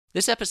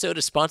This episode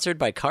is sponsored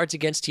by Cards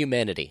Against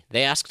Humanity.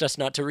 They asked us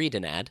not to read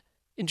an ad.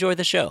 Enjoy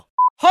the show.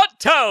 Hot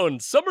town,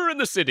 summer in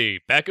the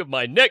city, back of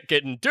my neck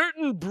getting dirt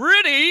and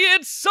gritty.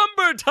 It's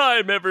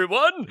summertime,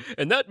 everyone!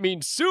 And that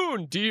means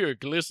soon, dear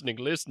glistening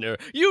listener,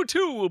 you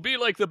too will be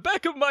like the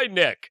back of my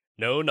neck.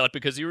 No, not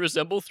because you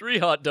resemble 3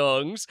 hot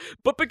dogs,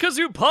 but because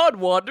you pod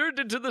wandered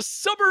into the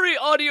summery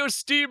audio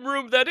steam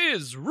room that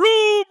is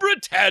Rue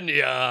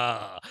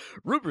Britannia.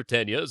 Rue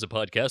Britannia is a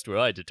podcast where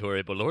I,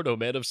 Dottore Balordo,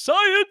 man of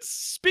science,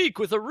 speak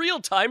with a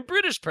real-time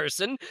British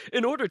person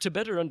in order to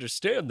better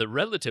understand the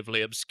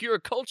relatively obscure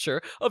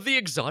culture of the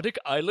exotic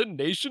island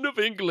nation of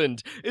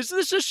England. Is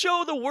this a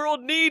show the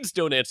world needs?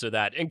 Don't answer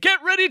that, and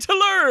get ready to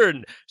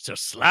learn! So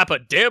slap a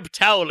damp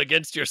towel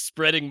against your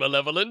spreading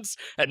malevolence,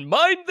 and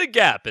mind the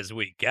gap as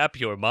we gap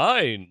your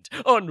mind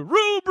on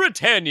Rue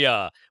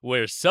Britannia,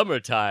 where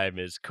summertime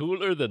is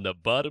cooler than the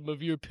bottom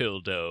of your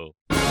pildo.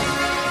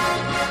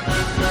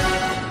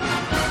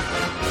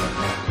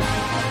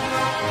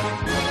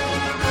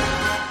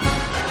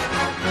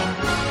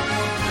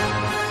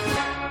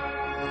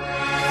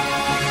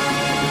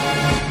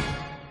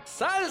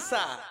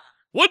 Salsa!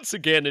 Once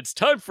again, it's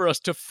time for us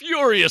to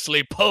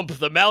furiously pump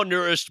the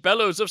malnourished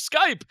bellows of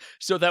Skype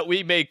so that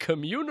we may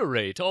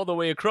communerate all the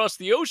way across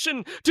the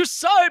ocean to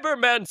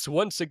cybermance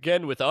once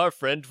again with our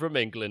friend from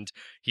England.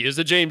 He is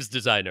a James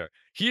designer.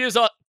 He is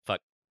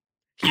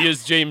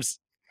James.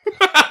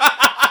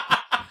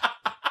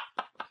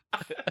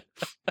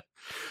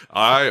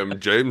 I am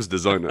James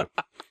Designer.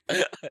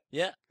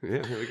 Yeah.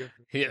 Yeah, here we go.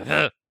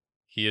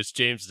 He is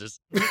James.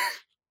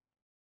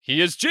 He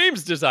is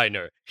James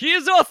Designer. He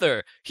is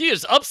author. He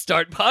is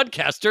upstart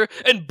podcaster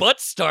and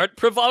butt-start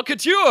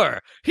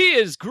provocateur. He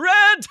is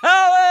Grant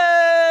Howard!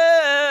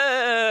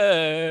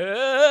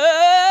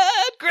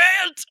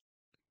 Grant!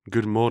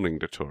 Good morning,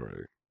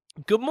 Dottore.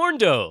 Good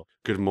morning.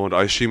 Good morning.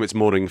 I assume it's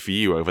morning for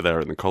you over there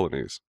in the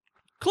colonies.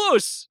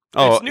 Close.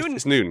 Oh, it's noon.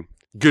 It's noon.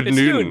 Good It's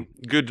noon. noon.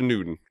 Good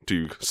noon to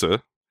you, sir.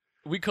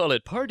 We call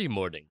it party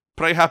morning.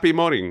 Pray happy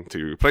morning to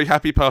you. Pray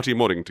happy party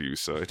morning to you,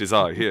 sir. It is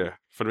I here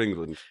from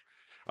England.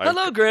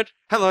 Hello, Grant.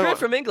 Hello. Grant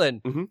from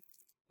England. Mhm.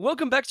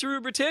 Welcome back to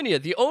Rue Britannia,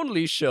 the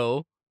only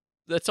show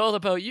that's all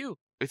about you.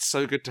 It's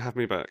so good to have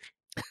me back.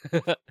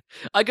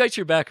 I got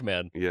your back,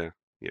 man. Yeah,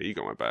 you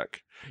got my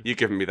back. You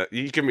give me that.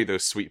 You give me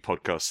those sweet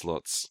podcast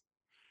slots.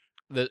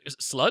 The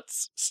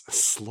sluts?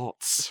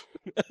 Slots.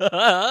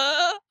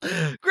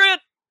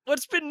 Grant,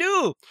 what's been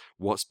new,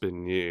 What's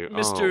been new,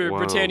 Mr. Oh, wow.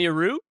 Britannia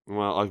Rue?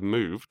 Well, I've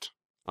moved.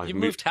 You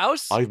moved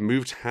house? I've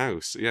moved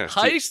house. Yes.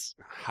 Heist?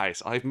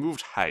 House. I've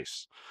moved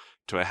house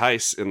to a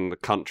house in the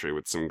country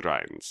with some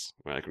grounds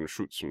where I can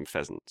shoot some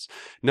pheasants.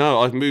 No,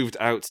 I've moved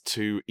out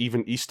to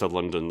even Easter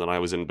London than I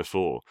was in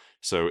before.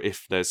 So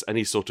if there's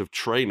any sort of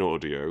train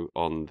audio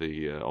on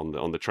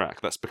the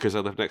track, that's because I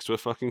live next to a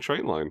fucking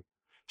train line.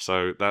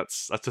 So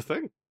that's a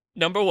thing.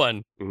 Number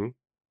one, Mhm.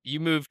 You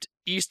moved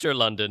Easter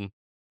London.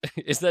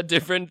 Is that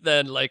different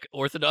than, like,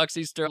 Orthodox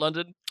Easter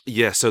London?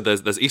 Yeah. So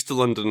there's Easter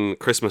London,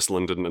 Christmas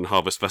London, and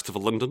Harvest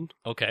Festival London.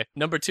 Okay.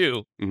 Number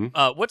two,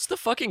 Mhm. What's the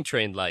fucking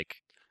train like?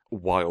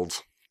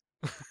 Wild.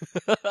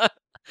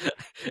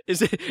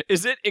 Is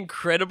it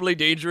incredibly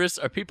dangerous?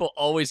 Are people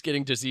always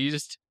getting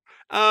diseased?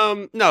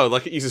 No,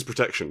 like it uses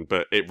protection,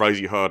 but it rides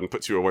you hard and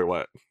puts you away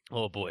wet.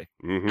 Oh boy.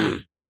 hmm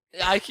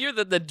I hear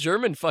that the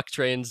German fuck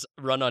trains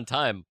run on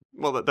time.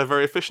 Well, they're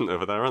very efficient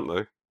over there, aren't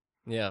they?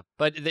 Yeah,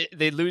 but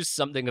they lose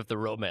something of the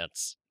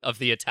romance of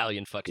the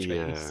Italian fuck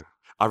trains. Yeah.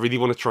 I really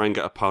want to try and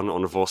get a pun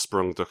on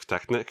Vorsprung durch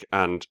Technik,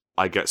 and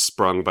I get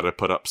sprung but I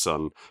put up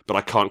son, but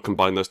I can't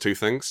combine those two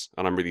things,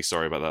 and I'm really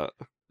sorry about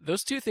that.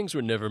 Those two things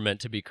were never meant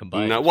to be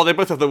combined. No, well, they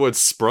both have the word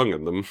sprung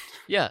in them.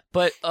 Yeah,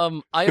 but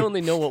I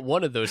only know what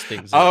one of those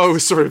things is. Oh,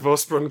 sorry,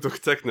 Vorsprung durch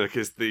Technik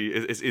is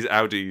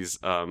Audi's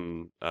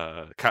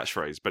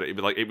catchphrase, but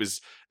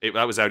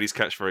that was Audi's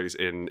catchphrase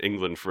in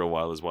England for a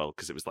while as well,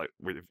 because it was like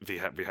we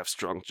have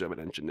strong German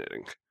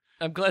engineering.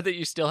 I'm glad that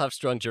you still have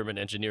strong German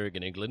engineering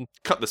in England.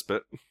 Cut this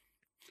bit.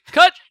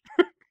 Cut!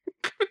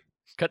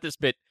 Cut this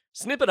bit.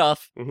 Snip it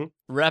off. Mhm.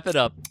 Wrap it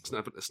up.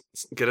 Snap it.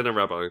 Get in a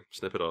rabbi.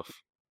 Snip it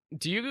off.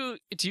 Do you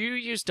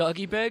use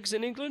doggy bags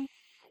in England?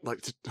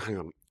 Like, hang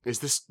on. Is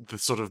this the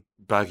sort of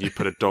bag you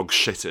put a dog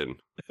shit in?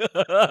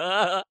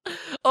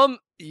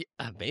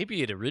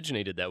 Maybe it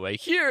originated that way.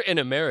 Here in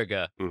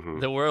America, Mhm.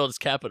 the world's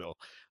capital.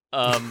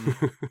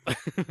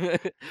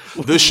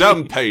 The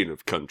champagne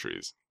of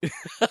countries.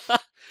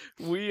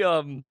 We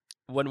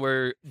when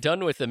we're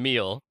done with a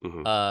meal,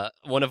 Mhm.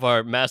 one of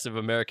our massive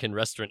American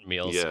restaurant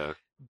meals, Yeah.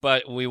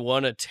 but we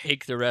want to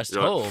take the rest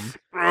Yeah. home.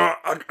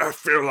 I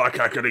feel like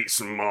I could eat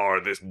some more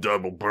of this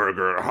double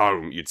burger at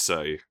home, you'd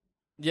say.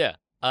 Yeah.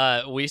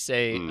 We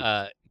say,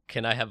 Mm.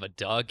 can I have a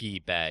doggy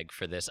bag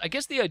for this? I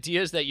guess the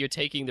idea is that you're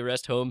taking the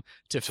rest home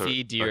to To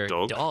feed a your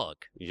dog?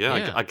 Yeah,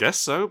 Yeah. I guess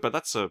so, but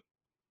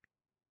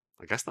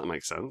I guess that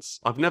makes sense.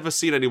 I've never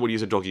seen anyone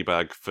use a doggy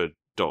bag for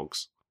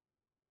dogs.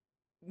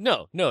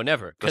 No,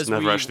 never. That's Because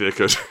never actually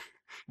occurred.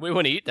 we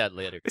want to eat that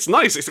later. It's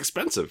nice, it's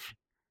expensive.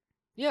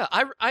 Yeah,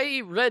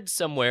 I read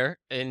somewhere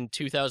in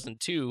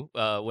 2002,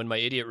 when my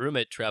idiot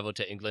roommate traveled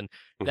to England,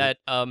 Mhm. that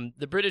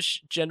the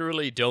British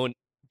generally don't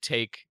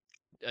take,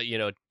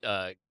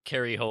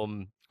 carry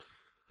home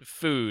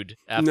food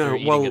after No,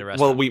 eating at a well,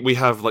 restaurant. we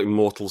have like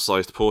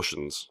mortal-sized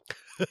portions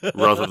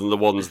rather than the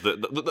ones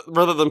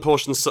rather than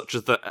portions such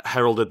as that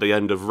heralded the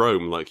end of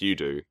Rome, like you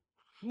do.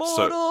 So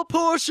Mortal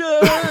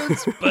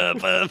portions, Ba,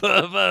 ba,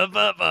 ba, ba,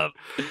 ba, ba.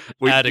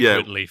 yeah,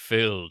 Adequately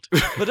filled.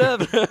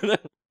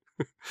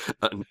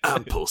 an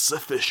ample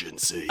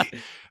sufficiency.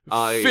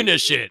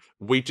 Finish it.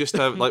 We just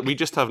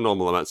have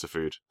normal amounts of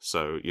food,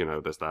 so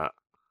there's that.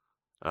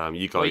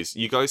 You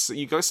Wait.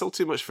 guys sell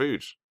too much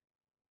food.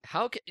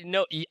 How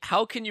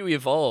can you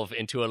evolve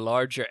into a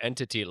larger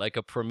entity like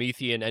a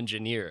Promethean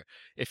engineer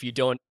if you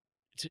don't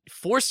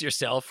force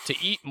yourself to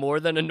eat more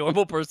than a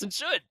normal person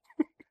should?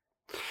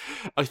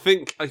 I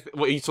think.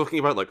 What are you talking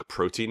about? Like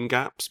protein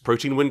gaps,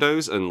 protein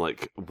windows, and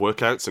like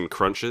workouts and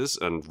crunches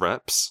and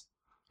reps.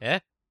 Eh?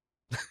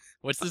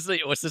 What's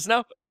this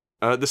now?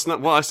 This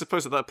not well. I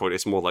suppose at that point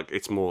it's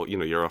more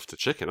you're off to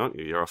chicken, aren't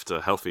you? You're off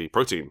to healthy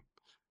protein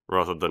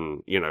rather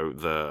than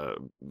the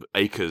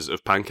acres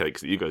of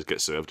pancakes that you guys get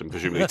served and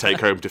presumably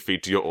take home to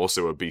feed to your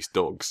also obese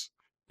dogs.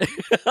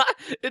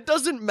 It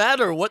doesn't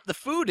matter what the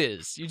food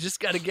is. You just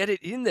got to get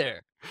it in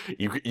there.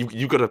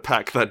 You got to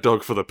pack that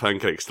dog for the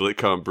pancakes till it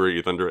can't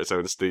breathe under its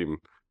own steam.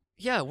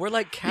 Yeah, we're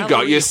like You calorie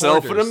got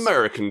yourself hoarders. an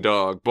American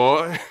dog,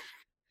 boy.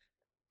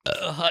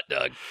 A hot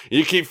dog.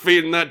 You keep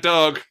feeding that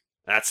dog.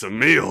 That's a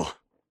meal.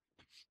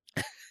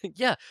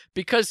 Yeah,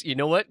 because you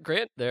know what,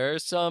 Grant? There are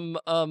some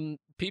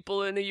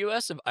people in the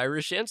U.S. of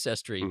Irish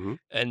ancestry, Mhm.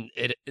 and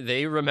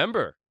they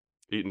remember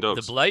Eating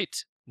dogs. the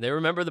blight. They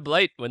remember the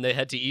blight when they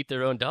had to eat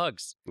their own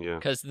dogs Yeah,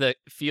 because the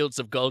fields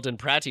of golden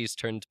praties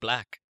turned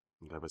black.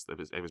 it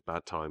was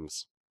bad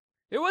times.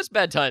 It was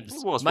bad times.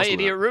 It was, My wasn't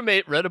idiot it?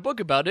 roommate read a book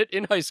about it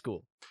in high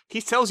school.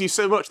 He tells you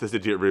so much, this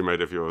idiot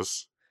roommate of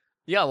yours.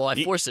 Yeah, well, I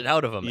You- forced it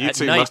out of him You at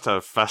two night. must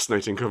have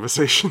fascinating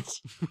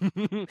conversations.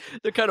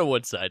 They're kind of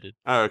one-sided.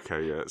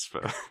 Okay, yeah, it's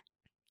fair.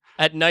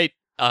 At night,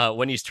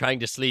 when he's trying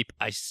to sleep,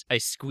 I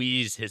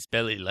squeeze his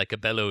belly like a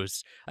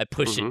bellows. I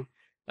push it. Mhm.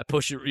 I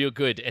push it real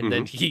good, and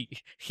then he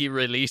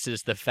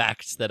releases the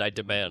facts that I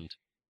demand.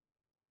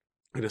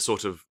 In a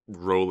sort of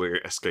rolling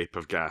escape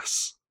of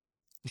gas.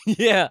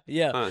 Yeah.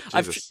 Oh,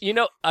 I've Jesus.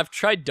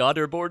 tried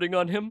daughter boarding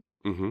on him,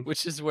 Mm-hmm.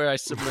 which is where I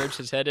submerge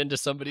his head into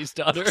somebody's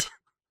daughter.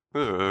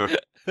 Uh,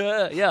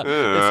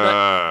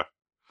 Yeah,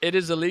 it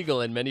is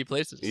illegal in many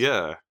places.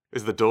 yeah.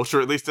 Is the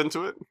daughter at least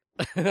into it?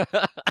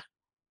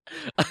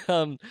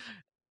 um,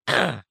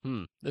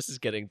 this is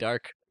getting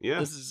dark. Yeah.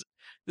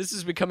 This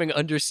is becoming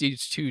Under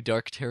Siege 2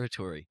 dark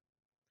territory.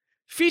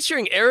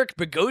 Featuring Eric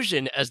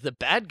Bogosian as the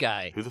bad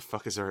guy. Who the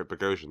fuck is Eric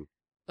Bogosian?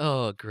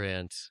 Oh,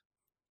 Grant.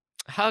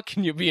 How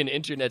can you be an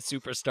internet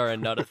superstar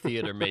and not a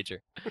theater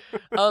major?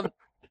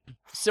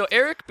 So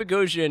Eric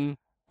Bogosian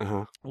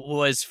Uh-huh.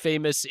 was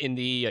famous in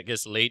the, I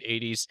guess, late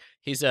 80s.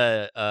 He's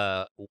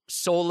a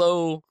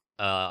solo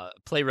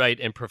playwright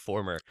and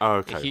performer. Oh,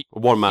 okay. He- A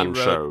one-man he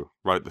wrote- show.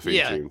 Write the theme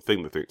Yeah. tune.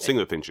 Sing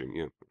the theme tune.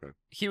 Yeah. Okay.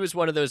 He was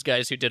one of those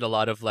guys who did a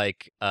lot of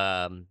like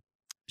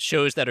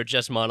shows that are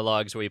just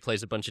monologues where he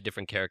plays a bunch of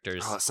different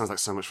characters. Oh, that sounds like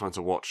so much fun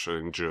to watch and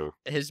endure.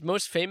 His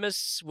most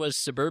famous was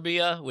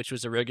Suburbia, which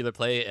was a regular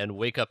play, and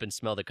Wake Up and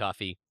Smell the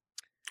Coffee.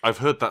 I've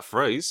heard that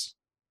phrase.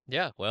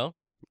 Yeah, well,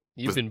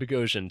 you've Was- been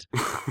Bogosianed.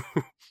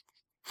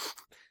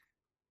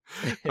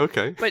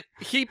 Okay. But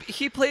he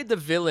played the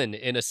villain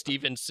in a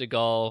Steven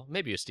Seagal,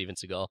 maybe a Steven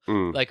Seagal,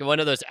 Mm. like one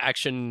of those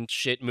action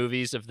shit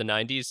movies of the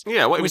 90s.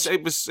 Yeah, well, Which-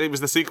 it was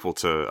the sequel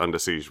to Under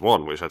Siege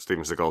 1, which had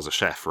Steven Seagal as a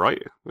chef,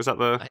 right? Was that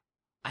the?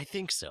 I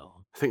think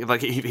so. I think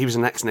like he was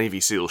an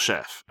ex-Navy SEAL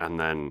chef, and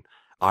then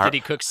Did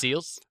he cook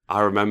seals? I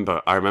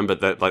remember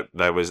that like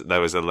there was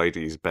a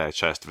lady's bare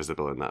chest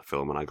visible in that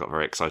film, and I got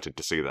very excited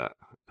to see that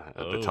at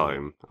the Oh.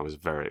 time. I was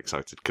very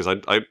excited because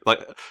I like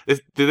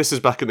this is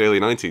back in the early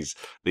 90s.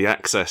 The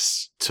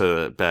access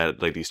to bare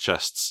ladies'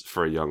 chests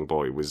for a young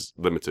boy was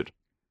limited.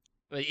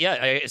 But yeah,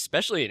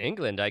 especially in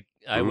England, I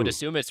would Mm.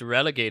 assume it's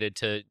relegated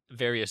to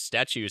various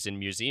statues in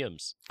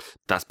museums.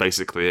 That's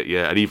basically it,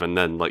 yeah. And even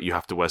then, like you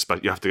have to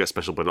you have to get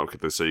special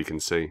binoculars so you can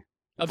see.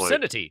 Like,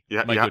 Obscenity,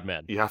 yeah, my you good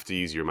man. You have to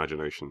use your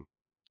imagination.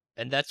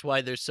 And that's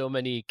why there's so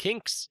many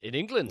kinks in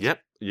England.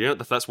 Yep, yeah.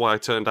 That's why I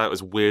turned out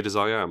as weird as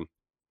I am.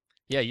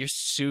 Yeah, you're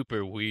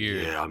super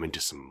weird. Yeah, I'm into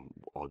some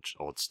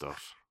odd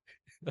stuff.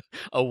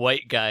 A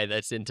white guy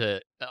that's into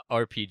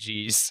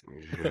RPGs.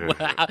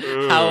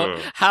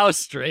 Yeah. How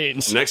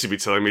strange. Next, you'll be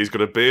telling me he's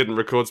got a beard and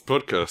records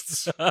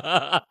podcasts.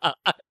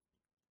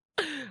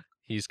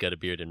 He's got a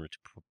beard and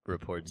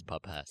reports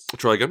podcasts.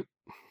 Trigun.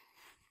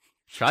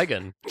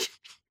 Trigun.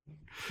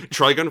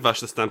 Trigun, Vash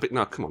the Stampede.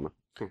 No, come on,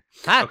 man.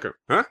 Ha! Okay.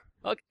 Huh?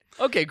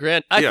 Okay,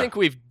 Grant. I Yeah. think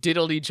we've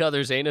diddled each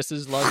other's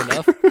anuses long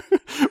enough.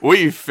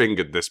 We've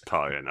fingered this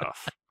pie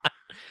enough.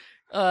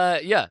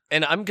 Yeah,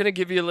 and I'm gonna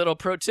give you a little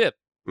pro tip.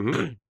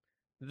 Mhm.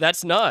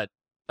 That's not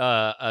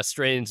a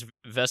strange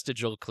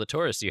vestigial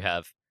clitoris you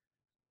have.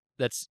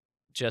 That's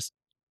just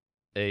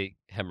a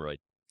hemorrhoid.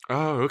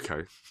 Oh,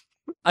 okay.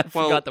 I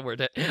Well- forgot the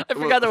word. I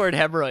forgot the word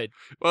hemorrhoid.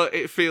 Well,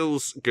 it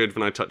feels good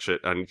when I touch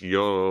it, and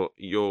you're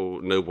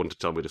no one to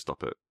tell me to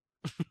stop it.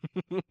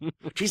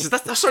 Jesus,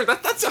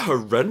 that's a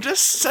horrendous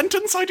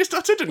sentence I just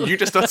uttered, and you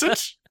just uttered.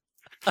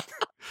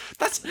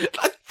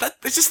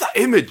 It's just that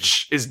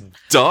image is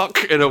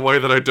dark in a way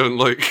that I don't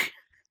like.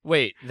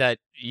 Wait, that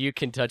you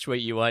can touch what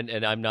you want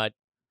and I'm not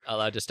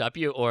allowed to stop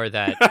you, or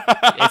that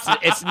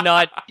it's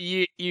not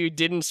you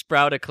didn't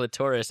sprout a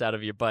clitoris out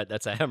of your butt.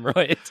 That's a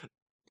hemorrhoid.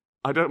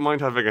 I don't mind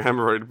having a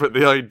hemorrhoid, but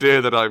the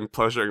idea that I'm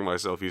pleasuring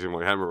myself using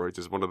my hemorrhoids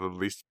is one of the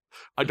least.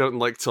 I don't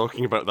like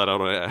talking about that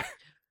on air.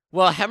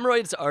 Well,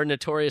 hemorrhoids are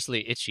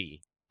notoriously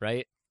itchy,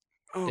 right?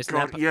 Oh Isn't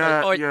god, that-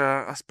 yeah, or-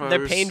 yeah. I suppose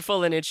They're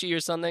painful and itchy or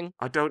something.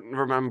 I don't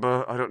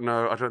remember. I don't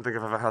know. I don't think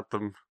I've ever had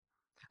them.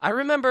 I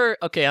remember.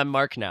 Okay, I'm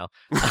Mark now.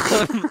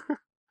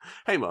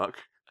 Hey, Mark.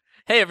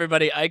 Hey,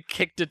 everybody! I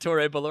kicked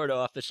Dottore Balordo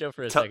off the show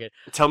for a second.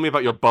 Tell me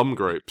about your bum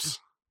grapes.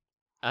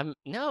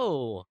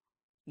 No,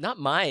 not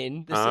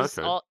mine.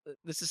 Okay.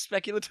 This is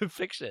speculative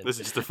fiction. This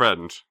is the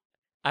friend.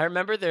 I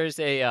remember there's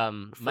a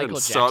Michael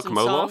Sark Jackson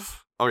song. Moloff?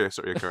 Oh yeah,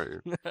 sorry, carry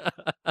on.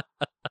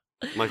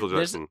 Michael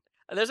There's- Jackson.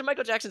 There's a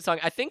Michael Jackson song.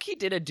 I think he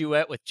did a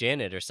duet with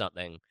Janet or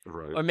something,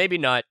 Right. or maybe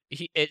not.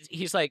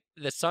 He's like,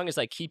 the song is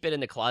like "Keep It in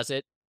the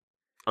Closet."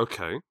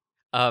 Okay.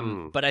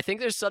 But I think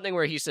there's something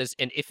where he says,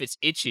 "And if it's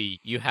itchy,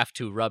 you have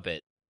to rub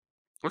it."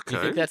 Okay.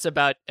 You think that's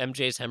about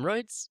MJ's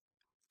hemorrhoids,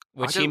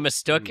 which he don't-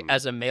 mistook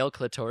as a male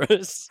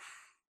clitoris?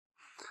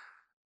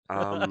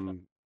 I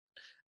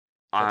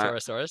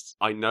Clitorosaurus?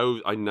 I know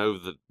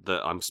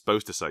that I'm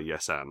supposed to say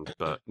yes and,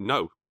 but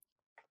no.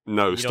 You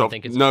don't Stop.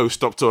 think it's- No,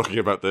 stop talking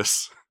about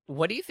this.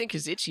 What do you think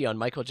is itchy on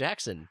Michael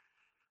Jackson?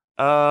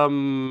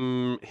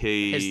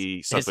 He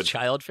His suffered.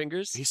 child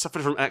fingers? He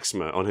suffered from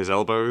eczema on his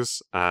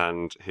elbows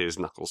and his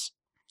knuckles.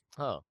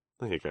 Oh.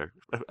 There you go.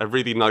 A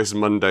really nice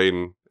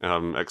mundane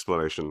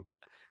explanation.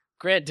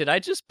 Grant, did I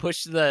just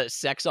push the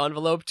sex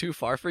envelope too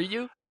far for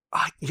you?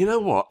 You know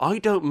what? I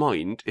don't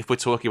mind if we're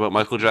talking about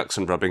Michael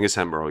Jackson rubbing his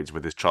hemorrhoids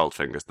with his child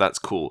fingers. That's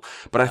cool.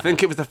 But I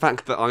think it was the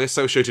fact that I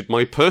associated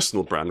my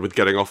personal brand with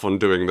getting off on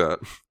doing that.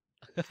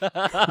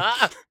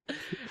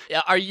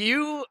 Yeah, are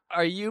you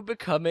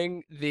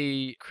becoming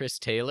the Chris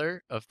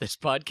Taylor of this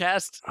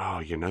podcast? Oh,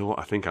 you know what?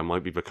 I think I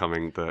might be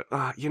becoming the.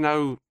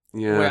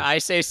 Yeah. Where I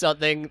say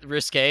something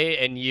risque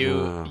and you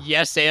Ugh.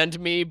 yes and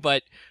me,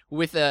 but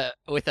with a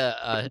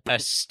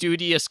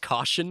studious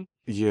caution.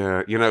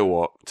 Yeah. You know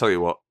what? Tell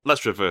you what.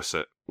 Let's reverse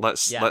it.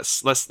 Let's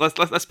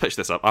pitch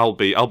this up. I'll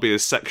be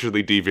as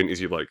sexually deviant as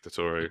you like,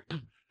 Dottore.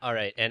 All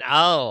right, and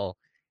I'll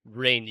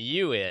rein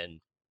you in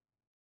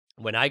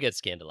when I get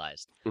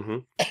scandalized.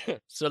 Mm-hmm.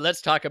 So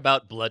let's talk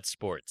about blood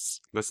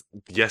sports. Let's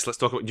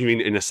talk about. Do you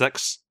mean in a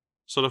sex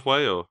sort of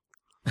way, or?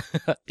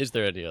 Is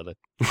there any other?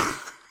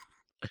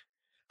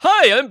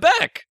 Hi, I'm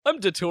back. I'm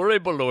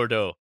Dottore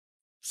Balordo,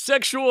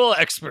 sexual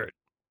expert.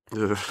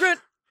 Ugh.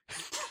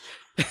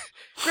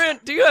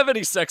 Grant, do you have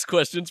any sex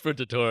questions for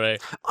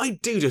Dottore? I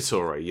do,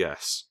 Dottore.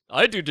 Yes.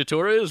 I do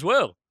Dottore as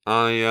well.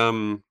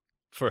 I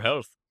For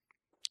health.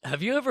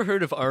 Have you ever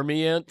heard of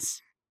Army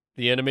Ants,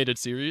 the animated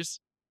series?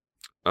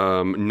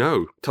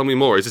 No. Tell me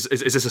more. Is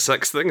this a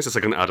sex thing? Is this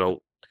like an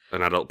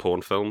adult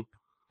porn film?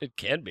 It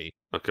can be.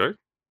 Okay.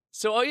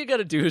 So all you got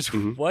to do is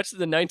Mhm. watch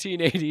the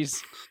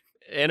 1980s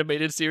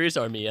animated series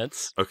Army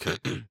Ants, Okay.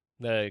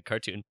 the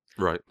cartoon.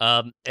 Right.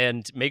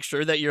 And make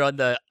sure that you're on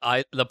the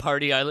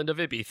party island of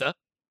Ibiza.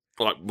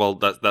 Well,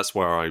 that's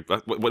where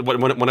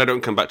when I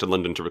don't come back to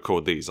London to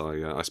record these,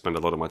 I spend a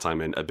lot of my time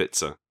in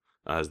Ibiza,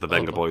 as the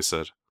Venga Oh. Boys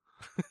said.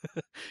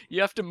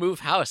 You have to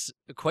move house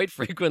quite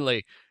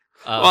frequently.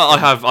 Well, I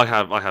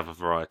have a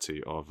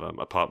variety of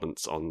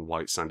apartments on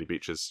white sandy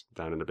beaches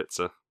down in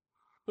Ibiza.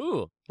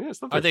 Ooh, Yeah,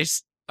 it's lovely.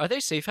 are they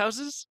safe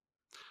houses?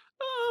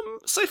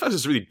 Safe house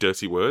is a really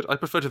dirty word. I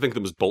prefer to think of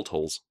them as bolt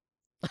holes.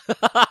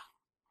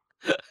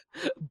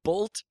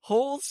 Bolt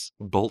holes?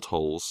 Bolt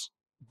holes.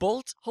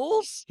 Bolt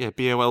holes? Yeah,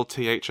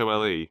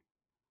 BOLTHOLE.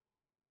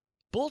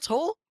 Bolt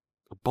hole?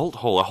 A bolt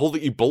hole, a hole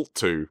that you bolt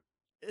to.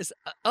 Is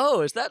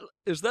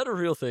that a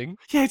real thing?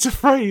 Yeah, it's a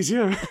phrase.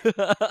 Yeah.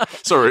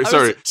 Sorry.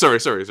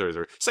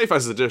 Safe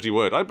house is a dirty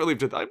word. I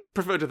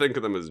prefer to think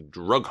of them as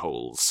drug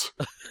holes.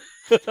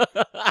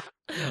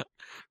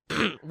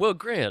 Well,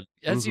 Grant,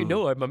 as you Mhm.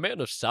 know, I'm a man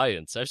of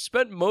science. I've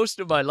spent most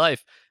of my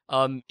life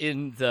in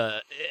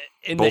the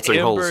Bolting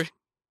amber holes.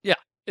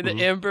 in the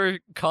Mhm. amber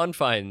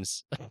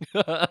confines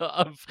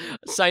of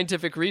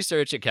scientific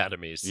research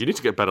academies. You need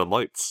to get better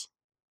lights.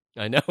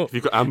 I know. If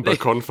you've got amber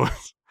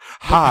confines.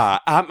 Hi,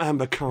 I'm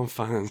Amber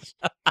Confines.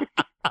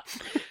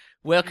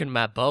 Welcome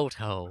my bolt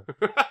hole.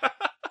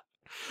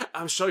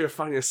 I'm sure you'll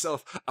find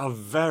yourself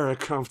very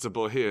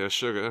comfortable here,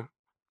 sugar.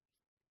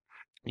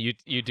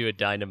 You do a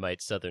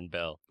dynamite Southern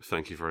Belle.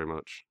 Thank you very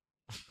much.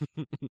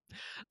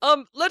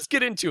 Let's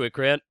get into it,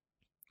 Grant.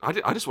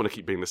 I just want to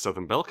keep being the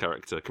Southern Belle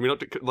character. Can we not?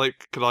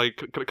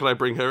 Could I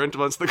bring her in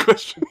to answer the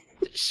question?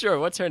 Sure.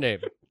 What's her name?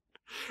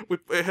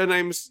 Her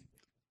name's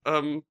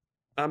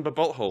Amber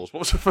Boltholes. What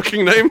was her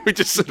fucking name? We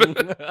just said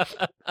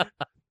it.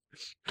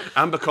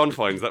 Amber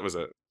Confines. That was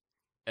it.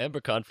 Amber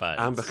Confines.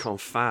 Amber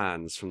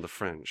Confines from the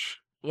French.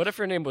 What if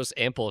her name was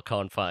Ample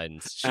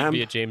Confines? She'd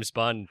be a James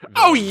Bond villain.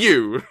 Oh,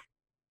 you!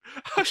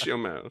 Hush your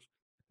mouth.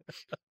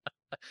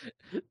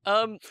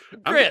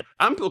 Grant.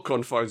 Ample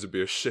Confines would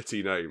be a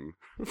shitty name.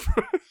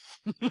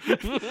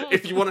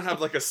 If you want to have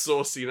like a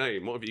saucy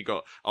name, what have you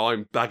got? Oh,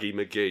 I'm Baggy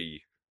McGee.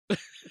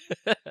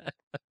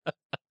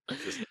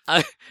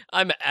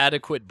 I'm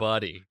Adequate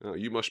Body. Oh,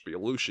 you must be a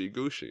loosey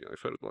goosey. I've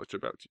heard much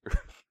about you.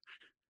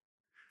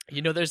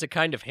 You know, there's a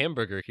kind of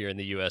hamburger here in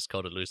the U.S.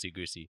 called a loosey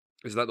goosey.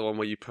 Is that the one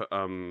where you put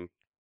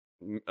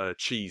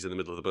cheese in the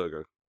middle of the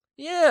burger?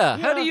 Yeah.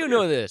 How do Yeah, you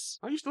know this?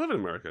 I used to live in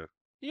America.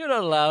 You're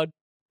not allowed.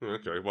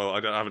 Okay, well,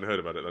 I haven't heard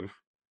about it then.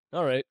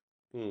 All right.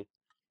 Hmm.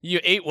 You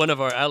ate one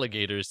of our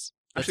alligators.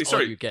 That's Actually, all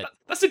sorry, you get.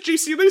 that's a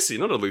Juicy Lucy,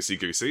 not a Loosey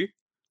Goosey.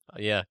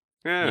 Yeah.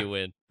 Yeah, You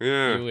win.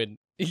 yeah. You win.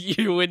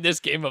 You win this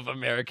game of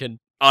American.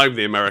 I'm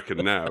the American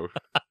now.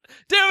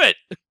 Damn it!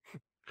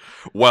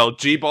 Well,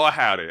 G-boy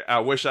howdy. I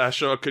wish I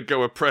sure could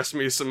go oppress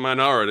me some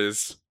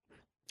minorities.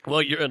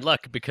 Well, you're in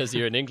luck because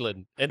you're in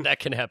England, and that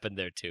can happen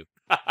there too.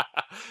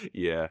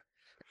 Yeah.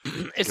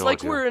 It's God,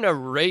 like yeah. we're in a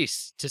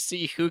race to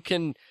see who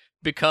can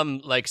become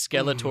like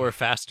Skeletor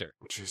faster.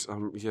 Jeez,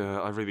 yeah,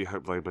 I really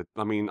hope Labour.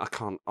 I mean, I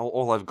can't.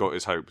 All I've got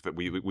is hope that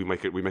we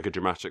make a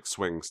dramatic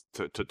swing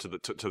to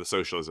the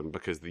socialism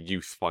because the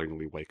youth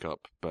finally wake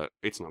up. But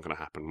it's not going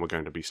to happen. We're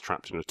going to be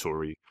trapped in a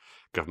Tory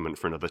government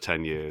for another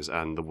 10 years,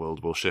 and the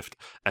world will shift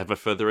ever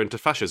further into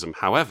fascism.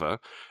 However,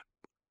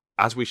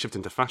 as we shift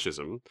into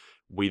fascism,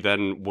 we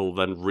will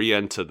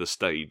re-enter the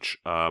stage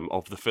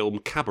of the film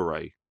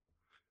Cabaret,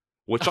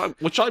 which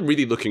I'm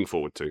really looking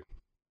forward to.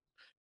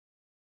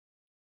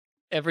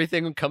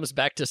 Everything comes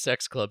back to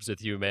sex clubs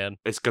with you, man.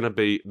 It's going to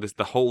be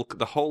the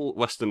whole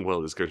Western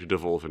world is going to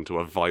devolve into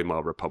a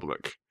Weimar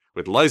Republic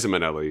with Liza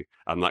Minnelli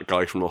and that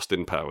guy from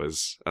Austin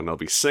Powers, and they'll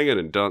be singing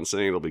and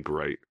dancing. It'll be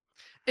great.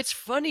 It's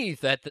funny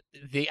that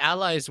the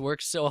Allies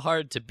worked so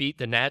hard to beat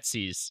the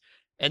Nazis,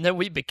 and then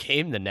we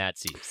became the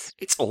Nazis.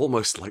 It's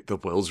almost like the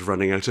world's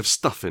running out of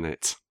stuff in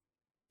it.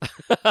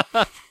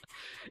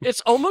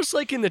 It's almost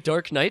like in The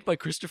Dark Knight by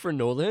Christopher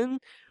Nolan,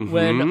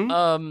 when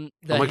Mhm.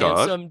 the Oh my God.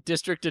 handsome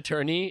district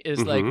attorney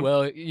is like, Mhm.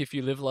 well, if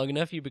you live long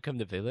enough, you become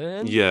the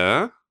villain.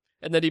 Yeah.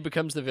 And then he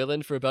becomes the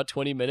villain for about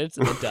 20 minutes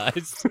and then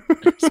dies.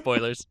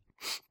 Spoilers.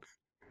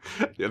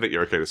 Yeah, I think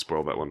you're okay to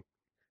spoil that one.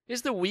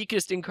 He's the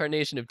weakest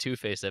incarnation of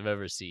Two-Face I've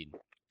ever seen.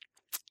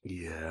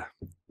 Yeah.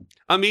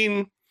 I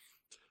mean,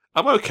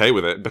 I'm okay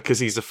with it because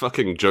he's a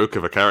fucking joke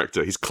of a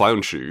character. He's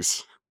Clown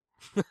Shoes.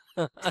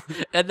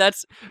 And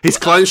that's He's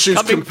Clown Shoes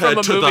coming compared from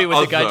a to movie the with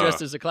other, a guy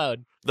dressed as a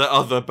clown. the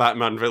other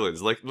Batman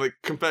villains. Like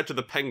compared to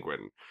the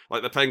Penguin.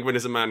 Like the Penguin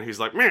is a man who's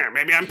like, meh,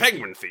 maybe I'm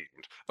Penguin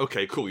themed.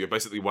 Okay, cool. You're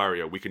basically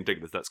Wario. We can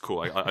dig this. That's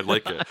cool. I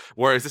like it.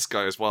 Whereas this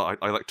guy as well,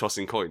 I like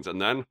tossing coins.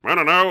 And then I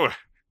don't know.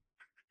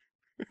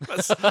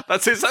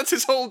 That's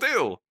his whole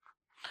deal.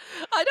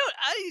 I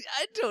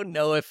don't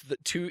know if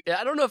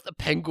I don't know if the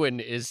Penguin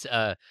is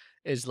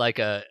like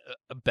a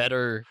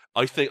better.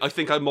 I think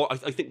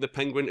the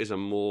Penguin is a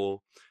more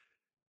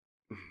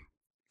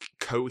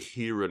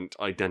coherent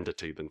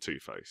identity than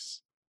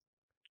Two-Face.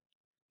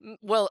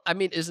 Well, I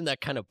mean, isn't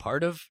that kind of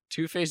part of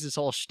Two-Face's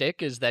whole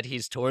shtick? Is that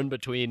he's torn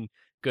between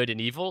good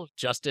and evil,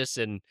 justice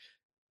and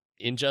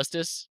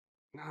injustice?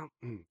 No,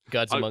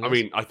 Gods among I us.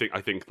 mean, I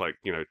think like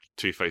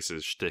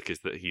Two-Face's shtick is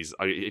that he's.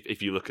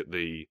 If you look at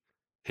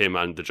him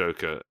and the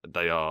Joker,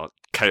 they are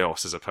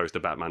chaos as opposed to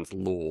Batman's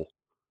law,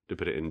 to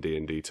put it in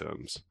D&D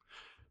terms.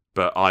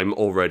 But I'm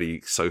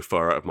already so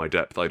far out of my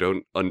depth. I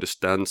don't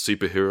understand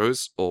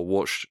superheroes or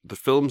watch the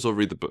films or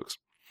read the books.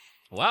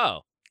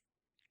 Wow.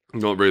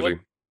 Not really.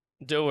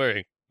 Don't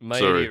worry. My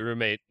Sorry. idiot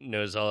roommate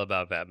knows all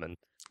about Batman.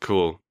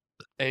 Cool.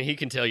 And he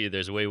can tell you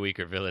there's way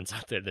weaker villains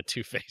out there than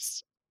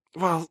Two-Face.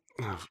 Well,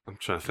 I'm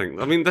trying to think.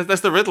 I mean,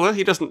 there's the Riddler.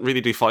 He doesn't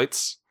really do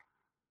fights.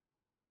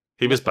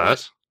 He was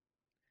bad.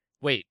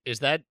 Wait, is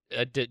that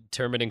a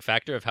determining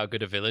factor of how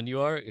good a villain you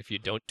are if you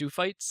don't do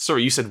fights?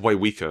 Sorry, you said way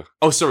weaker.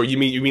 Oh, sorry, you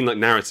mean like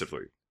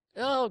narratively?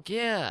 Oh,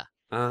 yeah.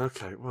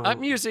 Okay, well...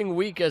 I'm using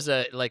weak as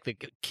like the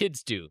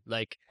kids do.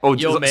 Like, Oh,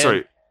 yo, man.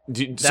 sorry.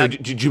 So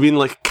did you mean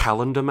like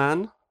Calendar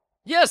Man?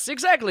 Yes,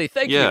 exactly.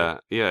 Thank you.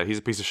 Yeah, he's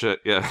a piece of shit.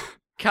 Yeah,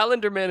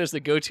 Calendar Man is the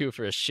go-to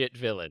for a shit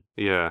villain.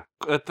 yeah.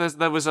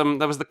 There was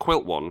the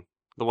quilt one,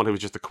 the one who was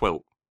just a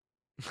quilt.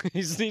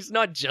 He's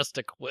not just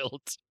a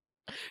quilt.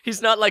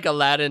 He's not like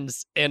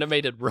Aladdin's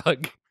animated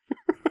rug.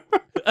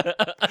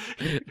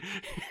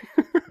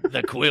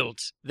 The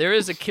quilt. There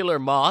is a killer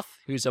moth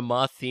who's a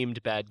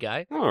moth-themed bad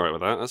guy. I'm all right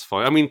with that. That's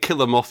fine. I mean,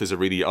 killer moth is a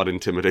really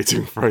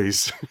unintimidating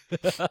phrase.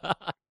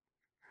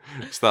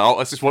 It's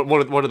just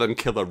one of them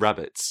killer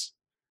rabbits.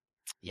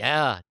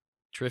 Yeah,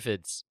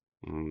 triffids.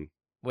 Mm,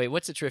 Wait,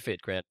 what's a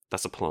triffid, Grant?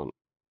 that's a plant.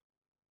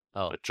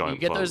 Oh, A giant you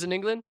get plant. those in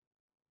England?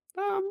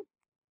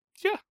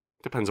 Yeah,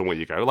 depends on where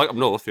you go. Like up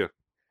north, yeah.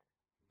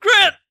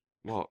 Grant,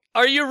 What?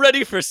 are you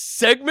ready for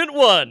segment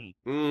 1?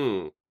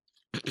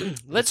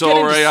 Let's get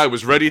Sorry, into I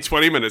was ready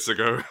 20 minutes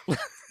ago.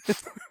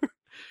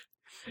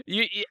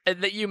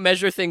 that you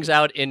measure things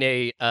out in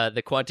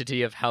the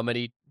quantity of how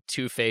many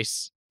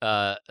Two-Face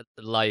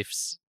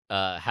lives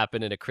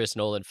happen in a Chris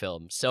Nolan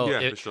film. So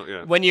Yeah, for sure,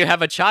 yeah. when you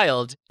have a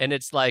child and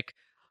it's like,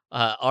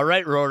 all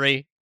right,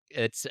 Rory,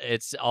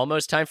 it's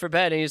almost time for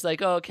bed, and he's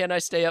like, oh, can I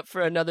stay up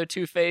for another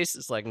Two-Face?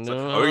 It's like,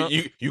 no. Oh,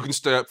 you can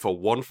stay up for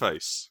one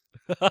face.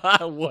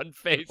 One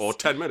face. Or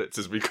 10 minutes,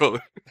 as we call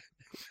it.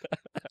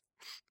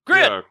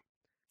 Grant,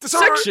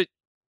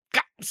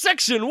 Yeah.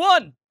 Section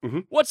 1.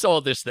 Mhm. What's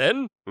all this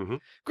then? Mhm.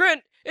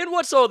 Grant, in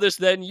What's All This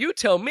Then, you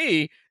tell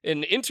me,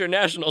 an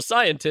international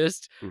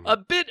scientist, Mhm. a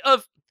bit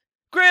of...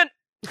 Grant,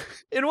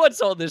 in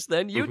What's All This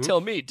Then, you Mhm. tell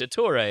me,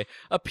 Dottore,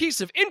 a piece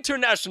of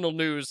international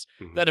news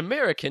Mhm. that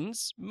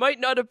Americans might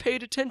not have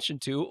paid attention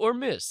to or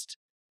missed.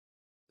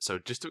 So,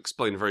 just to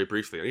explain very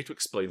briefly, I need to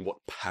explain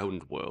what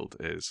Pound World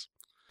is.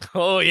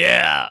 Oh,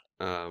 yeah.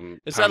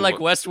 Is that Pound like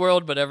Wo-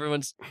 Westworld, but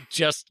everyone's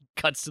just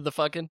cuts to the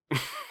fucking...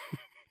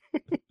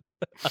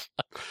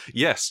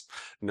 Yes.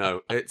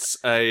 No, it's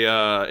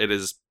it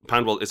is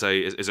Pound World is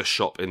a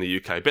shop in the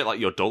UK, a bit like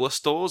your dollar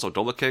stores or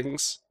Dollar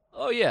Kings.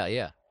 Oh, yeah,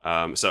 yeah.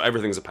 So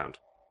everything's a pound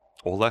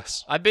or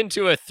less. I've been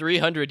to a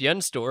 300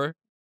 yen store.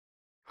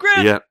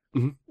 Grant, Yeah.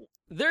 Mhm.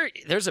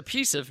 there's a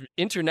piece of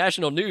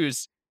international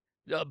news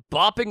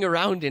bopping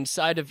around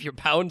inside of your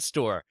pound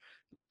store.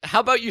 How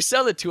about you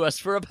sell it to us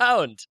for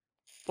 £1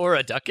 or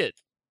a ducat?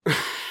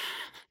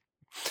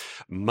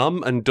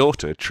 Mum and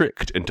daughter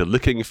tricked into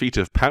licking feet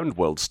of Pound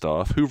World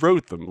staff who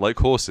rode them like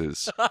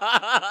horses.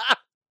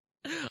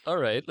 All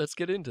right, let's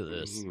get into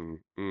this.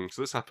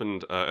 So this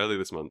happened earlier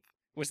this month.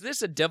 Was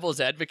this a devil's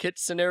advocate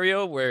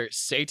scenario where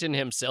Satan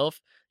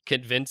himself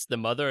convinced the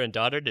mother and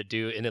daughter to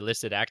do an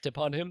illicit act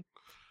upon him?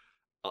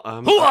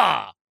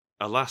 Hooah!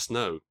 Alas,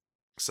 no.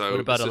 So What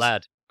about this a is-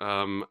 lad?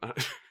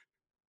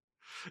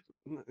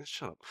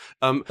 Shut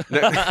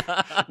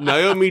up.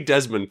 Naomi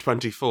Desmond,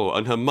 24,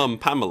 and her mum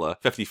Pamela,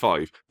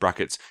 55,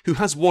 brackets, who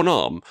has one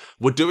arm,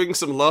 were doing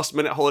some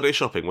last-minute holiday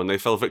shopping when they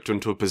fell victim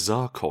to a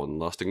bizarre con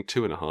lasting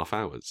 2.5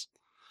 hours.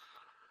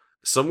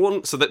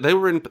 They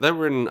were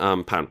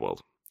in Pound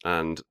World,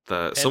 and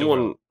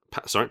World.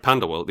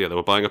 Panda World. Yeah, they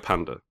were buying a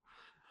panda.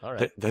 All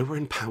right. They were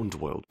in Pound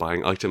World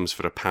buying items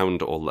for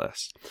 £1 or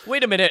less.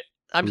 Wait a minute.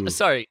 I'm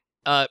sorry.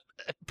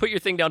 Put your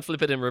thing down,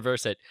 flip it, and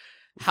reverse it.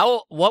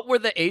 What were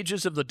the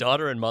ages of the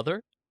daughter and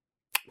mother?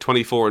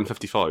 24 and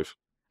 55.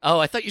 Oh,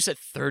 I thought you said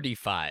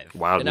 35.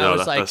 Wow, and I no,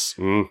 was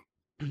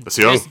that's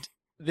young.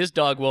 This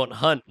dog won't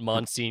hunt,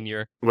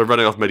 Monsignor. We're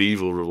running off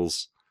medieval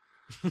rules.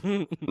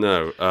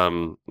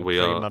 No, we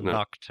are. No.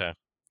 Doctor.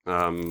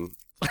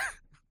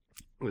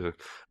 Yeah.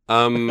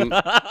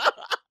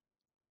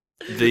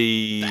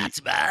 The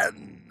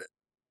Batman.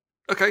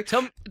 okay,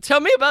 Tell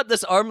me about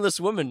this armless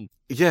woman.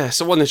 yeah.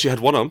 So one that she had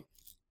one arm.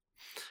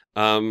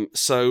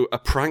 So a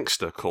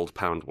prankster called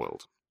Pound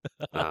World,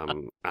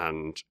 and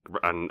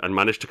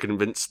managed to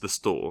convince the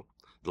store.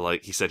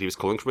 Like he said, he was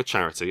calling from a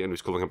charity and he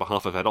was calling on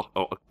behalf of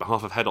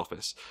head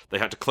office. They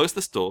had to close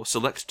the store,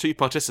 select 2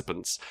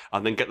 participants,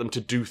 and then get them to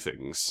do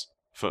things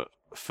for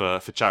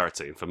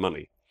charity and for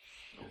money.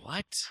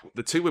 What?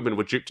 The 2 women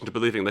were duped into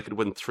believing they could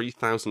win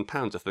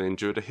 £3,000 if they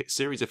endured a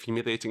series of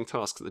humiliating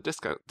tasks at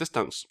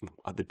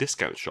the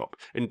discount shop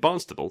in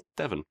Barnstable,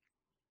 Devon.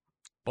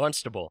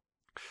 Barnstable.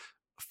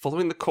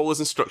 Following the caller's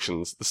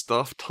instructions, the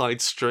staff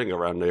tied string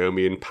around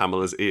Naomi and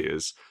Pamela's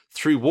ears,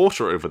 threw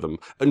water over them,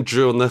 and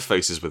drew on their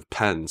faces with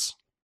pens.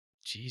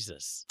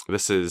 Jesus.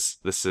 This is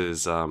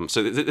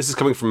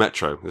coming from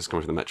Metro. This is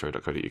coming from the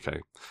metro.co.uk.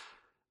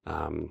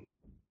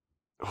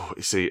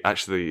 You see,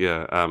 actually,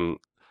 yeah.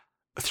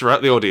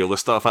 Throughout the ordeal, the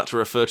staff had to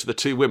refer to the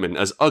 2 women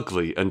as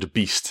ugly and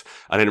beast,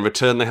 and in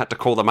return they had to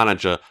call the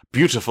manager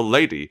beautiful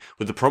lady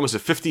with the promise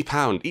of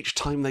 £50 each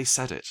time they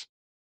said it.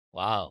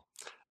 Wow.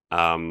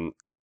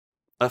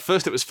 At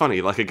first it was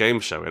funny, like a game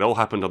show. It all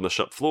happened on the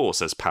shop floor,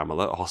 says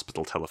Pamela, a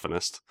hospital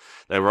telephonist.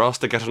 They were asked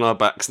to get on our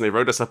backs and they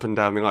rode us up and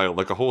down the aisle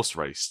like a horse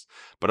race.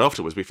 But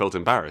afterwards we felt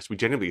embarrassed. We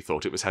genuinely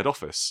thought it was head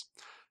office.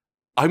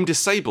 I'm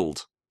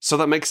disabled, so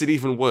that makes it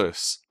even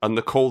worse. And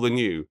the caller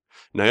knew.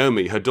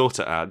 Naomi, her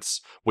daughter, adds,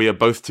 we are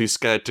both too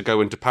scared to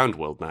go into Pound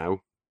World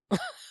now.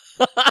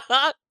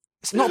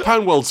 It's not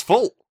Pound World's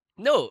fault.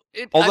 No.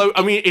 Although,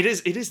 I mean, it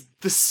is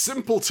the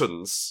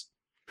simpletons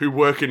who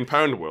work in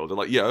Pound World are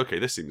like, yeah, okay,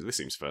 this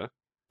seems fair.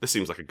 This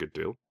seems like a good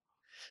deal.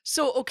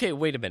 So, okay,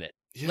 wait a minute.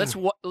 Yeah.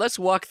 Let's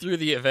walk through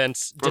the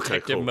events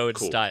detective mode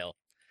cool. style.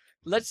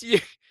 Let's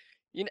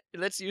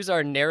use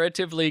our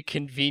narratively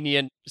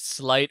convenient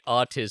slight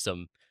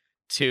autism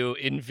to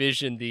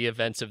envision the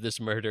events of this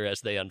murder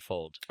as they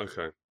unfold.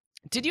 Okay.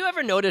 Did you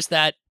ever notice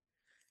that?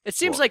 It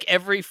seems What? like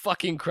every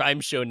fucking crime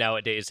show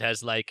nowadays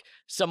has like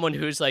someone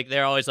who's like,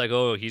 they're always like,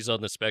 oh, he's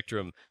on the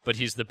spectrum, but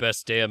he's the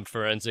best damn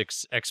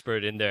forensics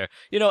expert in there,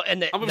 you know.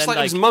 And I was then, like,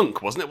 it was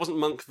Monk, wasn't it? Wasn't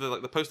Monk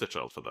the poster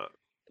child for that?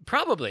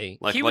 probably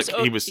He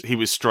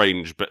was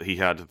strange, but he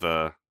had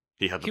the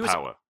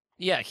power.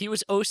 Yeah, he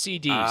was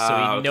OCD,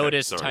 so he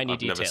noticed Sorry, tiny I've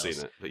details. never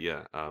seen it, but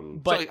yeah.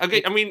 But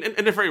I mean,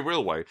 in a very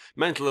real way,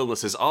 mental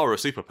illnesses are a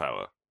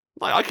superpower.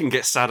 Like, I can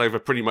get sad over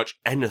pretty much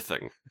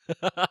anything.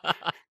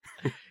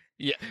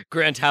 Yeah,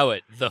 Grant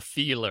Howitt, the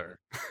feeler.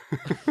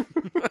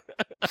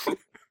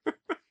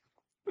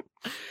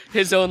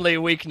 His only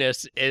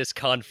weakness is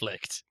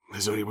conflict.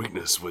 His only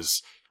weakness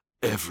was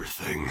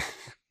everything.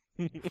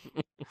 We're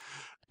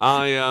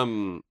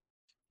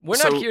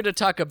So- not here to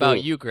talk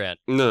about you, Grant.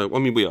 No, I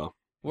mean we are.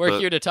 We're But-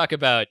 here to talk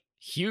about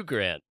Hugh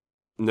Grant.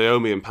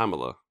 Naomi and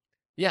Pamela.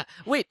 Yeah.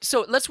 Wait,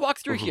 so let's walk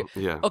through here.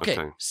 Mhm, yeah.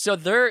 Okay, so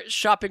they're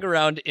shopping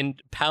around in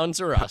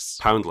Pounds R Us,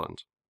 Poundland.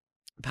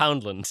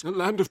 Poundland, The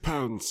land of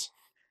pounds.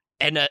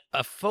 and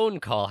a phone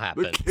call The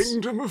happens.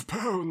 kingdom of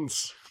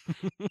pounds. A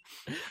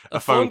A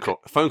phone phone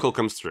call. A phone call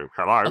comes through.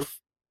 Hello.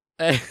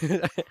 and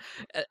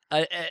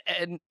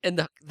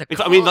the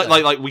I mean,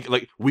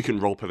 caller- we can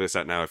roleplay this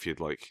out now if you'd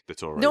like.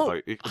 That's all right. No.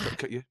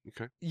 Okay, yeah,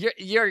 okay.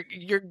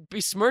 you're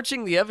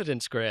besmirching the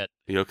evidence, Grant,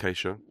 You okay,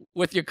 sure?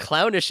 with your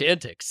clownish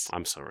antics,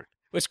 I'm sorry.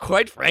 which,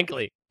 quite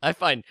frankly, I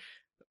find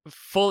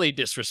fully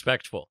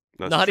disrespectful.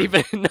 That's not true.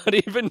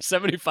 even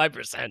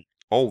 75%.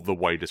 All the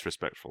way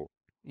disrespectful.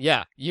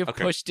 Yeah, you've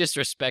Okay. pushed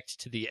disrespect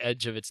to the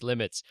edge of its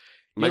limits.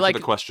 You're Make like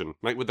with the question.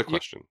 Make with the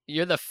question.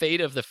 you're the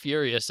fate of the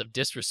furious of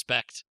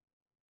disrespect.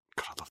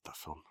 God, I love that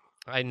film.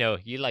 I know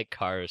you like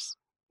cars.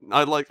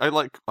 I like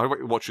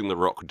watching The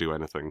Rock do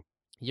anything.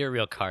 You're a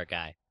real car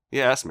guy.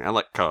 Yeah, that's me. I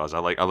like cars. I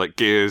like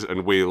gears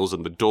and wheels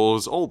and the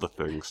doors, all the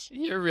things.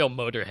 You're a real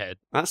motorhead.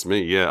 That's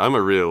me. Yeah, I'm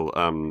a real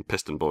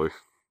piston boy.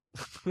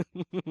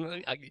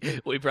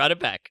 We brought it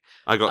back.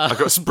 I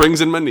got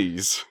springs in my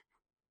knees.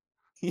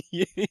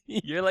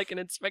 You're like an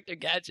Inspector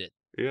Gadget.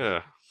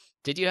 Yeah.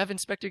 Did you have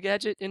Inspector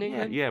Gadget in Yeah,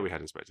 England? yeah, we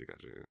had Inspector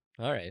Gadget.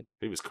 Yeah. All right.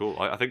 He was cool.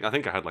 I think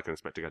I had like an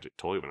Inspector Gadget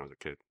toy when I was a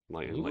kid.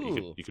 Like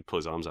Ooh. you could pull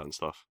his arms out and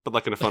stuff, but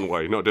like in a fun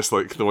way, not just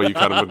like the way you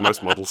can with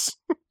most models.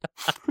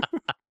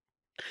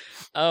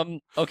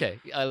 Okay.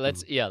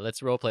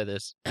 Let's role play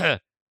this.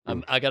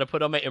 I gotta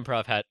put on my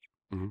improv hat.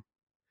 Mhm.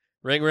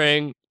 Ring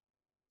ring.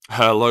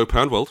 Hello,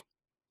 Poundworld.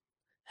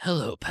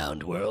 Hello,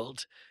 Pound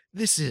World.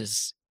 This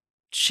is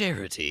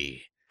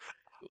Charity.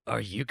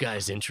 Are you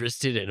guys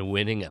interested in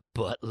winning a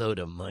buttload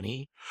of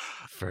money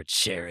for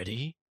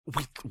charity?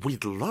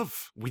 We'd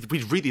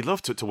really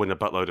love to win a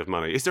buttload of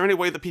money. Is there any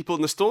way that people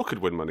in the store could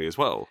win money as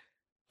well?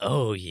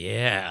 Oh,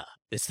 yeah.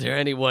 Is there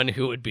anyone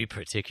who would be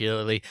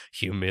particularly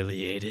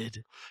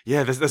humiliated?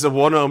 Yeah, there's a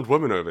one-armed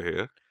woman over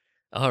here.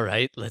 All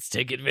right, let's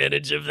take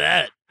advantage of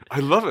that. I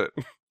love it.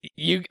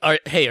 Are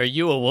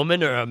you a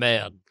woman or a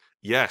man?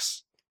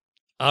 Yes,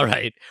 All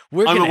right,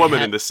 I'm a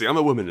woman in this scene. I'm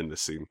a woman in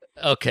this scene.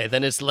 Okay,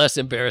 then it's less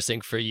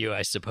embarrassing for you,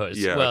 I suppose.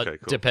 Yeah, well, okay,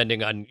 cool.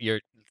 depending on your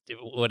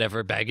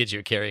whatever baggage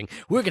you're carrying.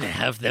 We're going to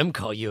have them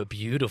call you a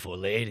beautiful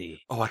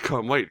lady. Oh, I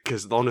can't wait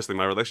because honestly,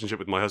 my relationship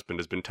with my husband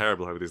has been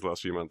terrible over these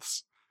last few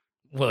months.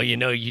 Well, you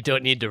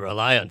don't need to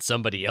rely on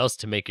somebody else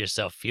to make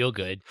yourself feel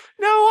good.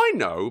 No, I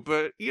know,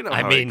 but you know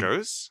I how mean- it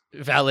goes.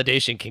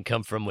 Validation can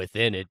come from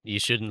within it. You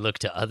shouldn't look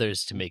to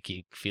others to make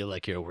you feel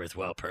like you're a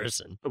worthwhile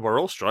person. We're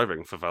all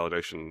striving for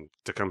validation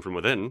to come from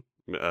within,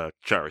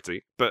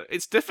 Charity, but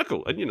it's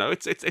difficult, and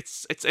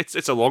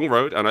it's a long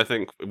road, and I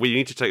think we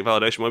need to take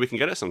validation where we can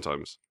get it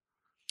sometimes.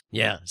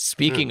 Yeah,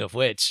 speaking of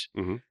which,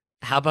 Mhm.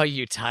 how about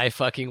you tie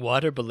fucking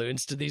water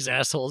balloons to these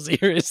assholes'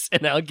 ears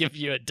and I'll give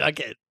you a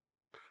ducat?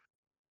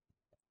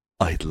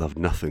 I'd love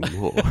nothing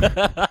more.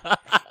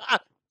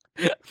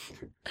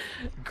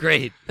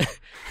 Great.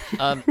 Hang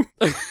on,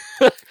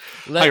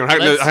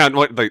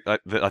 wait,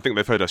 I think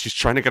they've heard us. She's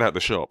trying to get out the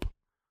shop.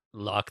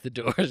 Lock the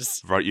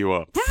doors. Right, you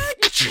are.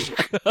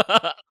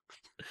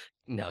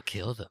 Now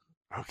kill them.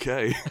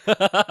 Okay,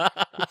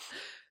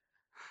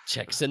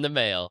 Checks in the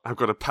mail. I've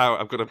got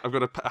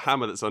a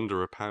hammer that's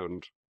under a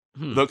pound.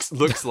 Hmm.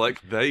 Looks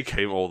like they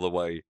came all the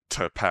way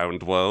to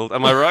Pound World.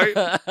 Am I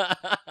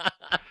right?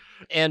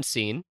 And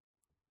scene.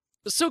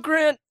 So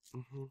Grant,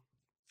 Mhm.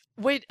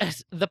 wait,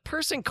 the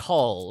person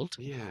called.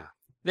 Yeah.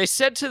 They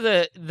said to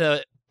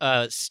the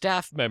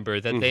staff member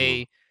that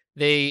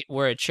they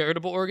were a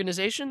charitable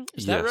organization.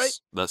 Is that right?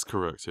 That's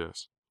correct.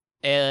 Yes.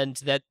 And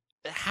that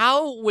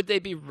how would they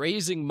be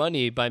raising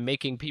money by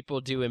making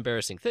people do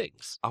embarrassing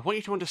things? I want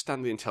you to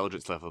understand the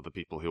intelligence level of the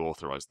people who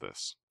authorized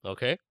this.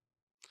 Okay.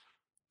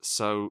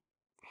 So,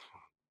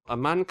 a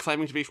man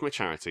claiming to be from a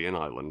charity in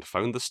Ireland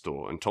phoned the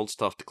store and told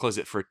staff to close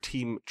it for a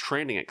team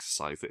training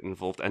exercise that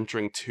involved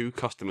entering 2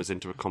 customers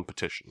into a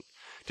competition.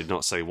 Did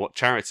not say what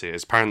charity it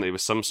is. Apparently it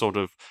was some sort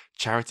of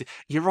charity.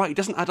 You're right, it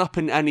doesn't add up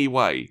in any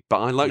way, but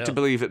I like to No.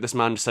 believe that this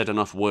man said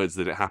enough words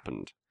that it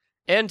happened.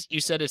 And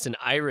you said it's an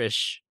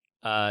Irish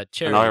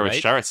charity, An Irish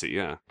right? charity,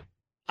 yeah.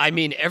 I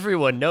mean,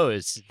 everyone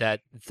knows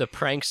that the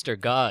prankster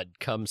god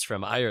comes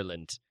from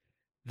Ireland.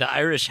 The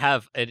Irish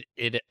have an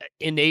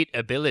innate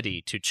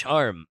ability to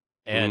charm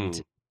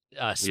and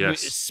Yes.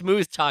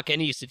 smooth talk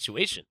any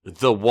situation.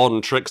 The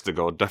one trickster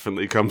god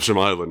definitely comes from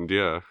Ireland,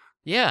 yeah.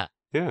 Yeah,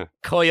 Yeah.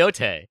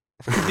 Coyote,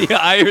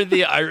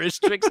 the Irish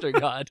trickster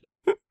god.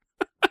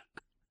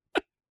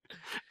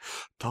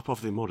 Top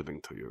of the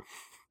morning to you.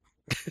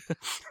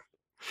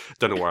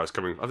 Don't know where I was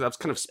coming. That's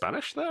kind of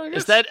Spanish there, I guess.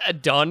 Is that a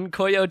Don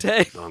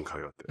Coyote? Don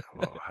Coyote.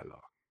 Oh, hello.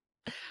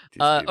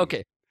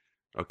 Okay,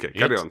 Okay,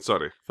 carry on.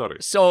 Sorry.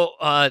 so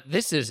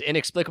this is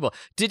inexplicable.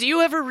 Did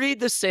you ever read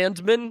the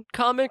Sandman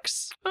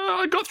comics?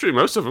 I got through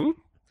most of them.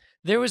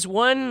 There was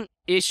one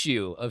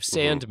issue of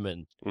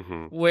Sandman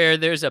Mm-hmm. where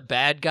there's a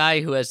bad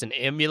guy who has an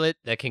amulet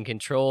that can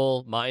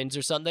control minds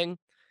or something,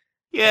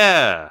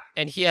 Yeah.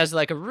 and he has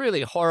like a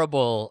really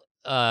horrible,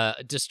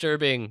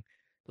 disturbing,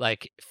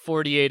 like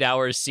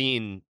 48-hour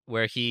scene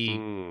where he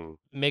Mm.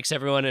 makes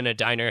everyone in a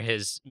diner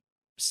his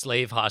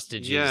slave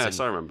hostages Yes,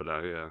 and I remember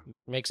now, yeah.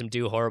 makes them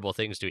do horrible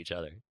things to each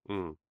other.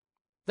 Mm.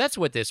 That's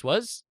what this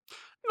was.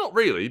 Not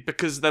really,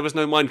 because there was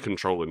no mind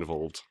control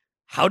involved.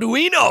 How do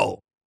we know?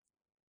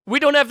 We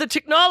don't have the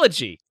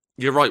technology.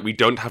 You're right, we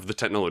don't have the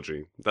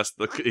technology.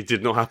 It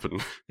did not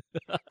happen.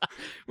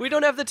 We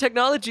don't have the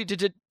technology to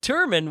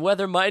determine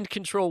whether mind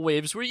control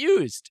waves were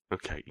used.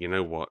 Okay, you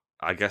know what?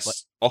 I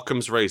guess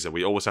Occam's razor,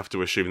 we always have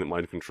to assume that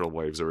mind control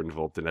waves are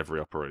involved in every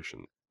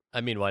operation. I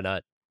mean, why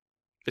not?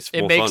 It's It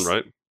more makes- fun,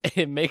 right?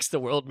 It makes the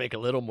world make a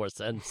little more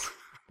sense.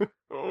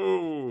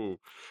 Oh,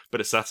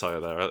 bit of satire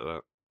there, right?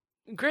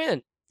 That.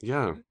 Grant,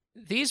 Yeah.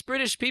 these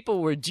British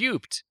people were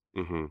duped.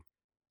 Mm-hmm.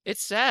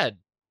 It's sad.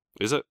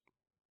 Is it?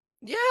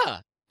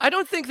 Yeah. I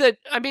don't think that,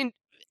 I mean,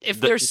 if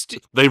they're...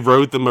 They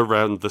rode them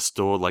around the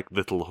store like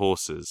little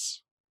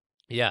horses.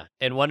 Yeah,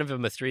 and one of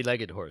them a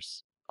three-legged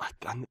horse.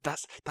 And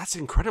that's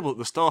incredible that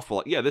the staff were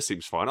like, yeah, this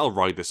seems fine. I'll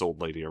ride this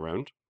old lady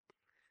around.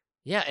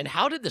 Yeah, and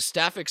how did the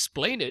staff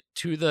explain it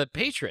to the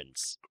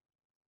patrons?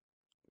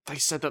 They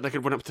said that they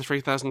could win up to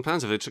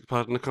 £3,000 if they took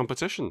part in the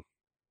competition.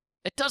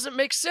 It doesn't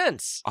make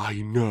sense.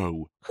 I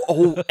know.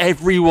 Oh,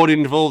 everyone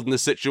involved in the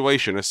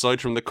situation,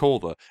 aside from the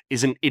caller,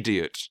 is an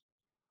idiot.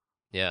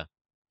 Yeah.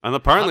 And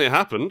apparently it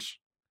happened.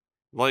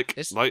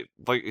 It's-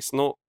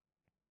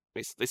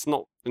 It's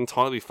not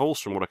entirely false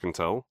from what I can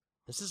tell.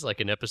 This is like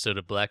an episode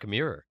of Black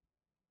Mirror.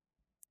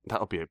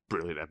 That'll be a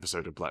brilliant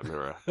episode of Black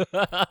Mirror.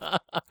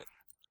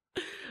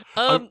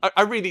 um,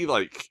 I really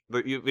like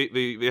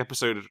the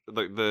episode,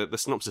 like the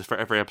synopsis for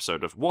every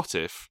episode of what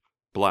if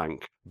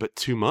blank, but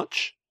too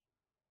much?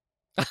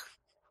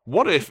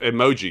 What if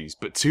emojis,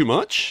 but too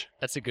much?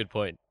 that's a good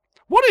point.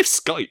 What if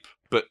Skype,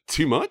 but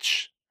too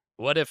much?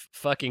 What if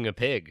fucking a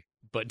pig,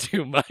 but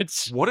too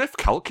much? What if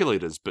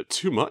calculators, but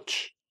too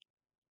much?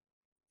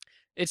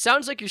 It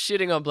sounds like you're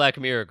shitting on Black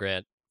Mirror,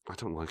 Grant. I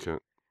don't like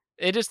it.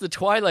 It is the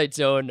Twilight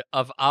Zone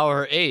of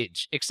our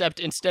age, except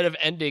instead of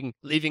ending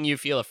leaving you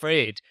feel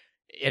afraid,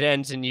 it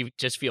ends and you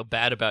just feel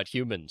bad about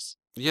humans.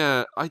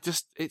 Yeah,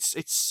 it's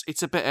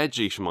a bit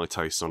edgy for my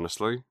taste,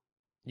 honestly.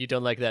 You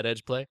don't like that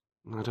edge play?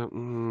 I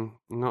don't,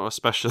 not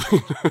especially.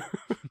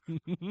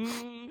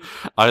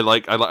 I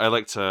like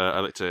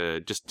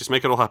to just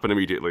make it all happen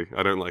immediately.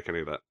 I don't like any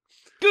of that.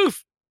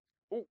 Goof!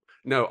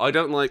 No, I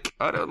don't like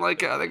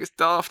it. I think it's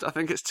daft. I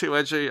think it's too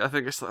edgy. I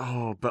think it's like,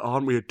 oh, but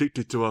aren't we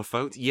addicted to our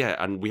phones? Yeah,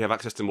 and we have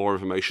access to more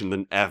information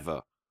than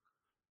ever.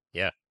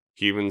 Yeah.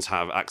 Humans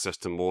have access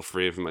to more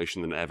free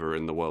information than ever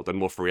in the world, and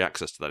more free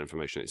access to that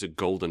information. It's a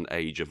golden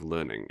age of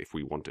learning, if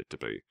we want it to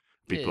be.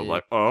 People are Yeah.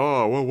 like,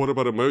 oh, well, what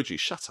about emoji?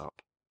 Shut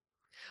up.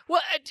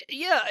 Well,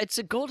 yeah, it's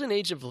a golden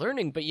age of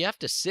learning, but you have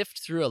to sift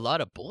through a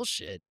lot of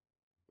bullshit.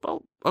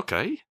 Well,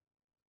 okay.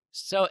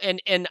 So,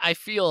 and I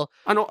feel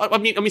I know. I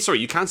mean, sorry.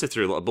 You can sit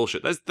through a lot of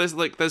bullshit.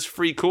 There's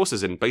free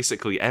courses in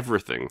basically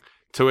everything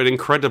to an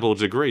incredible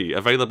degree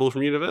available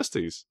from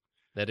universities.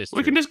 that is We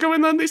true. can just go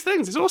and learn these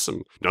things. It's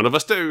awesome. None of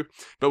us do,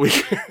 but we.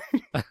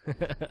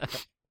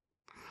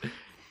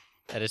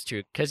 That is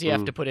true, because you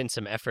have Mm. to put in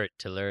some effort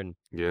to learn.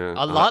 Yeah,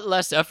 A lot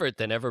less effort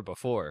than ever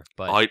before,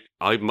 but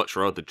I'd much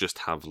rather just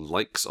have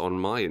likes on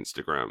my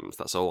Instagrams.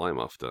 That's all I'm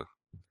after.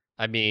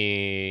 I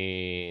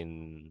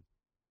mean,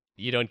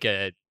 you don't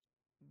get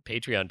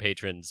Patreon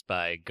patrons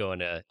by going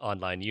to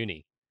online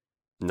uni.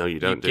 No, you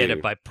don't. get do it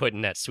you? by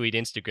putting that sweet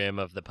Instagram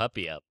of the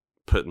puppy up.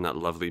 Putting that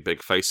lovely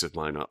big face of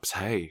mine up.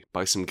 Hey,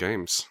 buy some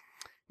games.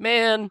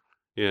 Man,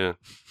 Yeah.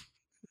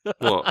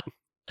 What?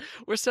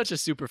 we're such a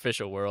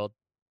superficial world.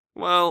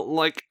 Well,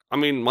 like, I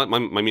mean,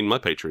 my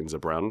patrons are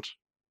brown.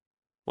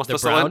 What's They're the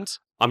sign? brown.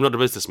 I'm not a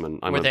businessman.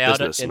 I'm Were a they out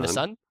businessman. in the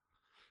sun?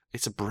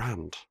 It's a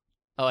brand.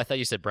 Oh, I thought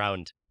you said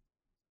browned.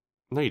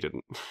 No, you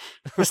didn't.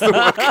 That's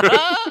not good.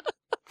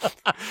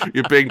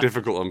 You're being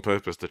difficult on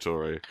purpose,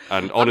 Tottori.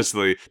 And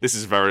honestly, this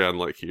is very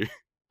unlike you.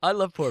 I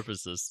love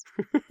porpoises.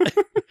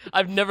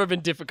 I've never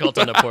been difficult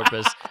on a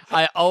porpoise.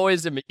 I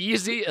always am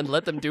easy and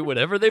let them do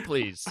whatever they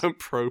please. I'm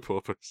pro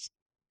porpoise.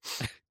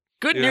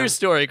 Good Yeah. news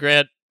story,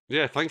 Grant.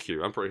 Yeah, thank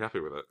you. I'm pretty happy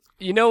with it.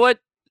 You know what?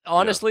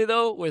 Honestly,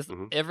 though, with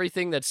Mhm.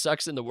 everything that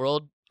sucks in the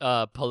world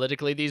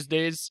politically these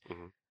days,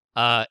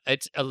 Mhm.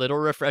 it's a little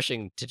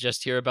refreshing to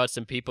just hear about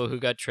some people who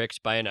got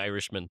tricked by an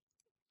Irishman.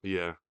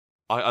 Yeah.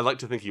 I like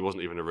to think he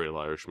wasn't even a real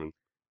Irishman.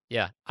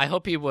 Yeah, I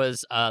hope he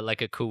was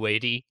like a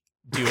Kuwaiti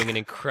doing an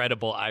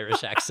incredible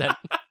Irish accent.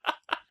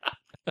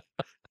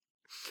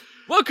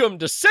 Welcome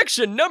to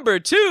section number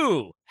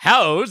 2.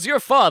 How's your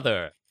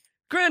father?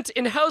 Grant,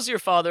 in How's Your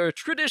Father,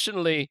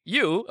 traditionally,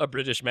 you, a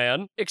British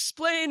man,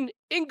 explain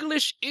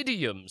English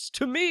idioms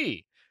to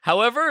me.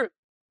 However,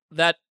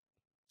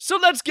 so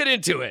let's get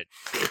into it.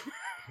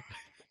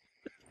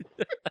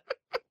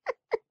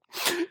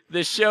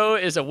 The show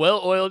is a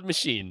well-oiled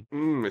machine.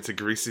 It's a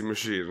greasy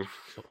machine.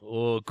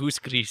 Oh, goose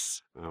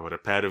grease. Oh, what a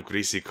pair of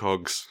greasy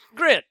cogs.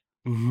 Grant,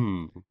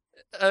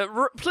 I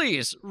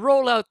please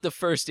roll out the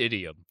first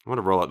idiom. want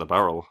to roll out the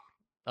barrel.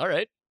 All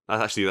right.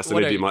 That's an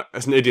What are idiom. you?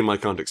 That's an idiom I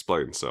can't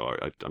explain, so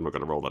I'm not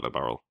going to roll out the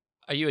barrel.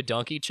 Are you a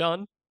Donkey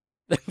Chan?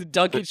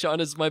 Donkey Chan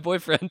is my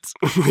boyfriend.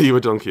 Are you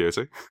a Don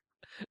Quixote?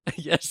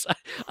 Yes.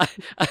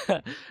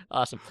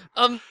 Awesome.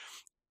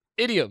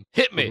 Idiom.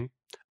 Hit me. Mhm.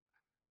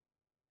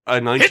 A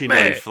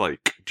 99 me!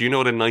 flake. Do you know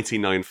what a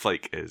 99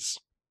 flake is?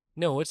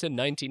 No, what's a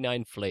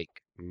 99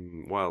 flake?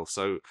 Well,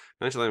 so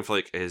 99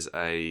 flake is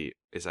a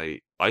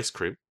ice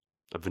cream,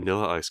 a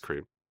vanilla ice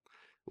cream,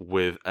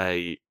 with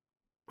a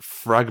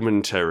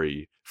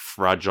fragmentary,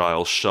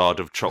 fragile shard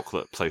of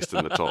chocolate placed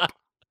in the top,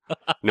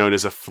 known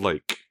as a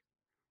flake.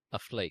 A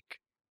flake.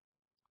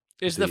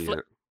 Is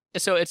the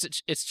so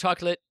it's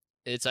chocolate.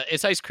 It's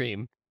ice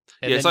cream.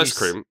 And it's then ice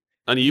cream,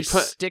 and you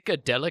put stick a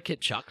delicate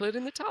chocolate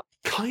in the top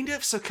kind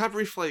of. So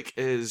Cadbury flake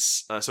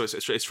is so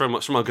it's from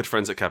our good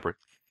friends at Cadbury.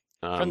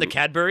 from the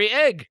Cadbury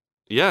egg.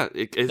 Yeah,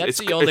 That's it's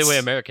the only way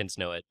Americans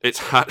know it. It's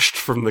hatched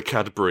from the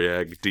Cadbury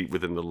egg deep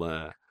within the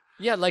lair.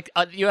 Yeah, like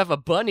you have a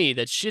bunny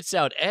that shits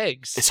out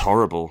eggs, It's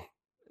horrible.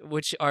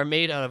 which are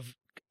made out of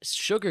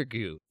sugar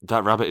goo.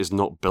 That rabbit is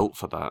not built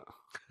for that.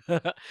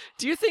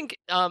 Do you think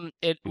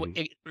it Mhm.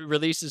 it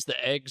releases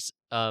the eggs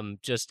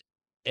just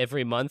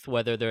every month,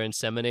 whether they're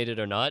inseminated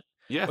or not?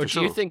 Yeah, Or for do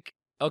sure. you think?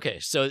 Okay,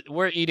 so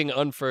we're eating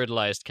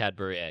unfertilized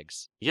Cadbury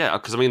eggs. Yeah,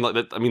 because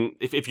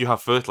if you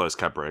have fertilized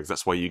Cadbury eggs,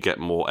 that's where you get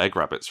more egg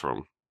rabbits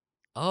from.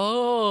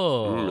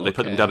 Oh, They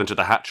put them okay. down into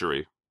the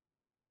hatchery,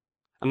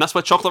 and that's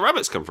where chocolate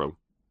rabbits come from.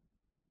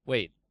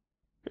 Wait,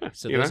 Yeah,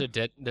 so you those know? are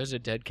dead. Those are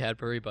dead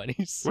Cadbury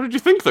bunnies. What did you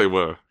think they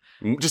were?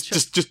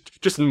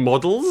 Just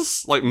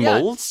models, like Yeah.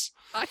 molds?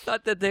 I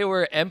thought that they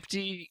were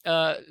empty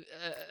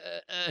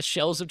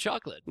shells of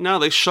chocolate. No,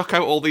 they shuck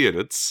out all the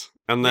innards,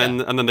 and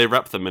then they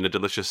wrap them in a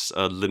delicious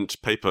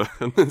lint paper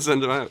and then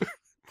send them out.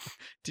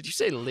 Did you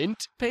say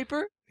lint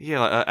paper? Yeah,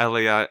 like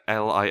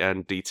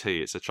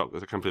LINDT. It's a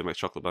company that makes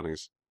chocolate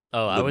bunnies.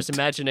 Oh, I was Lint.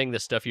 imagining the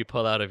stuff you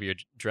pull out of your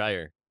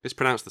dryer. It's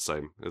pronounced the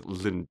same.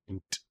 Lint.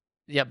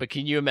 Yeah, but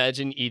can you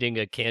imagine eating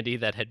a candy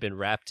that had been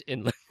wrapped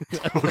in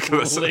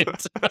that's,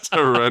 lint? that's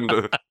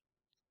horrendous.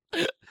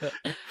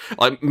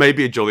 Like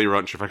maybe a Jolly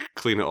Rancher if I could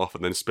clean it off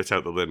and then spit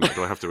out the lint.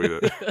 Do I have to eat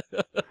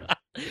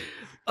it?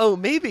 Oh,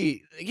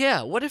 maybe.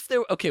 Yeah. What if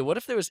there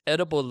was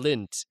edible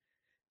lint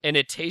and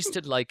it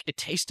tasted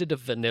of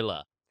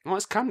vanilla? Well,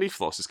 it's candy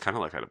floss. It's kind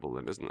of like edible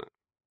lint, isn't it?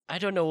 I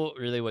don't know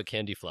really what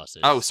candy floss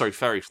is. Oh, sorry,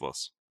 fairy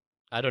floss.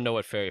 I don't know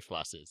what fairy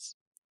floss is.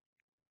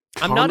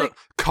 I'm not a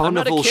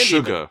carnival candy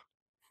sugar.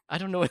 I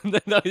don't know.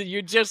 No,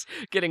 you're just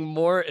getting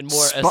more and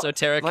more Spo-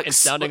 esoteric like and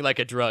sounding like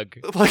a drug.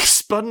 Like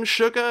spun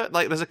sugar.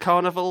 Like there's a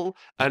carnival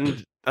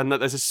and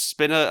there's a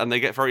spinner and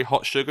they get very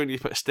hot sugar and you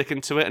put a stick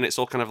into it and it's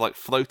all kind of like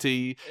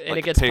floaty. And like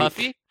it gets pink.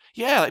 puffy?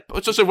 Yeah.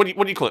 So what do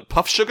you call it?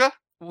 Puff sugar?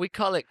 We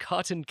call it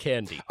cotton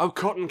candy. Oh,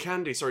 cotton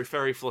candy. Sorry,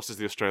 fairy floss is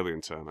the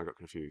Australian term. I got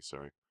confused.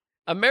 Sorry.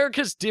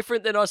 America's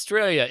different than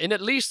Australia in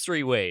at least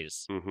 3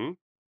 ways. Mm-hmm.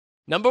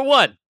 Number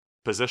 1,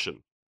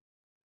 Position.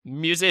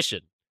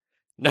 musician.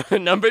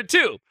 Number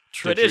 2,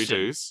 tradition.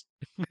 Didgeridoos.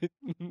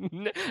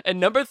 And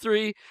number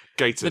 3,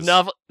 Gators.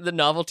 the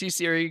novelty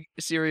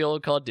cereal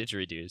called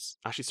didgeridoos.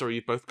 Actually, sorry,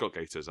 you both got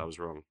gators. I was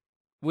wrong.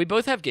 We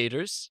both have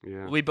gators.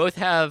 Yeah. We both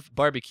have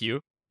barbecue.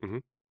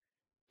 Mhm.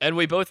 And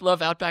we both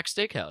love Outback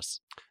Steakhouse.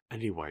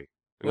 Anyway.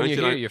 When you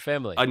hear your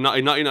family. A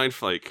 99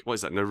 flake. What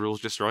is that? No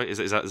rules, just right? Is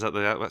that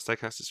the Outback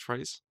Steakhouse's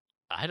phrase?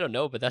 I don't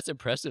know, but that's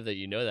impressive that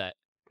you know that.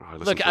 Oh, I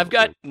listened Look, to I've it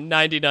got again.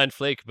 99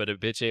 flake, but a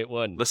bitch ain't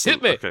one. Listen,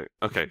 Hit me.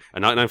 Okay. A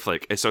 99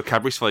 flake. So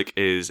Cadbury's flake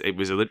was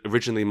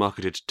originally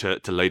marketed to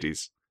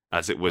ladies,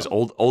 as it was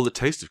all the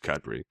taste of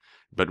Cadbury,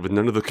 but with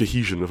none of the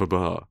cohesion of a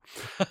bar.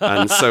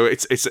 And so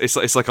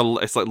it's like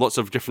lots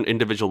of different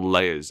individual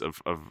layers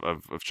of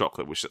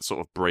chocolate which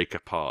sort of break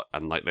apart,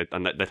 and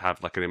they'd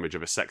have like an image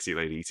of a sexy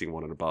lady eating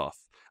one in a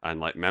bath,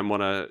 and like men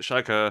want to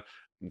shag her,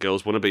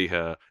 girls want to be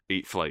her,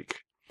 eat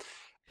flake.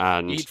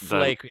 And Eat then-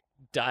 flake,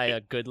 die a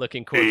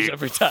good-looking corpse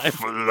every time.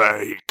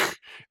 Flake.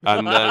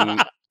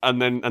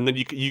 And then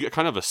you get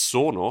kind of a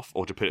sawn off,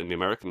 or to put it in the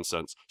American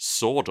sense,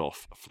 sawed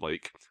off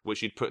flake,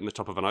 which you'd put in the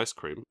top of an ice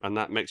cream, and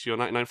that makes you a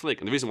 99 flake.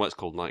 And the reason why it's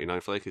called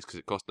 99 flake is because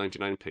it cost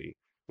 99p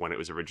when it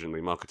was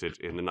originally marketed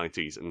in the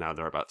 90s, and now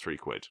they're about £3.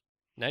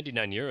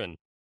 99 urine.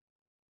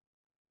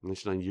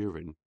 99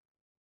 urine.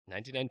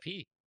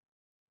 99p.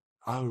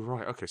 Oh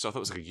right, okay. So I thought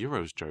it was like a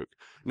euros joke.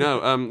 No,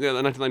 yeah,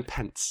 99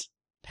 pence.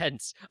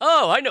 Pence.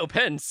 Oh, I know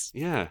Pence.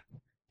 Yeah.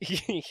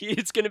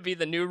 He's going to be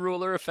the new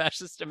ruler of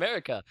fascist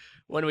America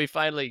when we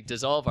finally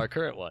dissolve our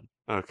current one.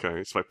 Okay,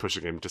 it's like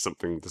pushing him to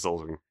something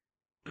dissolving.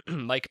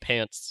 Mike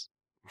Pants.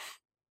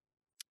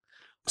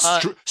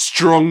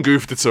 Strong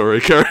goof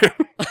tutorial, carry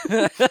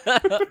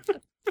on.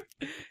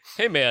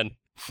 Hey man,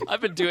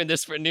 I've been doing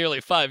this for nearly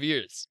 5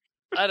 years.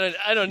 I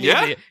don't need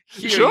Yeah? to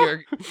hear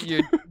Sure?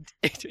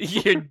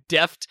 your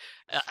deft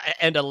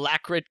and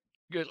alacrite.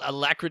 Shut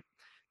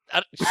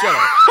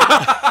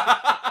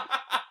up.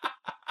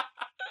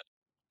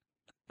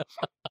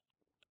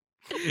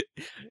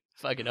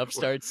 Fucking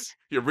upstarts.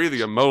 You're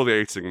really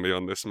emoliating me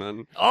on this,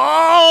 man.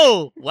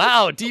 Oh,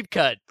 wow. Deep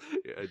cut.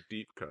 Yeah,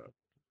 deep cut.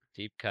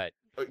 Deep cut.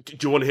 Do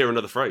you want to hear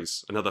another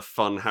phrase? Another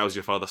fun "How's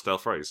your father" style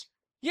phrase?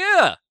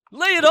 Yeah.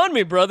 Lay it on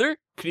me, brother.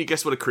 Can you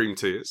guess what a cream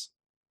tea is?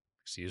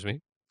 Excuse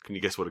me. Can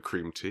you guess what a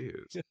cream tea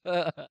is?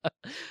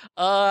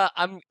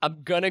 I'm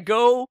gonna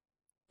go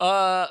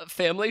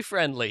family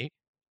friendly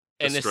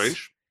That's and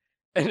strange.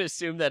 and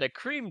assume that a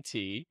cream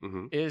tea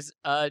hmm is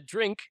a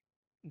drink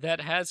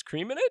that has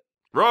cream in it.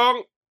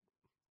 Wrong.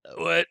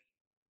 What?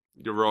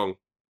 You're wrong.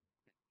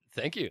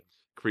 Thank you.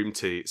 Cream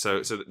tea.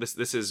 So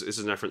this is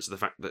in reference to the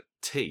fact that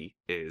tea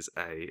is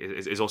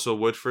also a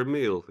word for a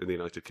meal in the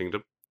United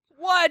Kingdom.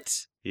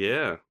 What?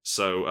 Yeah.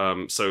 So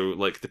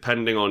like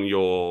depending on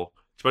your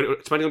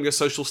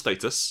social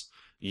status,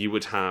 you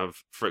would have,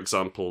 for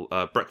example,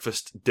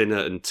 breakfast, dinner,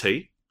 and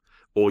tea,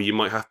 or you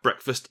might have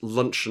breakfast,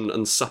 luncheon,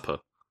 and supper.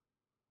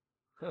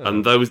 Huh.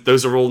 And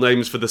those are all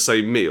names for the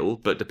same meal,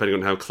 but depending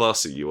on how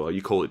classy you are,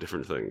 you call it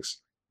different things.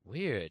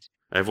 Weird.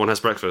 Everyone has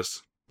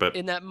breakfast, but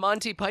In that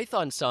Monty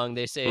Python song,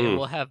 they say Mm.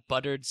 we'll have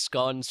buttered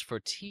scones for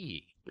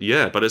tea.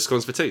 yeah, but it's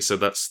scones for tea. So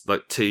that's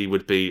like tea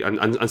would be,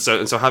 and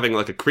so having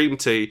like a cream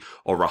tea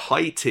or a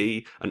high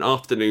tea, an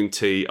afternoon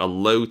tea, a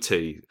low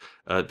tea.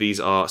 These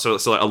are so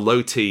like a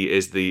low tea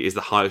is the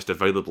highest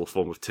available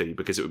form of tea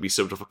because it would be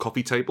served off a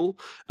coffee table,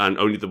 and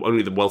only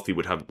the wealthy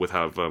would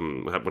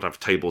have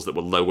tables that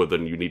were lower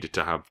than you needed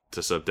to have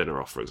to serve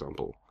dinner off, for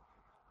example.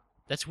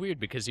 That's weird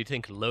because you'd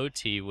think low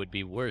tea would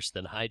be worse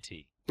than high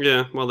tea.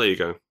 Yeah, well there you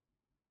go.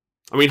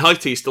 I mean, high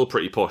tea is still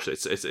pretty posh.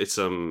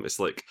 It's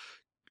like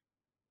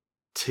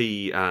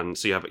tea, and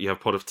so you have a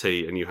pot of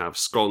tea, and you have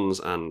scones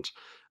and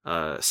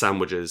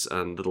sandwiches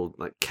and little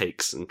like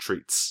cakes and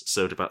treats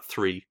served about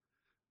 3.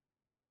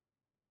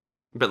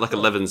 A bit like a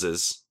Huh.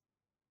 Levins's.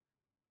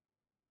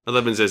 A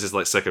Levins's is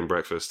like second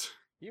breakfast.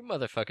 You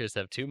motherfuckers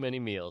have too many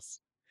meals.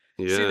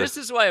 Yeah. See, this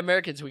is why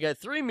Americans, we got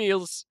 3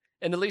 meals,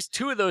 and at least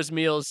 2 of those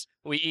meals,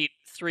 we eat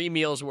 3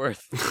 meals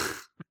worth.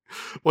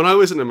 When I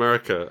was in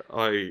America,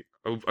 I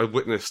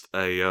witnessed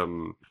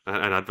an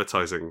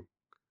advertising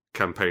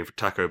campaign for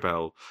Taco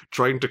Bell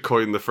trying to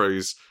coin the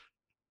phrase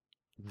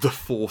 "the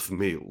 4th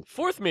meal."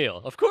 4th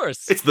meal, of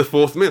course. It's the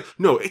 4th meal.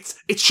 No,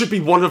 it should be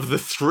one of the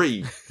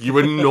 3. You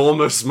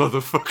enormous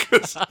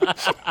motherfuckers.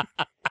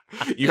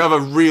 You have a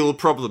real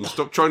problem.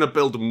 Stop trying to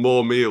build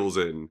more meals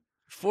in.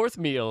 4th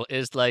meal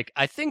is like,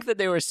 I think that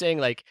they were saying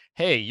like,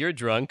 hey, you're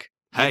drunk.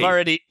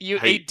 Hey, You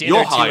hey, ate dinner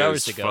you're 2 high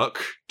hours as ago.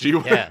 fuck. Do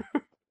you? Yeah.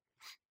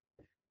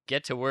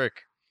 Get to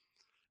work.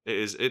 It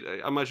is.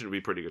 I imagine it'd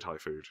be pretty good high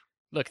food.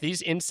 Look,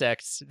 these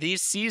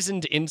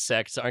seasoned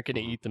insects aren't going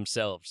to eat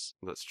themselves.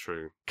 That's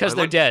true. Because I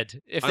they're like-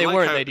 dead. If I they like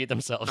weren't, how- they'd eat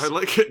themselves. I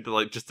like it,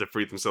 like just to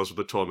free themselves from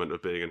the torment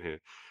of being in here.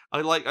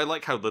 I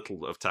like how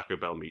little of Taco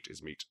Bell meat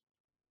is meat.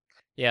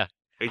 Yeah.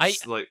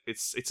 It's like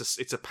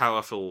it's a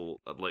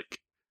powerful like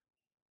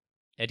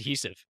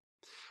Adhesive.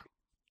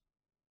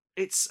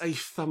 it's a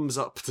thumbs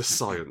up to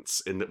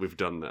science in that we've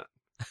done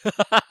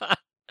that.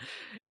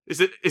 Is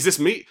this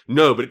meat?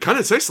 No, but it kind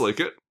of tastes like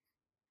it.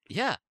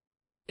 Yeah.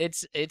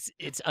 It's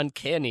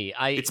uncanny.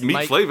 It's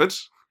meat flavored.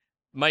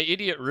 My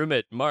idiot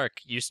roommate Mark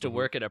used to Mhm.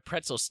 work at a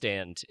pretzel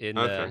stand in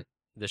Okay.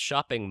 the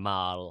shopping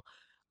mall,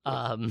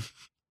 and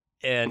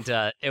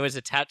it was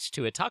attached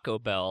to a Taco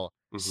Bell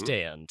Mhm.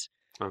 stand.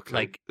 Okay.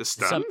 like, the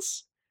some-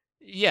 stands.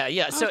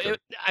 Yeah. So Okay.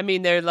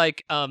 they're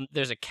like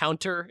there's a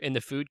counter in the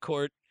food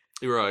court.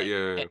 You're right.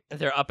 Yeah. and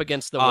They're up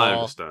against the I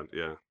wall, understand.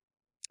 Yeah.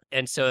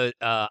 and so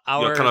You're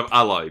our kind of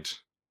allied.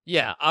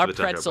 our the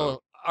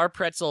Taco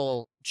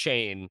pretzel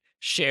chain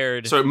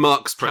shared So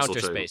Mark's pretzel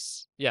counter chain.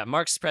 space. Yeah,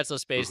 Mark's pretzel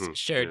space Mhm,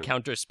 shared yeah.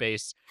 counter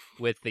space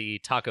with the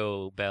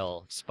Taco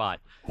Bell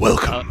spot.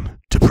 Welcome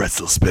to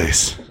Pretzel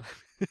Space.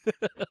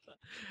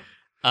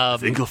 I Um,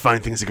 think you'll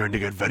find things are going to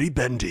get very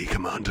bendy,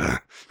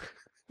 Commander.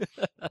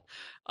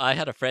 I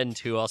had a friend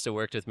who also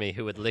worked with me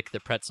who would lick the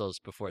pretzels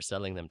before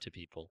selling them to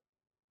people.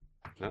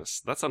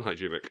 That's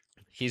unhygienic.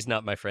 He's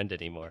not my friend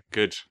anymore.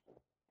 Good.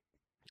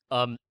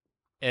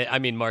 I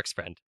mean Mark's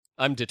friend.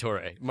 I'm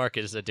DeTore. Mark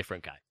is a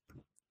different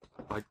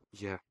guy.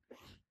 Yeah.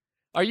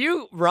 Are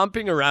you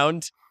romping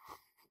around?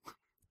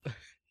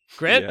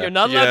 Grant, Yeah. you're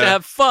not allowed to Yeah.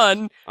 have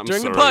fun I'm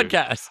during the sorry.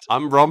 podcast.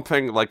 I'm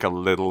romping like a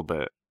little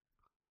bit.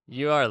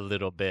 You are a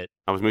little bit.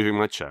 I was moving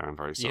my chair. I'm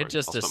very sorry. You're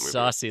just I'll a stop moving.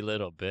 saucy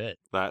little bit.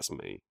 That's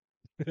me.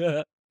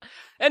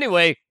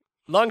 Anyway,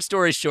 long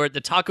story short,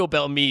 the Taco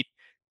Bell meat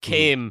Mm-hmm.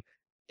 came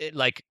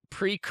like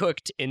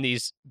pre-cooked in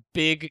these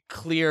big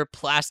clear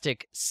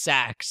plastic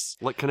sacks.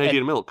 Like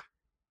Canadian milk.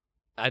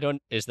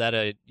 Is that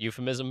a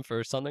euphemism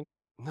for something?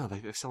 No,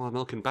 they sell our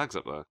milk in bags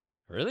up there.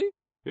 Really?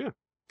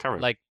 Carry.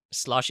 Like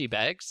sloshy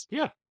bags?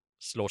 Yeah.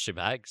 Sloshy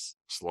bags.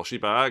 Sloshy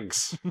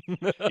bags.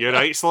 You're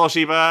right,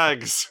 sloshy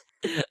bags.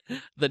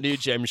 The new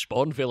James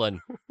Bond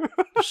villain.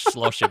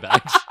 Sloshy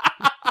bags.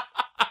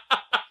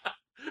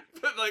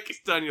 But like it's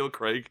Daniel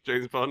Craig,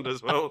 James Bond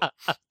as well.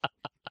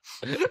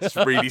 It's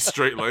really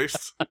straight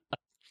laced.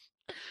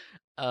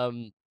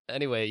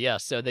 Anyway, yeah,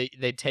 so they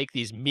take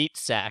these meat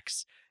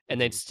sacks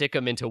and then stick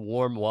them into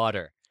warm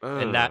water.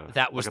 And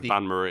that was like a the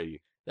Bain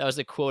Marie. that was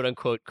the quote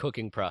unquote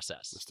cooking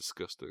process. That's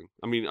disgusting.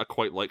 I mean, I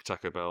quite like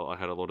Taco Bell. I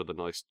had a lot of the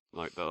nice,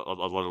 like a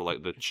lot of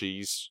like the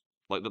cheese,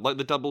 like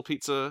the double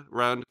pizza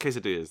round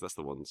quesadillas. That's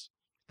the ones.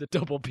 The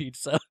double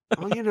pizza.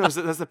 Oh, there's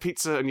the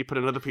pizza, and you put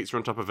another pizza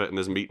on top of it, and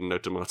there's meat and no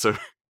tomato.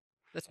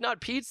 That's not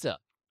pizza.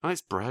 Oh,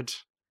 it's bread.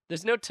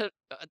 There's no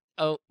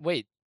oh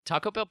wait,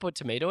 Taco Bell put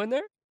tomato in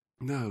there?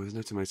 No, there's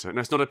no tomato. No,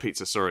 it's not a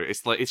pizza. Sorry,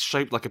 it's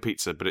shaped like a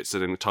pizza, but it's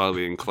an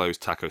entirely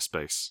enclosed taco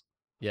space.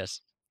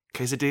 Yes.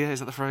 Quesadilla, is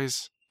that the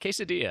phrase?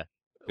 Quesadilla.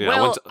 Yeah,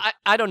 well,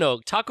 I don't know.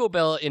 Taco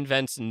Bell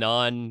invents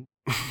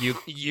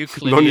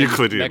non-Euclidean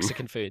Non-Euclidean.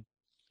 Mexican food.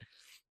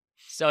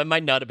 So it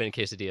might not have been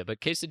quesadilla, but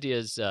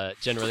quesadillas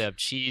generally have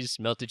cheese,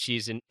 melted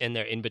cheese in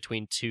there in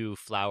between two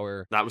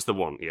flour. That was the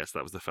one. Yes,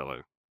 that was the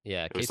fellow.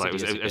 Yeah, It was like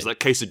quesadillas. it was like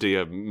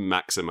quesadilla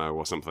Maximo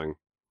or something.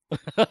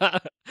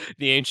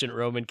 the ancient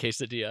Roman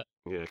quesadilla.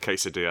 Yeah,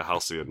 quesadilla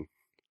halcyon.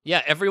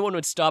 Yeah, everyone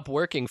would stop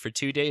working for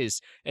 2 days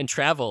and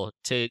travel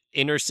to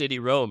inner city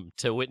Rome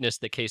to witness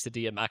the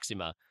quesadilla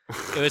maxima.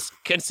 It was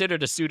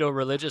considered a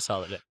pseudo-religious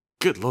holiday.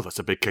 Good lord, that's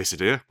a big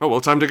quesadilla. Oh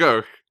well, time to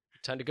go.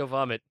 Time to go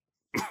vomit.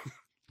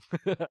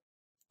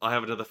 I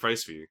have another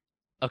phrase for you.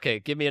 Okay,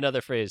 give me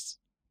another phrase.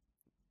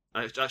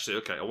 Actually,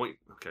 okay. I want.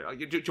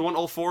 Okay, do you want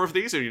all 4 of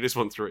these, or you just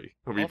want 3?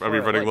 Are we All 4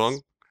 at running once.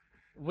 long?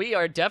 We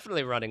are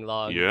definitely running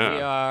long. Yeah.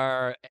 We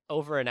are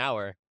over an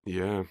hour,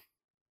 Yeah.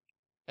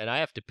 and I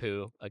have to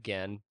poo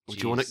again. Do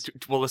you want to?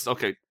 Well, let's.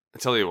 Okay. I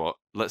tell you what.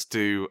 Let's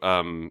do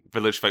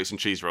Village Fates and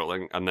cheese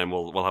rolling, and then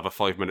we'll have a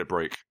 5-minute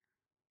break.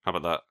 How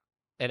about that?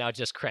 And I'll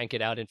just crank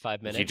it out in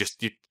 5 minutes.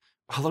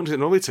 How long does it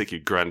normally take you,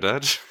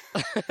 Grandad?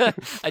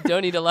 I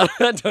don't need a lot.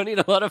 I don't need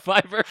a lot of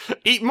fiber.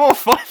 Eat more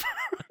fiber.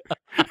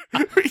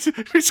 We're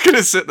just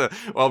gonna sit there.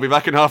 Well, I'll be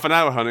back in half an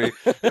hour, honey.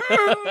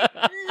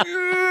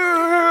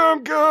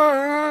 I'm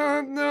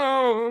gone.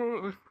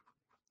 No.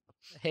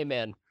 Hey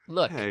man,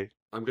 look, Hey,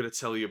 I'm gonna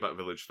tell you about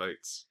Village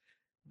Fates.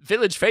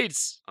 Village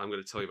Fates. I'm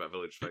gonna tell you about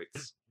Village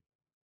Fates.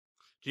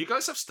 Do you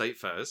guys have state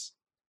fairs?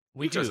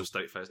 We You guys do. have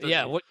state fairs, don't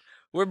Yeah, you?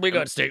 we're big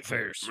on state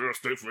fairs. Yeah,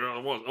 state fair. I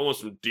want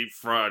some deep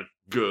fried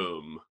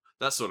gum.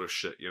 That sort of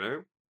shit, you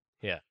know?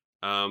 Yeah.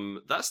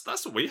 That's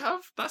what we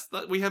have.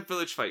 We have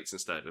Village Fates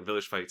instead, and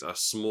Village Fates are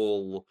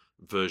small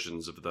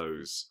versions of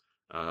those,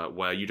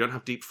 where you don't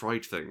have deep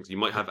fried things. You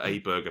might have a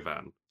burger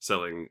van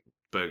selling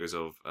burgers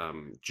of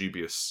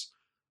dubious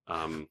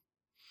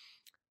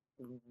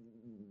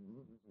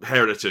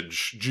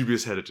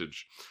dubious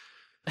heritage.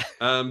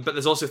 But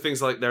there's also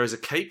things like there is a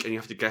cake, and you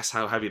have to guess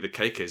how heavy the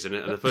cake is, and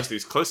the person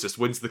who's closest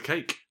wins the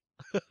cake.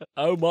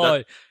 Oh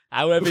my!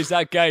 How heavy is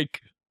that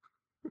cake?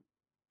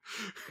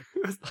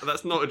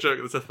 That's not a joke.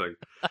 That's a thing.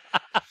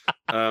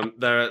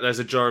 There's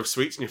a jar of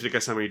sweets, and you have to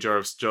guess how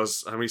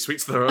many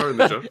sweets there are in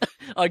the jar.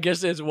 I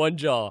guess there's one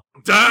jar.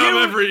 Damn,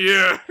 every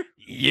year.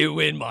 You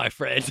win, my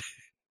friend.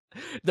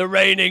 The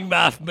reigning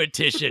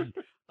mathematician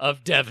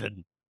of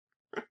Devon.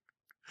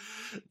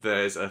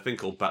 There's a thing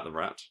called Bat the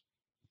Rat.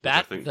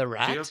 Bat Do the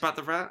Rat? you have Bat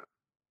the Rat?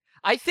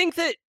 I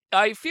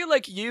feel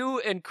like you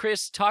and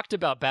Chris talked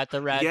about Bat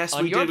the Rat Yes,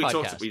 on we your did.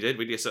 podcast. We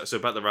did. So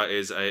Bat the Rat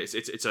is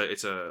it's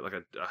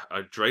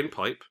a drain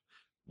pipe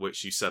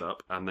which you set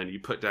up, and then you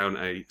put down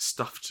a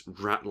stuffed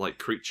rat-like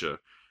creature.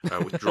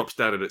 Which drops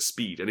down at its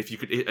speed, and if you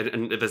could,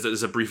 and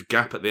there's a brief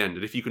gap at the end,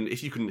 and if you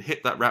can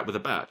hit that rat with a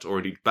bat, or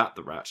indeed bat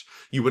the rat,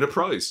 you win a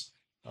prize.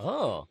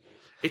 Oh.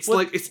 It's Well-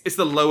 like it's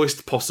the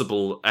lowest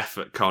possible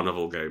effort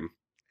carnival game.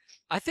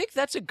 I think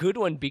that's a good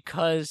one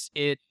because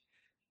it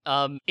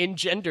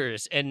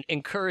engenders and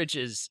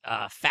encourages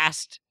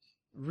fast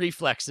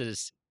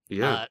reflexes.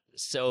 Yeah,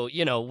 So,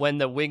 when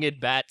the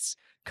winged bats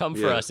come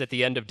for Yeah. us at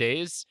the end of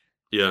days,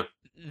 yeah,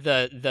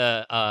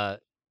 the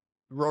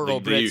rural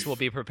The Brits youth. will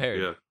be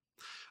prepared. yeah.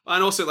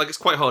 And also, like, it's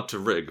quite hard to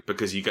rig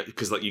because you get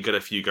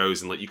a few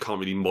goes, and like you can't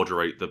really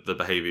moderate the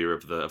behavior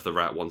of the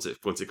rat once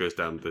it goes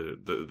down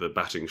the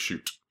batting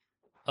chute.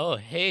 Oh,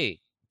 hey,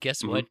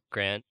 guess what,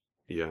 Grant?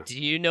 Yeah. Do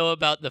you know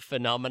about the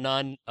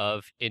phenomenon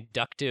of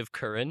inductive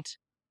current?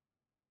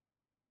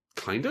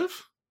 Kind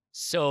of.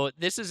 So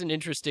this is an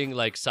interesting,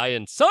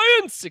 science Oh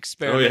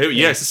experiment. yeah, thing.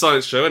 yeah, it's a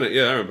science show, isn't it?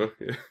 Yeah, I remember.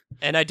 Yeah.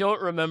 And I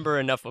don't remember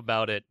enough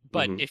about it,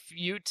 but Mhm. if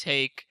you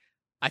take,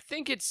 I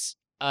think it's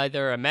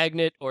either a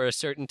magnet or a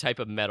certain type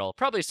of metal,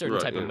 probably a certain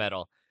Right, type yeah. of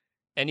metal,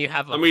 and you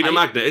have a I mean, a pipe-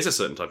 magnet is a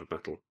certain type of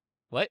metal.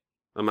 What?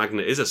 A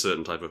magnet is a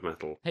certain type of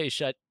metal. Hey,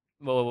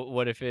 well,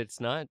 what if it's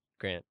not,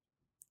 Grant?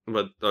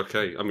 But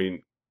okay, I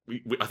mean,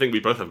 I think we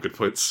both have good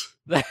points.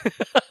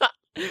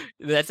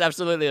 That's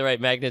absolutely right.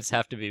 Magnets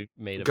have to be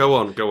made of Go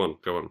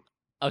on.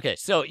 Okay,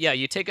 so yeah,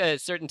 you take a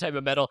certain type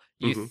of metal,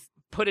 you Mhm.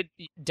 put it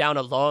down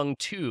a long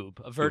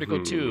tube, a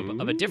vertical tube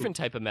of a different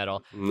type of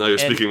metal, Now you're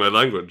And- speaking my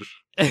language.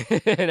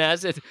 and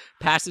as it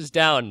passes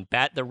down,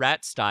 Bat the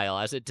Rat style,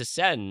 as it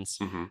descends,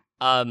 hmm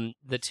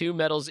the two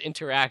metals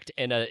interact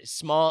and a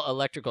small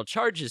electrical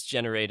charge is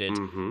generated,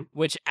 hmm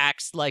which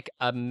acts like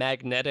a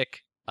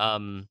magnetic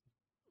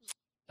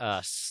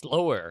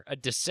slower, a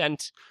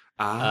descent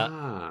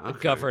Okay.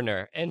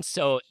 governor. And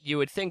so you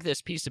would think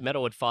this piece of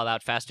metal would fall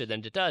out faster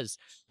than it does,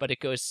 but it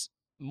goes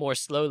more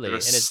slowly.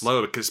 It's and it's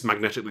slower because it's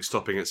magnetically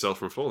stopping itself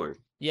from falling.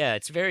 Yeah,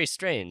 it's very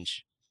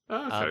strange.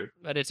 Okay.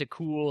 But it's a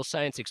cool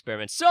science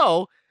experiment.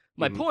 So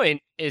my Mhm.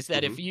 point is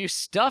that if you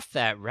stuff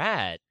that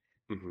rat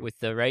Mhm. with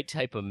the right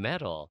type of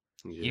metal,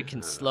 you can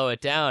Yeah. slow it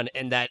down,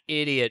 and that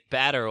idiot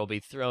batter will be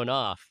thrown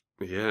off.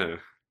 Yeah.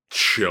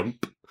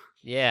 Chump.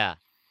 Yeah.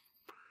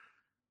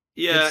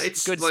 Yeah, Good-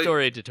 it's good like,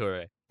 story,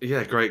 Dottore.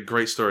 Yeah,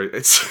 great story.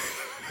 It's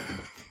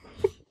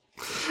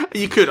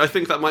you could. I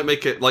think that might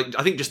make it like.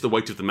 I think just the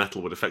weight of the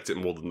metal would affect it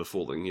more than the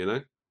falling. You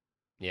know,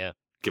 Yeah.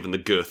 given the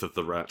girth of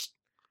the rat.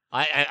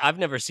 I've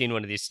never seen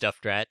one of these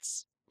stuffed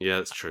rats. Yeah,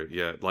 that's true.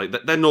 Yeah, like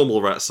they're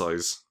normal rat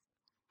size.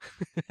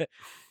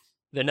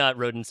 They're not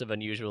rodents of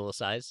unusual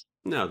size.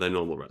 No, they're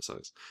normal rat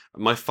size.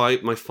 My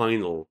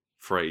final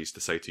phrase to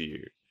say to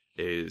you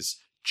is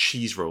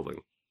cheese rolling.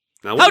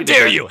 Now, I want How to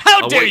dare guess- you?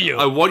 How I dare want- you?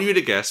 I want you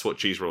to guess what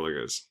cheese rolling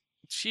is.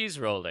 Cheese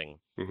rolling.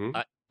 Hmm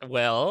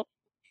Well,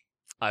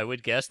 I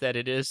would guess that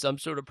it is some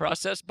sort of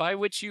process by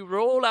which you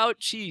roll out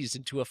cheese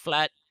into a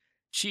flat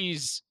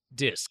cheese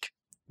disc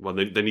Well,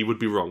 then you would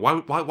be wrong.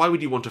 Why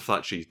would you want a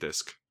flat cheese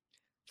disc?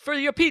 for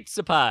your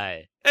pizza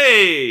pie.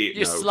 Hey,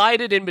 You no.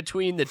 slide it in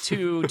between the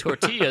two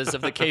tortillas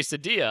of the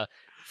quesadilla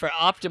for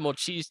optimal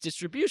cheese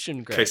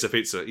distribution. Greg. Queso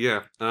pizza,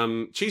 yeah.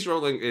 Cheese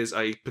rolling is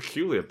a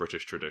peculiar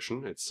British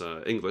tradition. It's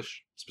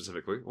English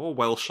specifically, or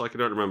Welsh, I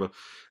don't remember.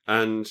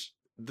 And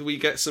we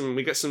get some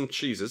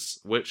cheeses,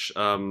 which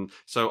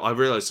so I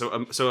realize so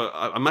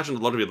I imagine a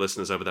lot of your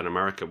listeners over there in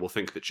America will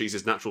think that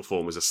cheese's natural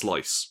form is a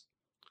slice,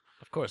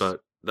 Of course. but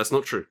that's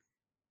not true.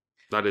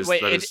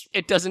 Wait, That is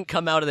it doesn't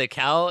come out of the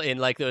cow in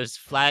like those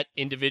flat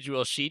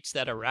individual sheets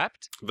that are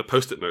wrapped? the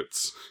Post-it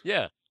notes.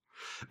 Yeah.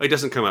 It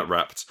doesn't come out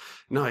wrapped.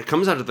 No, it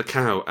comes out of the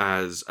cow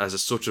as a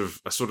sort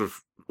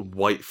of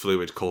white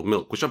fluid called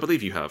milk, which I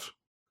believe you have.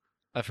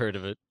 I've heard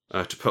of it.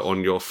 To put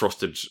on your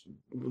frosted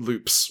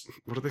loops.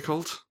 What are they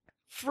called?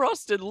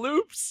 Frosted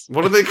Loops?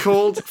 What are they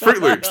called?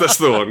 Fruit Loops, that's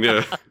the one,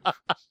 yeah.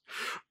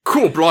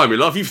 Cool, blimey,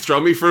 love, you've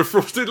thrown me for a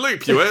frosted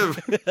loop, you have.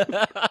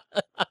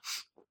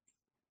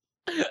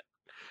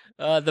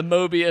 The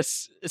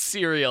Mobius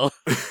cereal.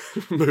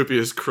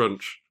 Mobius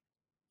Crunch.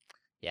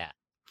 Yeah.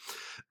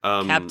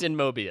 Um, Captain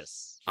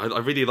Mobius. I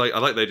like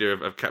the idea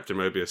of Captain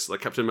Mobius,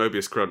 like Captain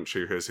Mobius Crunch,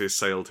 who has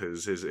sailed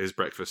his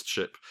breakfast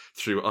ship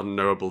through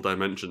unknowable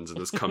dimensions and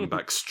has come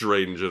back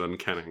strange and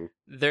uncanny.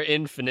 They're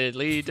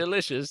infinitely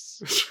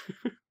delicious.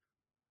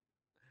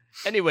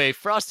 Anyway,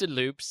 Frosted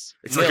Loops.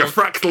 It's like a milk.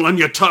 fractal on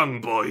your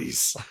tongue,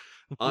 boys.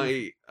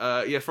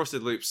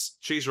 Frosted Loops,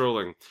 cheese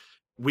rolling.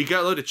 We get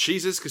a load of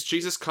cheeses because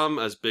cheeses come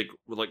as big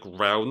like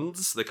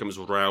rounds. They come as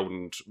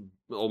round,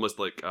 almost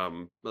like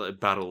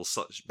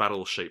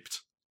barrel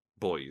shaped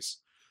boys.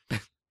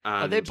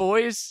 Are they And-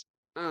 boys?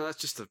 Oh, that's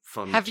just a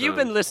fun. Have you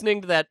been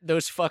listening to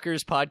those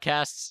fuckers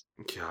podcasts?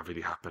 Yeah, I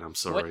really have been. I'm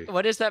sorry.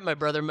 What is that? My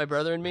brother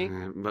and me?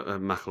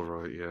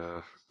 McElroy,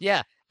 yeah.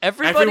 Yeah.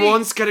 Everybody.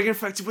 Everyone's getting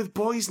infected with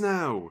boys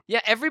now.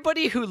 Yeah,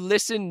 everybody who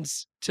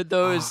listens to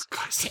those Oh,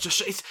 God,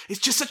 it's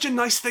just such a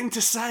nice thing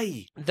to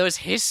say. those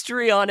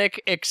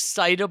histrionic,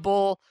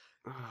 excitable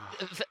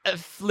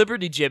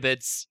Liberty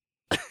gibbets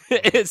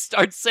it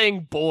starts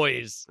saying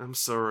boys. I'm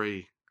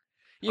sorry.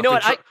 You know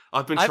what?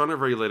 I've been I've- trying to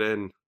reel it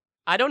in.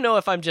 I don't know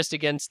if I'm just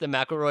against the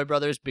McElroy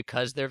brothers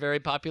because they're very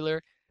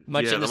popular,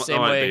 much Yeah, in the that same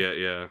might way be it,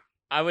 yeah.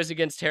 I was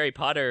against Harry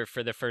Potter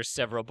for the first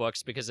several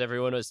books because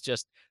everyone was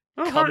just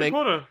Oh, Coming- Harry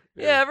Potter.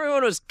 yeah,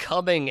 everyone was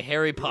cumming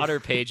Harry Potter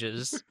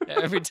pages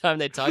every time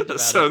they talked That about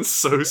sounds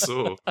so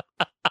sore.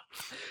 it.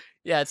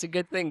 Yeah, it's a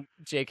good thing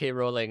J.K.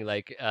 Rowling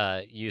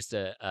used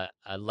a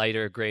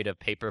lighter grade of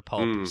paper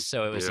pulp,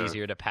 so it was yeah.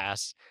 easier to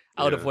pass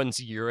out of Yeah. one's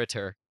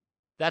ureter.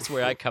 That's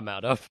where I come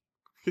out of,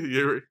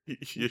 You're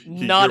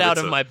not out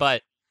of a- my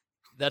butt.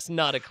 That's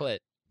not a clit.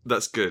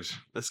 That's good.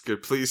 That's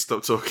good. Please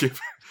stop talking.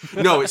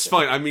 No, it's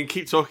fine. I mean,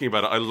 keep talking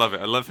about it. I love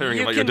it. I love hearing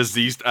You about your can-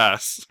 diseased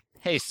ass.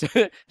 Hey,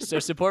 so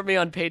support me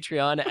on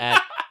Patreon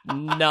at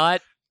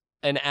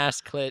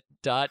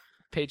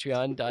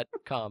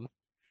notanassclit.patreon.com.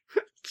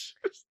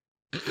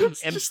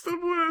 It's And- just the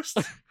worst.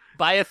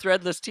 Buy a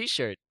threadless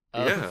T-shirt.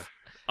 of Yeah.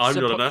 I'm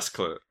not Suppo- an ass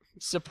clit.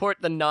 Support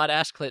the Not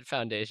Ass Clit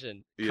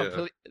Foundation.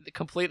 Yeah.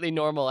 Completely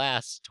normal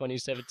ass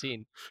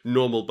 2017.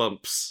 Normal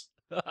bumps.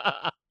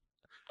 Hi,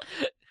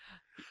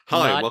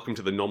 Not- and welcome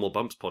to the Normal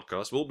Bumps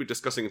podcast. We'll be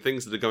discussing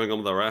things that are going on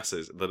with our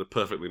asses that are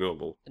perfectly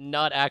normal.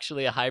 Not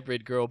actually a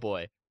hybrid girl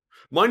boy.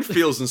 Mine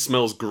feels and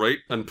smells great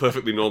and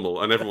perfectly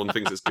normal, and everyone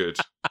thinks it's good.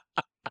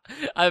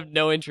 I have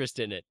no interest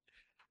in it,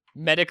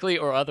 medically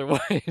or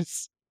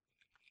otherwise.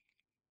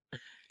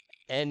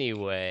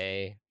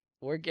 Anyway,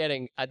 we're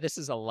getting. This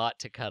is a lot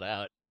to cut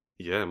out.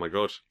 Yeah, my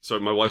god. So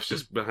my wife's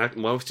just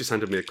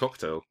handed me a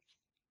cocktail.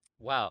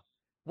 Wow.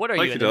 What are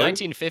Thank you you, in the darling.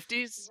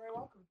 1950s?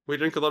 We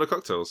drink a lot of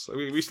cocktails.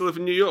 We still live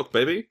in New York,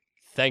 baby.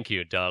 Thank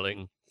you,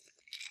 darling.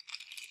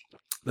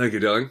 Thank you,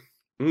 darling.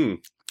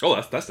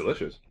 Oh, that's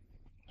delicious.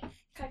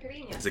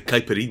 Caipirinha. It's a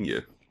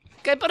caipirinha.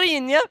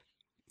 Caipirinha.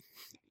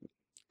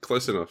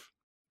 Close enough.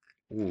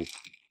 Ooh.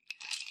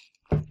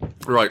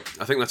 Right,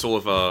 I think that's all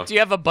of our... Do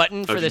you have a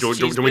button for this do cheese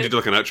you want me to do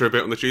like an outro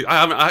bit on the cheese?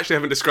 I actually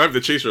haven't described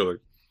the cheese rolling.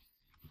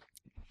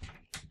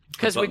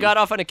 Because we got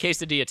off on a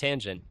quesadilla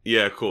tangent.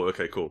 Yeah, cool.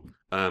 Okay, cool.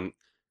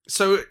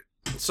 So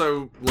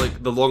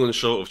like the long and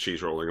short of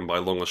cheese rolling, and by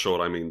long and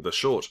short I mean the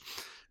short,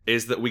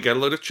 is that we get a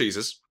load of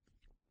cheeses,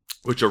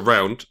 which are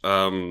round,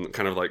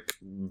 kind of like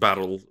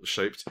barrel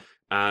shaped,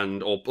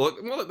 and or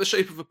more like the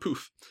shape of a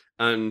poof,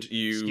 and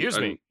you Excuse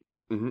me.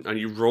 And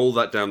you roll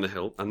that down the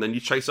hill, and then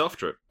you chase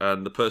after it,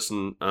 and the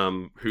person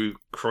who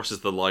crosses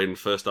the line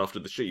first after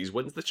the cheese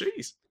wins the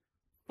cheese.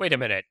 Wait a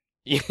minute.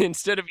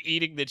 Instead of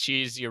eating the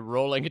cheese, you're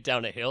rolling it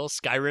down a hill,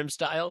 Skyrim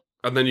style?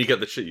 And then you get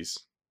the cheese.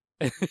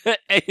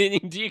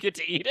 And do you get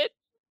to eat it?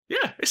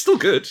 Yeah, it's still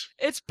good.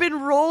 It's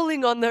been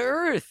rolling on the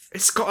earth.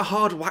 It's got a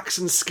hard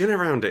waxen skin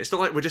around it. It's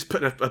not like we're just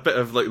putting a bit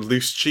of like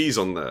loose cheese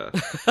on there.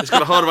 It's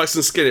got a hard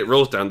waxen skin. It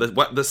rolls down.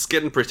 The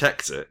skin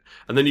protects it,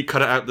 and then you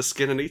cut it out the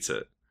skin and eat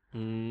it.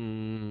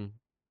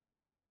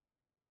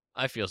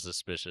 I feel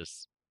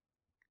suspicious.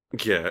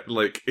 Yeah,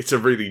 like it's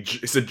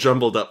a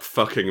jumbled up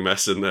fucking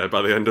mess in there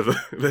by the end of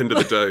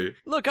the day.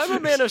 Look, I'm a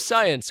man of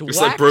science. It's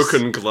like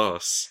broken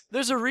glass.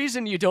 There's a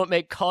reason you don't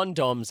make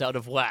condoms out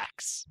of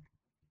wax.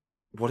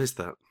 What is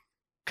that?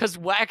 Because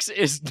wax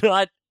is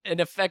not an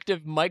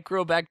effective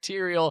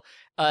microbacterial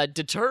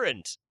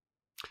deterrent.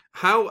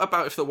 How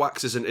about if the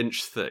wax is an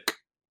inch thick?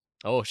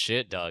 Oh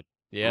shit, dog.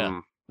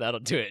 Yeah,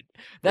 that'll do it.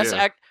 That's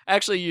Yeah.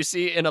 actually, you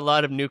see in a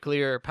lot of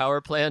nuclear power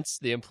plants,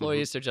 the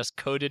employees are just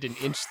coated in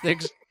inch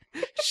thick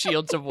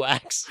shields of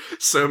wax.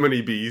 So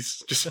many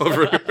bees just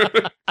hovering.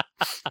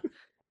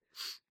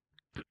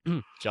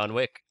 John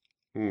Wick.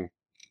 I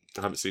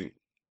haven't seen.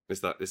 Is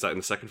that in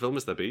the second film?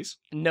 Is there bees?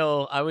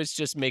 No, I was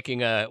just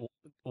making a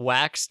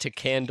wax to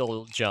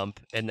candle jump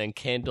and then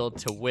candle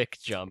to wick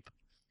jump.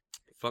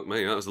 Fuck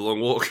me, that was a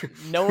long walk.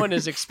 No one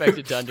is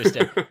expected to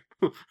understand.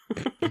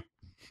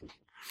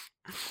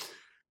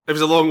 It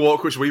was a long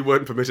walk which we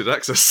weren't permitted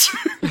access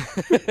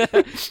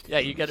to. Yeah,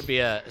 you got to be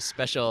a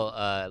special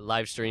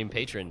live stream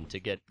patron to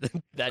get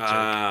that joke.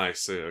 I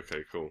see.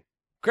 Okay, cool.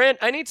 Grant,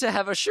 I need to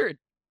have a shirt.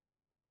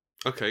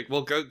 Okay,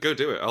 well, go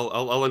do it.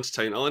 I'll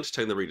entertain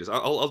the readers.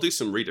 I'll do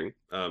some reading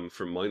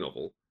from my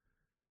novel,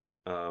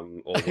 or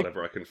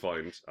whatever I can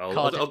find.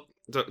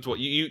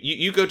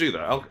 You go do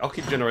that. I'll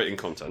keep generating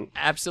content.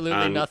 Absolutely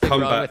And nothing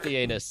come wrong back. with the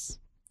anus.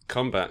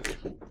 Come back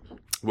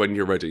when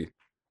you're ready.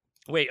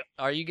 Wait,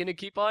 are you gonna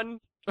keep on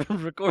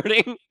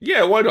recording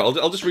Yeah, why not?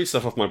 I'll just read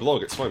stuff off my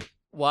blog. It's fine.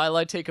 while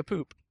I take a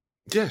poop?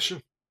 Yeah,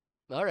 sure.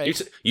 All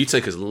right. You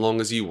take as long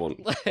as you want.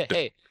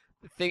 Hey,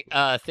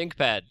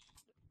 ThinkPad.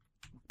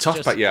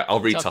 Toughpad, yeah,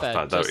 I'll read Toughpad,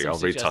 Toughpad. There just we go. some I'll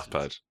read suggestions.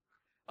 Toughpad.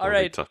 All I'll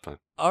right. read Toughpad.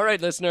 All right,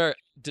 listener.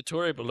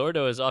 Dottore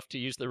Belordo is off to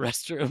use the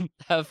restroom.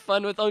 Have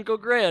fun with Uncle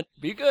Grant.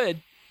 Be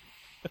good.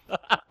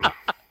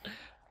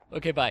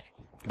 Okay, bye.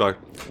 Bye.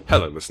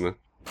 Hello, listener.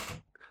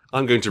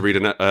 I'm going to read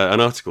an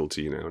article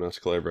to you now, an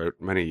article I wrote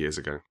many years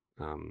ago,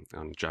 on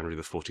January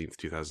the 14th,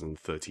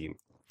 2013.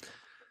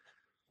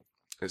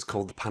 It's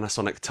called the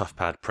Panasonic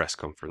Toughpad Press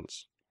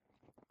Conference.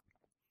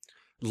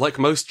 Like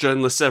most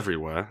journalists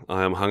everywhere,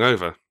 I am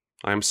hungover.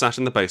 I am sat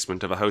in the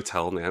basement of a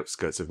hotel on the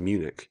outskirts of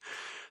Munich.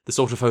 The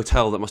sort of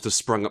hotel that must have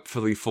sprung up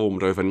fully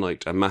formed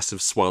overnight, a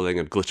massive swelling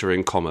of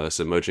glittering commerce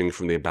emerging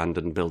from the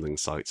abandoned building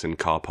sites and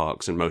car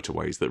parks and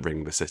motorways that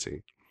ring the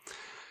city.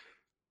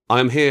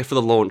 I am here for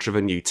the launch of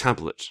a new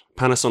tablet.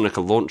 Panasonic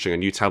are launching a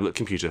new tablet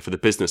computer for the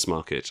business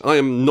market. I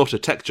am not a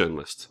tech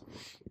journalist.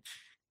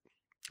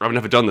 I've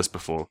never done this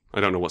before. I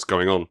don't know what's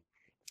going on.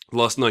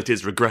 Last night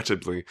is,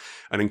 regrettably,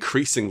 an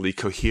increasingly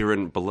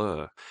coherent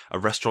blur. A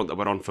restaurant that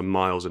went on for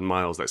miles and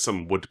miles like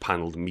some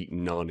wood-panelled meat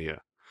Narnia.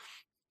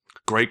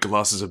 Great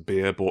glasses of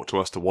beer brought to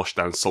us to wash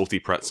down salty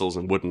pretzels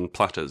and wooden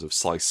platters of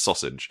sliced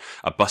sausage.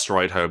 A bus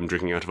ride home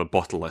drinking out of a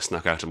bottle I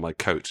snuck out of my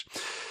coat.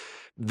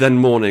 Then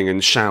morning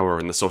and shower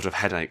and the sort of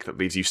headache that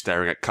leaves you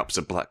staring at cups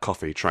of black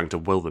coffee trying to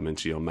will them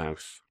into your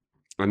mouth.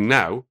 And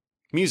now,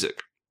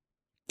 music.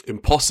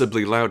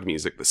 Impossibly loud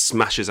music that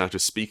smashes out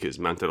of speakers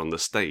mounted on the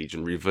stage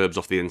and reverbs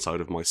off the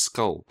inside of my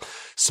skull.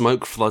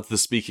 Smoke floods the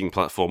speaking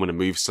platform in a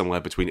move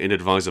somewhere between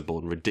inadvisable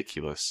and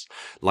ridiculous.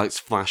 Lights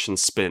flash and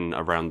spin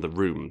around the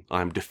room.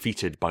 I am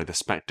defeated by the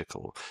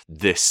spectacle.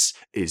 This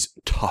is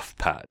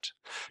Toughpad.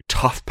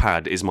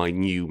 Toughpad is my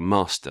new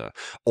master.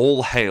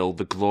 All hail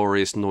the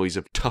glorious noise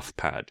of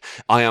Toughpad.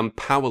 I am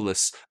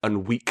powerless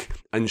and weak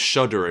and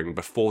shuddering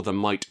before the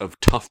might of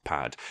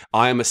Toughpad.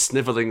 I am a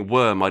snivelling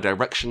worm, a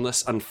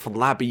directionless and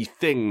flabby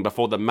thing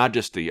before the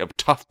majesty of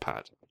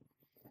Toughpad.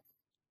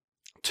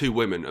 Two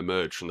women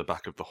emerge from the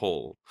back of the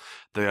hall.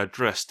 They are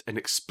dressed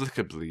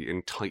inexplicably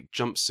in tight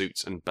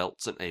jumpsuits and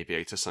belts and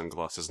aviator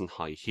sunglasses and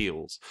high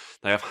heels.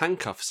 They have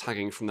handcuffs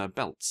hanging from their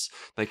belts.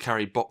 They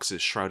carry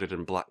boxes shrouded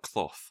in black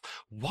cloth.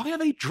 Why are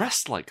they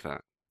dressed like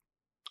that?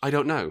 I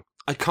don't know.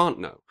 I can't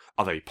know.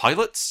 Are they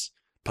pilots?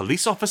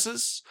 Police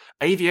officers?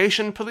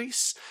 Aviation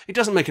police? It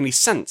doesn't make any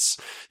sense.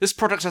 This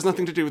product has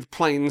nothing to do with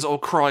planes or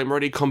crime or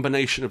any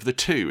combination of the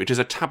two. It is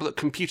a tablet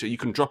computer you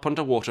can drop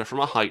underwater from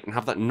a height and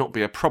have that not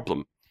be a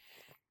problem.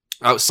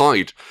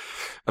 Outside,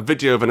 a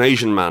video of an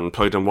Asian man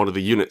played on one of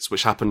the units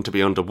which happened to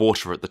be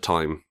underwater at the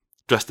time.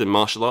 Dressed in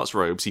martial arts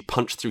robes, he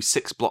punched through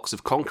 6 blocks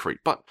of concrete,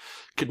 but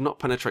could not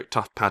penetrate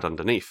tough pad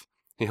underneath.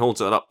 He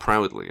holds it up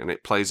proudly, and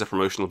it plays a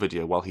promotional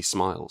video while he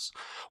smiles.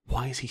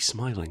 Why is he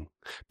smiling?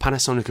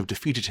 Panasonic have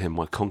defeated him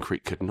where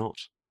concrete could not.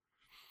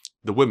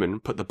 The women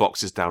put the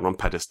boxes down on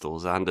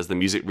pedestals, and as the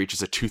music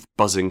reaches a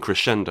tooth-buzzing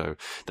crescendo,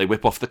 they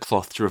whip off the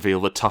cloth to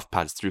reveal the tough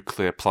pads through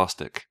clear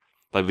plastic.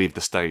 They leave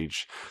the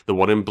stage. The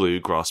one in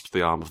blue grasps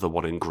the arm of the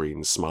one in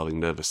green,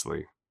 smiling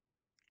nervously.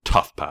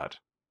 Tough pad.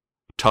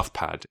 Tough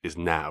pad is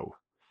now.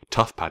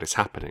 Tough pad is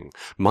happening.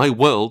 My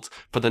world,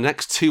 for the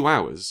next 2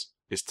 hours,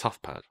 is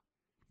tough pad.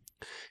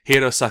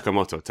 Hiro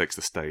Sakamoto takes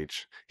the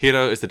stage.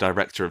 Hiro is the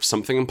director of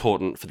something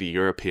important for the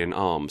European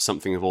arm,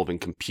 something involving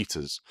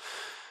computers.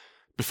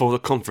 Before the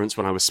conference,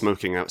 when I was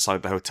smoking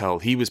outside the hotel,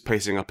 he was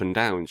pacing up and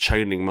down,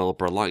 chaining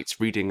Marlboro Lights,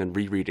 reading and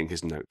rereading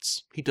his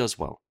notes. He does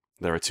well.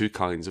 There are 2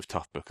 kinds of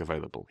Toughbook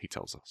available, he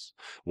tells us.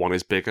 One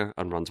is bigger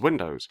and runs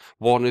Windows.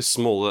 One is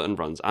smaller and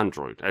runs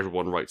Android.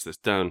 Everyone writes this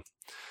down.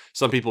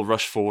 Some people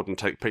rush forward and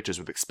take pictures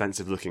with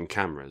expensive-looking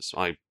cameras.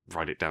 I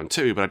write it down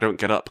too, but I don't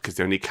get up because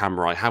the only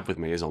camera I have with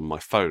me is on my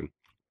phone.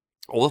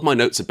 All of my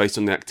notes are based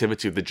on the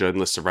activity of the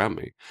journalists around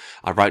me.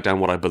 I write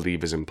down what I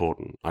believe is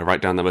important. I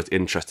write down the most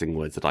interesting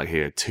words that I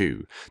hear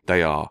too.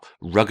 They are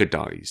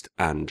ruggedized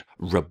and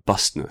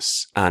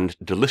robustness and,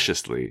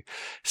 deliciously,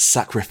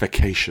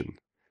 sacrification.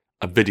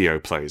 A video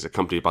plays,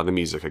 accompanied by the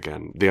music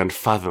again, the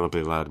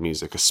unfathomably loud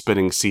music, a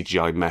spinning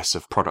CGI mess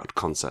of product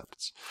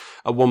concepts.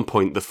 At one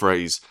point, the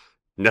phrase,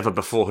 "Never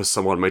before has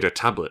someone made a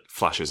tablet,"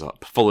 flashes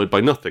up, followed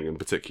by nothing in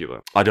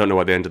particular. I don't know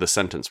where the end of the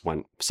sentence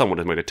went. Someone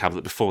had made a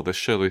tablet before this,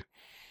 surely.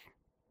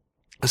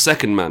 A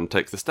second man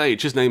takes the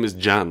stage. His name is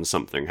Jan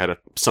something, head of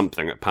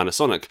something at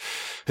Panasonic.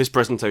 His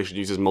presentation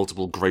uses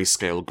multiple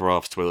grayscale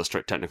graphs to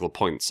illustrate technical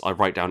points. I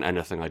write down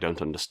anything I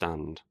don't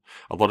understand.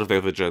 A lot of the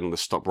other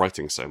journalists stop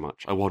writing so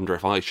much. I wonder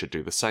if I should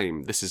do the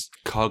same. This is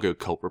cargo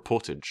cult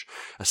reportage,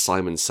 a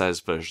Simon Says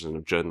version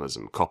of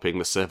journalism, copying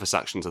the surface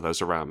actions of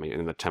those around me in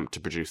an attempt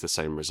to produce the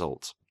same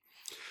result.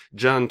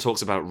 Jan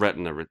talks about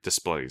retina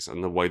displays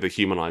and the way the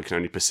human eye can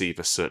only perceive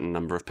a certain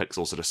number of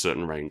pixels at a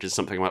certain range, and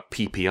something about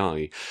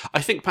PPI.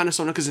 I think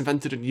Panasonic has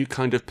invented a new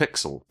kind of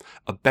pixel.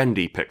 A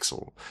bendy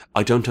pixel.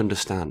 I don't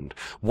understand.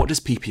 What does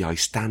PPI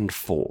stand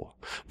for?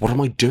 What am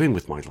I doing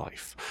with my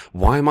life?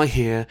 Why am I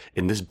here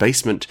in this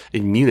basement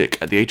in Munich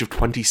at the age of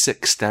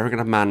 26 staring at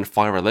a man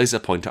fire a laser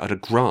pointer at a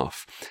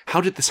graph? How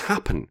did this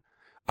happen?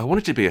 I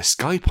wanted to be a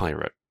sky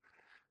pirate.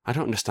 I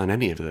don't understand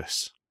any of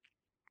this.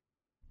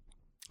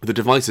 The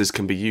devices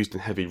can be used in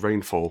heavy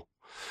rainfall.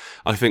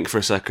 I think for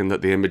a second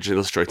that the image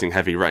illustrating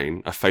heavy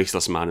rain, a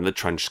faceless man in a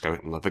trench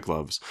coat and leather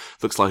gloves,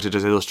 looks like it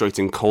is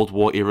illustrating Cold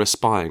War-era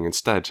spying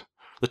instead.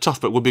 The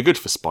Toughbook would be good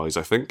for spies,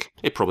 I think.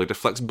 It probably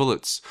deflects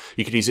bullets.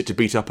 You could use it to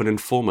beat up an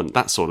informant,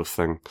 that sort of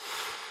thing.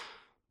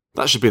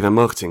 That should be their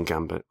marketing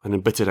gambit, an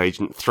embittered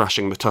agent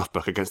thrashing the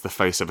Toughbook against the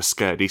face of a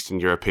scared Eastern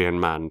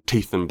European man,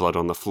 teeth and blood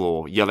on the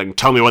floor, yelling,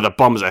 "Tell me where the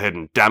bombs are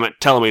hidden, damn it!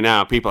 Tell me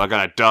now, people are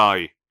gonna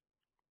die!"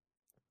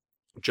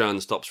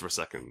 Jan stops for a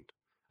second,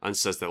 and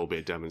says there will be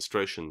a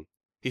demonstration.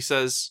 He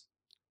says,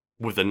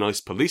 "With the nice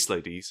police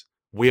ladies,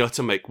 we are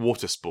to make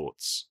water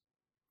sports."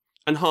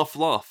 And half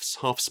laughs,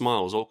 half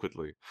smiles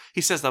awkwardly. He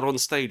says that on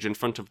stage in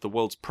front of the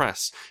world's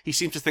press. He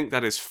seems to think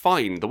that is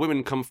fine. The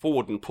women come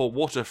forward and pour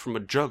water from a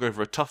jug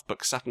over a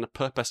Toughbook sat in a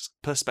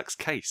Perspex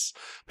case.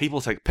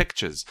 People take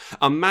pictures.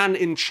 A man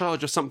in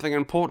charge of something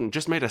important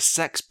just made a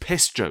sex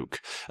piss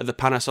joke at the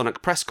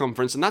Panasonic press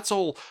conference, and that's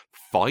all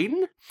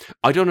fine?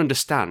 I don't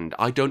understand.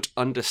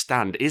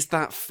 Is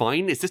that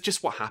fine? Is this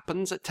just what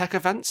happens at tech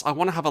events? I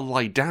want to have a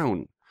lie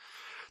down.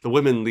 The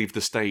women leave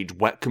the stage,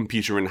 wet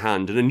computer in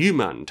hand, and a new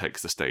man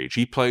takes the stage.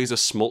 He plays a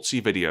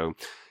schmaltzy video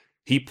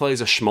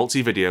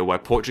where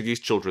Portuguese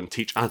children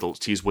teach adults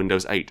to use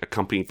Windows 8,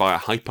 accompanied by a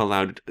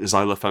hyper-loud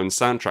xylophone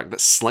soundtrack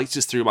that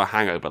slices through my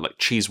hangover like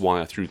cheese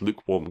wire through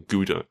lukewarm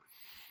Gouda.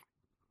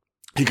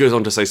 He goes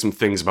on to say some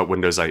things about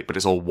Windows 8, but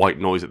it's all white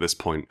noise at this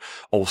point,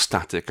 all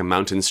static, a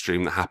mountain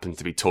stream that happens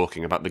to be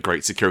talking about the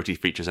great security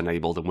features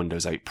enabled in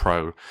Windows 8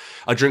 Pro.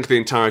 I drink the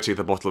entirety of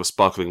the bottle of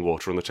sparkling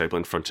water on the table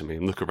in front of me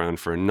and look around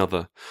for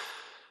another.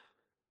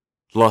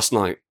 Last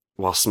night,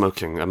 while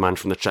smoking, a man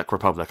from the Czech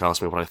Republic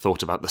asked me what I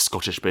thought about the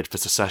Scottish bid for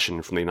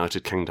secession from the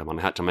United Kingdom, and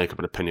I had to make up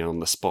an opinion on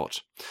the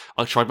spot.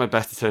 I tried my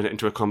best to turn it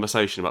into a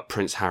conversation about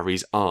Prince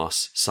Harry's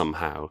arse,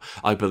 somehow.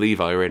 I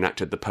believe I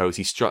reenacted the pose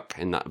he struck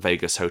in that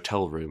Vegas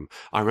hotel room.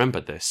 I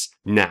remember this.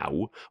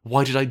 Now?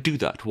 Why did I do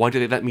that? Why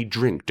did they let me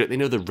drink? Don't they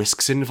know the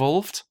risks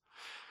involved?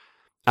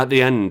 At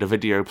the end, a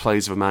video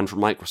plays of a man from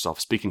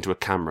Microsoft speaking to a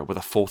camera with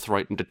a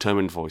forthright and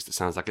determined voice that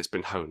sounds like it's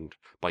been honed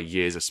by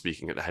years of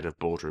speaking at the head of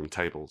boardroom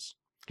tables.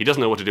 He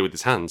doesn't know what to do with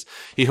his hands.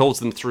 He holds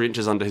them 3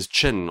 inches under his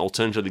chin,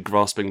 alternately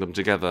grasping them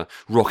together,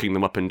 rocking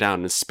them up and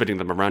down, and spinning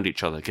them around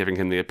each other, giving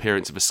him the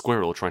appearance of a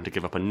squirrel trying to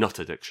give up a nut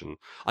addiction.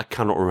 I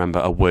cannot remember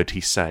a word he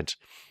said.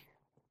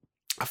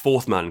 A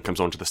fourth man comes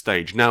onto the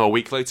stage. Now, a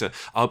week later,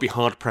 I'll be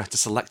hard-pressed to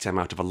select him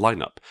out of a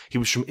lineup. He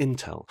was from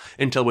Intel.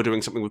 Intel were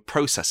doing something with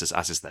processors,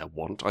 as is their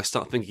wont. I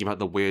start thinking about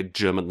the weird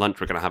German lunch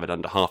we're going to have in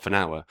under half an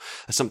hour.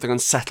 There's something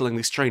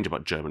unsettlingly strange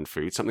about German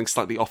food, something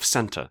slightly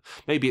off-centre.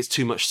 Maybe it's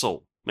too much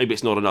salt. Maybe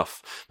it's not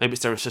enough. Maybe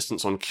it's their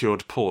insistence on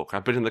cured pork.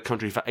 I've been in the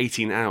country for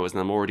 18 hours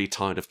and I'm already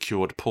tired of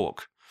cured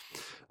pork.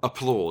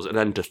 Applause and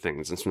end to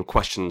things, and some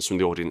questions from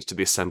the audience to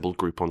the assembled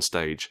group on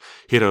stage.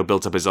 Hiro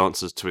built up his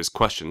answers to his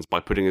questions by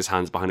putting his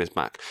hands behind his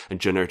back and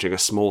generating a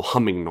small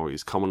humming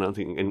noise,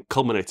 culminating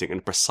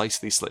in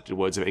precisely selected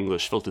words of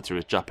English filtered through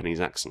his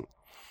Japanese accent.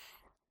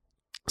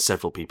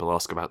 Several people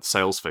ask about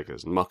sales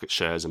figures and market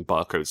shares and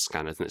barcode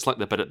scanners, and it's like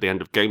they're at the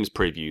end of games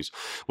previews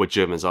where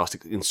Germans ask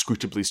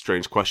inscrutably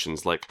strange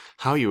questions like,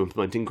 how are you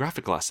implementing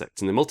graphical assets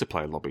in the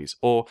multiplayer lobbies?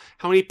 Or,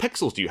 how many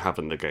pixels do you have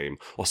in the game?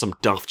 Or some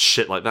daft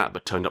shit like that,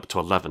 but turned up to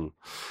 11.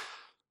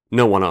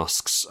 No one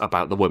asks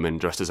about the women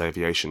dressed as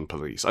aviation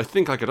police. I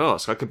think I could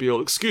ask. I could be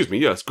all, excuse me,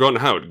 yes, Grant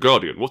Howard,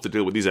 Guardian, what's the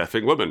deal with these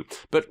effing women?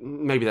 But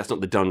maybe that's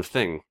not the done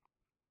thing.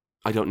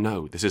 I don't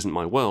know, this isn't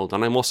my world,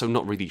 and I'm also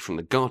not really from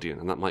The Guardian,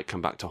 and that might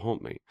come back to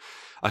haunt me.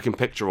 I can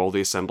picture all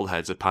the assembled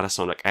heads of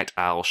Panasonic et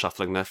al.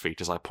 Shuffling their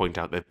feet as I point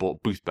out they've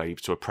bought booth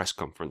babes to a press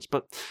conference,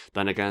 but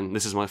then again,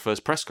 this is my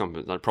first press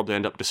conference, and I'd probably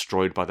end up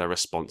destroyed by their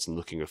response and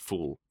looking a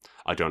fool.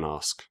 I don't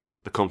ask.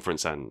 The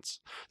conference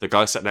ends. The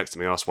guy sat next to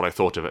me asked what I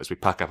thought of it as we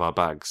pack up our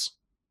bags.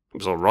 It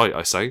was all right,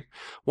 I say.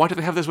 Why do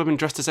they have those women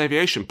dressed as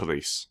aviation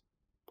police?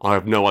 I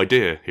have no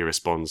idea, he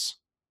responds.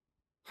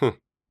 Huh.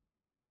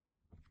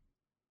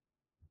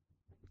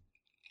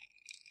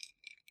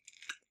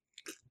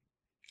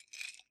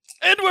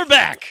 And we're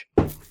back!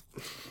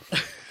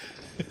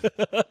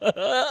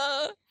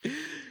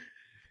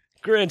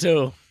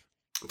 Granto.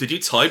 Did you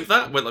type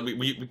that? Well,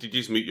 did you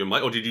just mute your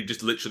mic, or did you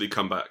just literally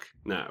come back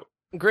now?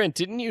 Grant,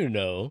 didn't you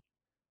know?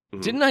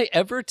 Didn't I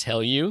ever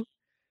tell you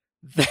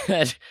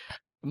that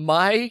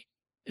my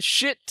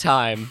shit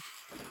time...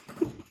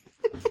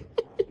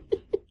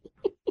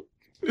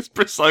 It's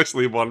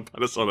precisely one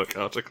Panasonic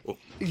article.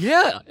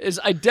 Yeah, is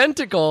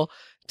identical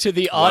to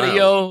the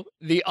audio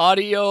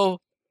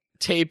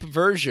tape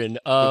version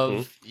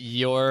of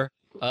your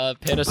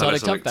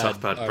Panasonic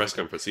ToughPad press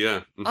conference,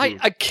 yeah. Mm-hmm.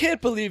 I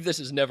can't believe this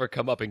has never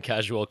come up in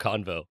casual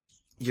convo.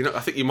 You know,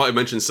 I think you might have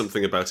mentioned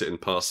something about it in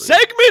passing.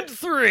 Segment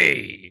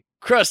 3!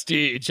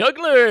 Crusty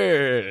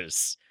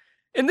Jugglers!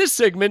 In this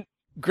segment,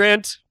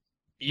 Grant,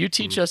 you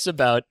teach us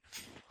about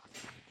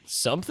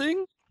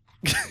something?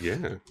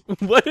 Yeah.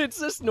 What is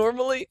this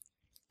normally?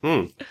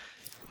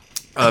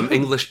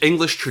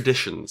 English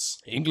traditions.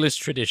 English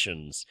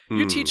traditions.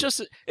 You teach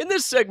us, in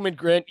this segment,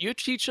 Grant, you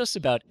teach us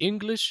about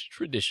English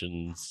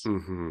traditions.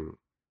 Mm-hmm.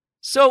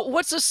 So,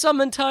 what's a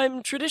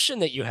summertime tradition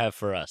that you have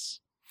for us?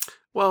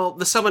 Well,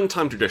 the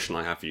summertime tradition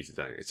I have for you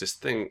today is this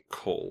thing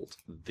called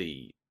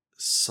the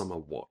Summer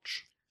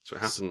Watch. So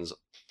it happens,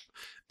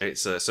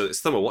 it's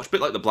Summer Watch, a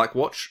bit like the Black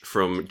Watch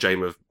from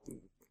Game of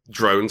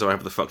Drones, or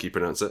however the fuck you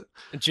pronounce it.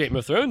 Game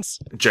of Thrones.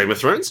 Game of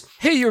Thrones?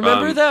 Hey, you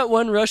remember that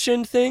one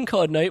Russian thing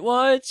called Night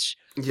Watch?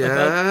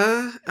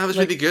 Yeah, that was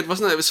really good,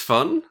 wasn't it? It was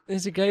fun.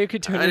 There's a guy who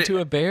could turn into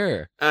a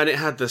bear. And it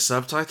had the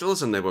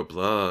subtitles, and they were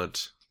blood.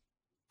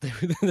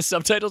 The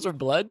subtitles were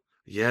blood?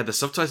 Yeah, the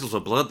subtitles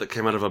were blood that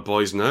came out of a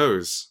boy's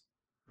nose.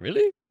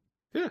 Really?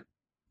 Yeah.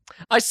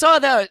 I saw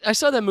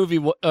that movie,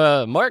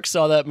 Mark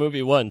saw that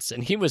movie once,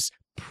 and he was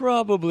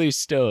probably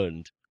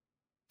stoned.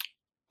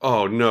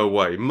 Oh, no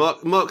way.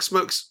 Mark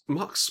smokes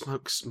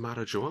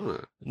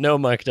marijuana. No,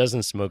 Mark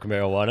doesn't smoke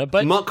marijuana,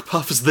 but... Mark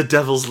puffs the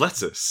devil's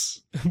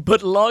lettuce.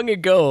 But long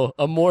ago,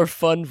 a more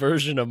fun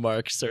version of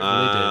Mark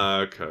certainly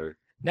did. Okay.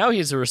 Now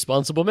he's a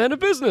responsible man of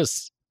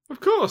business.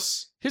 Of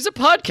course. He's a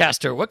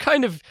podcaster. What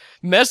kind of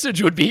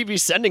message would he be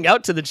sending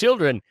out to the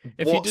children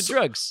if he did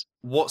drugs?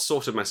 What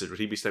sort of message would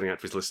he be sending out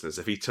to his listeners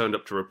if he turned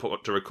up to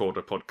record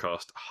a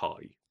podcast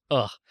high?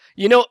 Ugh.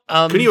 You know,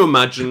 Can you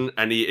imagine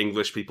any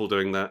English people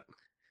doing that?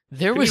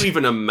 Can you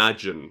even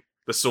imagine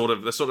the sort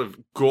of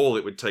gall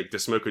it would take to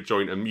smoke a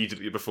joint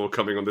immediately before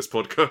coming on this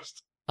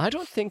podcast? I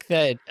don't think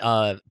that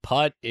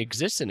pot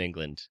exists in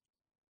England.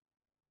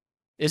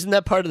 Isn't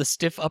that part of the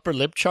stiff upper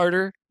lip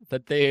charter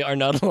that they are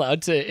not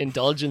allowed to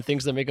indulge in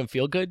things that make them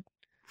feel good?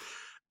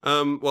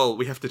 Well,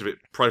 we have to do it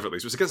privately,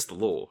 so it's against the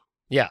law.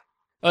 Yeah.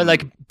 Or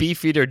like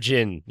Beefeater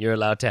gin, you're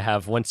allowed to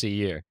have once a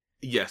year.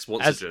 Yes,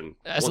 once a gin.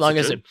 As long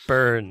as it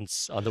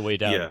burns on the way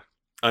down. Yeah.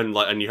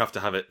 And you have to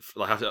have it.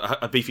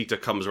 A Beefeater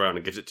comes around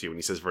and gives it to you, and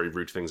he says very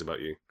rude things about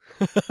you.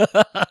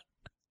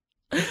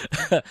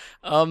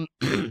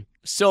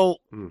 So,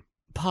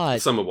 pod.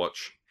 Summer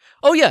Watch.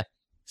 Oh yeah,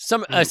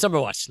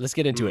 Summer Watch. Let's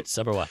get into it.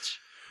 Summer Watch.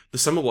 The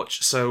Summer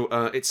Watch. So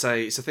it's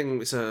a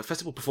thing. It's a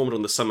festival performed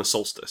on the summer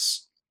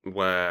solstice,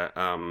 where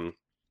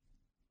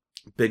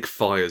big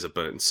fires are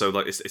burned. So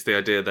like it's the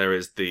idea there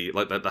is the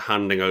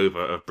handing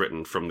over of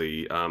Britain from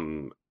the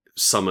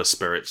summer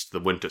spirits to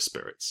the winter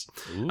spirits.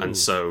 Ooh. And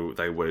so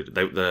they would,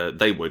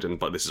 and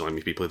but this is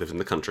only people who live in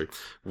the country,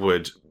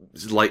 would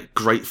light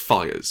great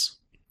fires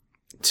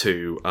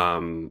to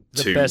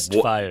The best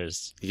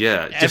fires.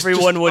 Yeah,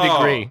 Everyone would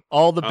agree.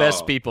 All the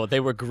best people. They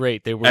were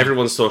great. They were.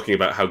 Everyone's talking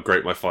about how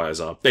great my fires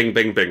are. Bing,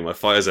 bing, bing. My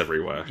fires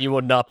everywhere. You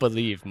will not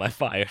believe my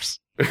fires.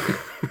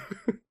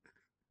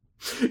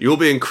 You'll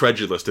be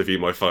incredulous to view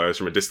my fires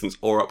from a distance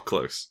or up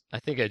close. I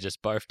think I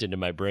just barfed into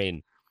my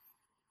brain.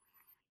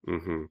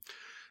 Mm-hmm.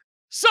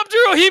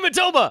 Sub-Zero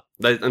hematoma!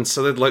 And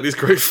so they'd light these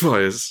great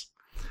fires,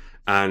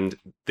 and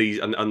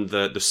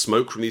the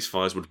smoke from these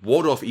fires would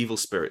ward off evil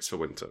spirits for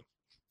winter.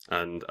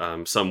 And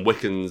some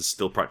Wiccans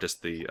still practice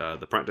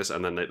the practice,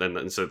 and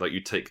then so like you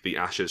take the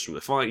ashes from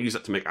the fire, use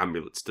that to make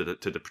amulets to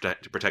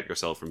protect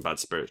yourself from bad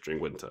spirits during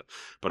winter.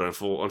 But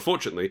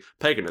unfortunately,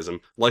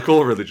 paganism, like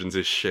all religions,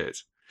 is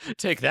shit.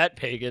 Take that,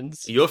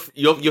 pagans.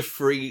 You're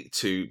free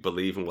to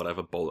believe in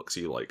whatever bollocks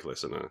you like,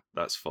 listener.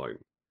 That's fine.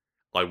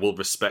 I will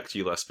respect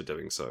you less for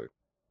doing so,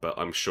 but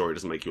I'm sure it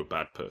doesn't make you a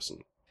bad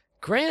person.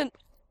 Grant.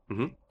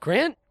 Mm-hmm.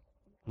 Grant.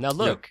 Now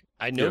look,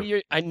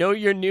 Yeah. I know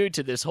you're new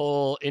to this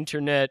whole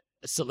internet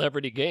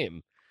celebrity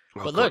game,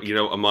 Oh, but God,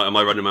 look, am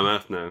I running my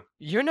mouth now?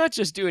 you're not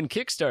just doing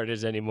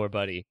Kickstarters anymore,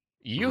 buddy.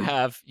 You Mhm.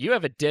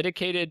 have a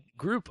dedicated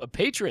group of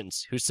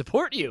patrons who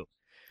support you.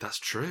 That's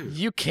true.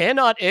 You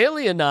cannot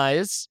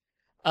alienize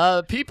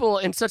people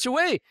in such a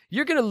way.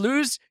 You're going to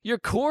lose your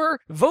core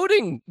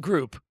voting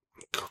group.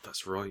 God,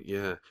 that's right.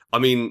 Yeah. I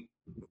mean,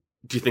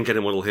 do you think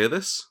anyone will hear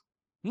this?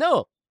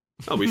 No.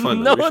 Oh, we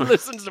find no one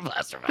listens to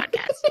Blaster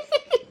Podcast.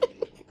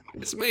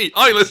 It's me.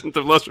 I listen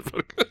to Blaster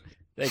Podcast.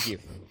 Thank you.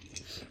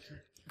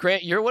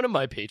 Grant, you're one of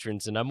my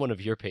patrons, and I'm one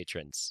of your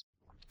patrons.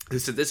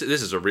 This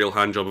is a real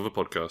hand job of a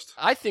podcast.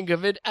 I think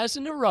of it as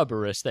an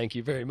Ouroboros, thank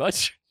you very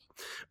much.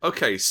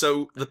 Okay,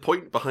 so the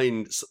point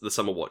behind the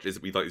Summer Watch is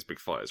that we light these big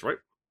fires, right?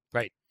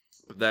 Right.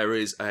 But there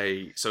is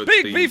a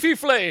Big beefy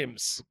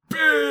flames!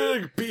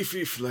 big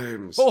beefy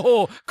flames.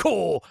 Oh,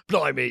 cool,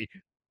 blimey.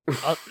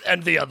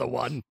 And the other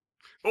one.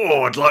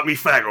 Oh, I'd like me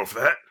fag off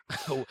that.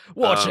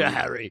 Watch it,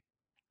 Harry.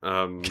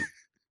 And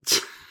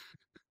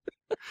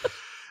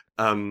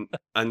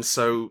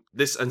so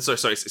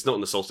sorry, it's not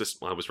on the solstice.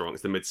 I was wrong.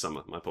 It's the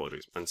midsummer. My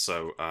apologies. And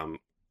so on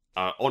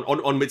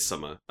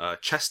midsummer,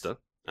 Chester,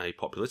 a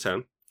popular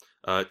town.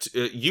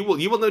 You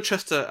will know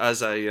Chester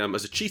as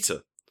a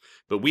cheetah,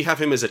 but we have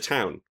him as a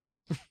town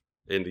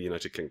in the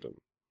United Kingdom.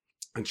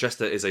 And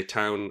Chester is a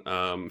town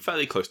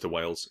fairly close to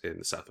Wales in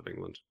the south of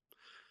England,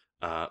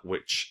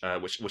 which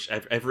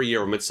every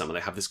year on midsummer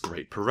they have this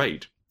great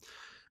parade.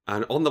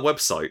 And on the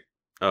website,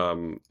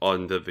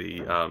 under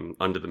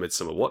the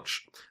Midsummer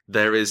Watch,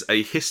 there is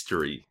a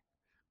history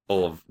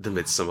of the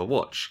Midsummer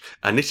Watch,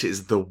 and it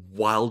is the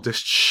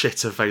wildest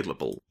shit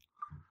available.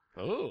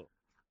 Oh.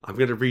 I'm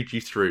going to read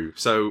you through.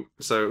 So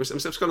I'm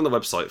just going on the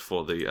website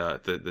for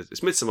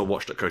it's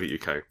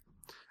midsummerwatch.co.uk,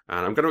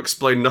 and I'm going to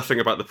explain nothing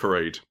about the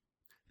parade.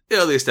 The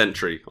earliest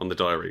entry on the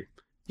diary.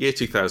 Year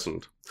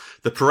 2000.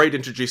 The parade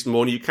introduced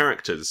more new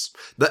characters.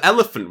 The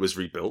elephant was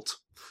rebuilt,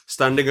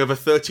 standing over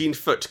 13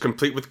 foot,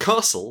 complete with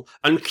castle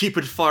and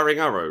Cupid firing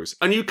arrows.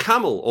 A new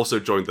camel also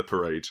joined the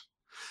parade.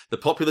 The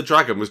popular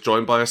dragon was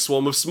joined by a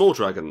swarm of small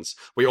dragons.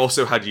 We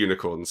also had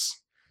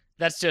unicorns.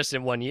 That's just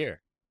in 1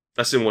 year.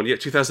 That's in 1 year,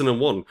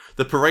 2001.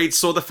 The parade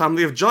saw the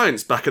family of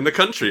giants back in the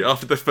country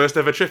after the first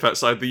ever trip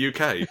outside the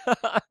UK.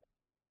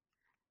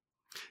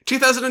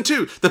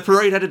 2002, the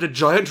parade added a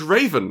giant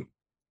raven.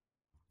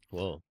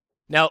 Whoa.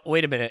 Now,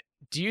 wait a minute.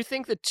 Do you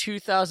think the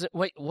 2000...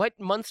 Wait, what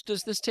month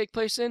does this take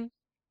place in?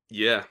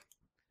 Yeah.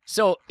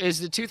 So, is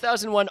the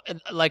 2001,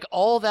 like,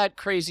 all that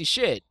crazy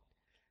shit,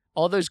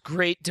 all those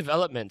great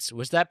developments,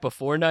 was that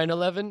before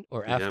 9/11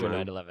 or after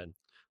 9/11?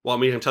 Well, I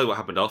mean, I can tell you what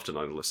happened after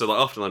 9/11. So, like,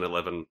 after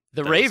 9/11...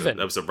 The Raven.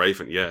 There was a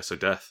Raven, yeah, so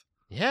death.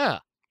 Yeah.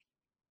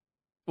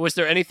 Was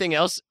there anything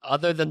else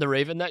other than the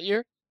Raven that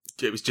year?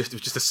 It was just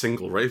a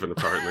single Raven,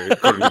 apparently,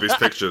 according to these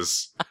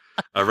pictures.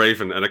 A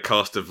Raven and a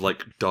cast of,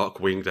 like,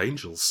 dark-winged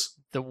angels.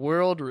 The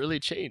world really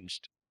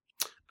changed.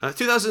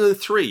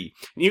 2003,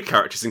 new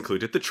characters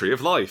included the Tree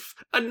of Life,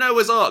 a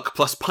Noah's Ark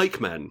plus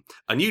pikemen,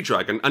 a new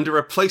dragon, and a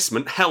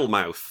replacement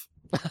Hellmouth.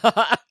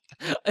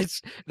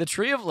 It's the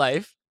Tree of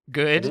Life,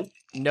 good.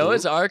 Mm-hmm.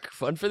 Noah's Ark,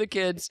 fun for the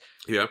kids.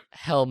 Yeah.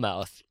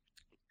 Hellmouth.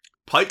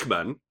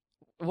 Pikemen.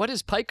 What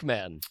is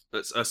Pikeman?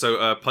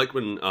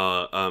 Pikemen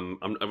are, I'm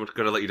going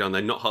to let you down,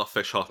 they're not half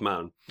fish, half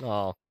man.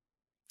 Oh.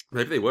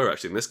 Maybe they were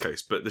actually in this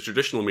case, but the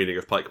traditional meaning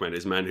of pikemen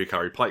is men who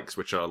carry pikes,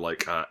 which are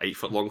like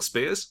 8-foot-long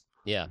spears.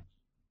 Yeah.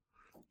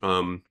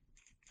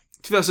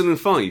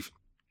 2005,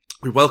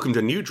 we welcomed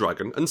a new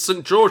dragon and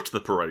St. George to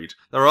the parade.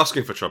 They were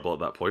asking for trouble at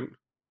that point.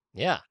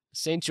 Yeah.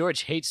 St.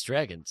 George hates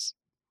dragons.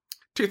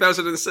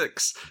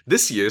 2006,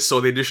 this year saw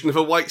the addition of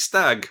a white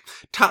stag.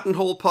 Tatton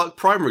Hall Park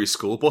Primary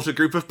School brought a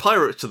group of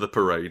pirates to the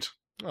parade.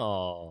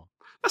 Oh.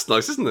 That's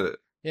nice, isn't it?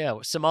 Yeah.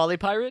 Somali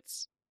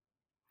pirates?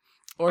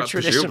 Or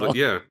traditional?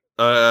 Presumably, yeah.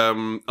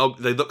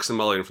 They look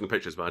Somalian from the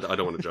pictures, but I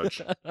don't want to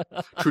judge.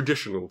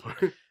 Traditional.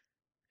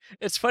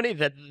 It's funny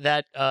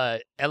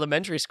that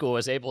elementary school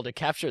was able to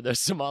capture those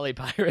Somali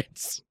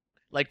pirates,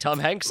 like Tom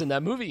Hanks in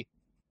that movie.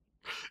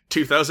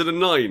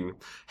 2009,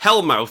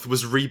 Hellmouth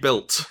was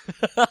rebuilt.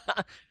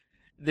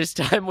 This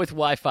time with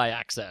Wi-Fi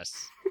access.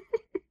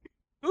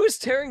 Who is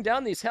tearing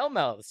down these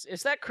hellmouths?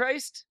 Is that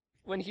Christ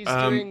when he's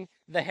doing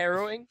the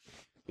harrowing?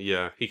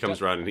 Yeah, he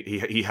comes around and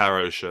he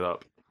harrows shit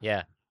up.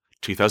 Yeah.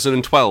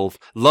 2012,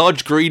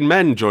 large green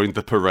men joined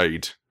the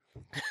parade.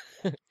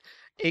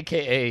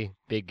 AKA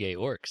big gay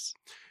orcs.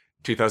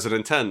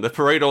 2010, the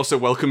parade also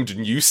welcomed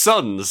new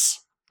sons.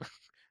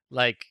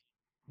 Like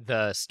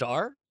the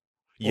star?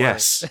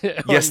 Yes. Or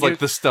Yes, new- like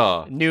the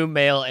star. New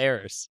male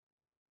heirs.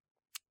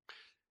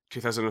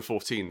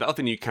 2014, the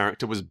other new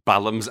character was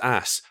Balam's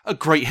ass. A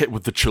great hit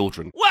with the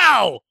children.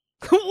 Wow!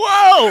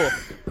 Whoa!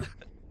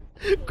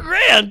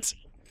 Grant!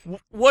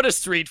 What a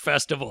street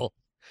festival.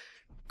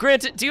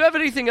 Grant, do you have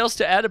anything else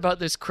to add about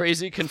this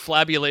crazy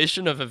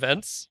confabulation of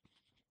events?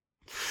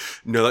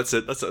 No, that's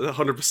it. That's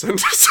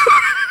 100%.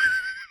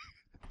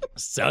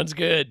 Sounds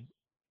good.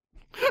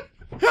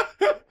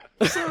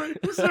 Sorry.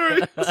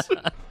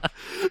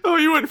 Oh,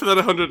 you went for that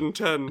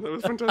 110. That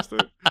was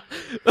fantastic.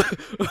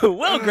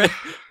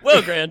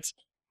 Well, Grant,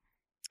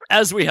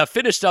 as we have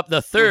finished up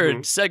the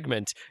third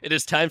segment, it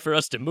is time for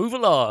us to move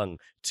along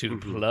to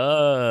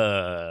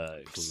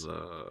plugs.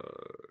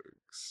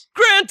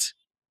 Grant!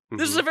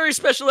 This is a very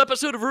special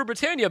episode of Rue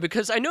Britannia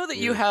because I know that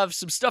you have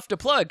some stuff to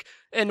plug,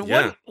 and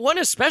one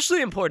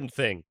especially important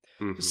thing.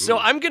 So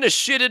I'm going to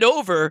shit it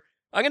over.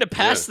 I'm going to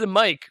pass the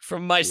mic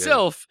from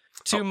myself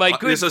to my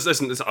good...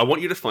 Listen, I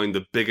want you to find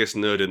the biggest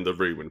nerd in the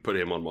room and put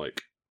him on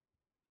mic.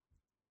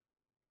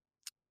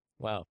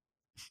 Wow.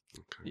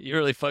 Okay. You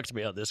really fucked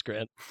me on this,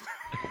 Grant.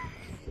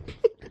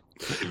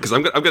 Because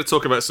I'm going to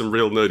talk about some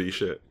real nerdy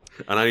shit.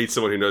 And I need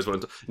someone who knows what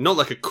I'm talking... Not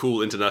like a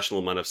cool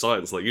international man of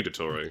science like you,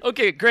 Dottore.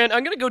 Okay, Grant,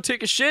 I'm going to go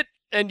take a shit,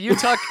 and you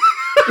talk...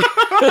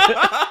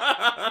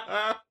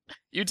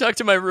 You talk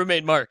to my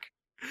roommate, Mark.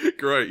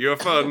 Great, you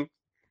have fun.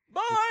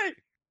 Bye!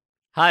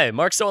 Hi,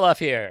 Mark Soloff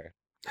here.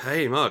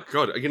 Hey, Mark.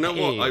 God, you know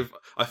what?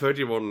 I've heard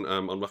you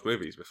on Rough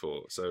Movies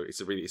before, so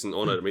it's an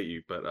honor to meet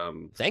you. But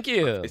thank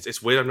you.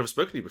 It's weird. I've never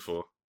spoken to you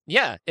before.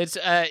 Yeah, it's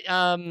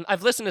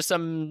I've listened to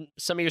some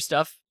of your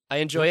stuff. I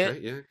enjoy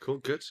it. Yeah, cool,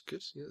 good.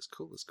 Yeah, that's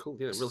cool.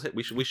 Yeah, real hit.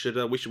 We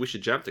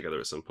should jam together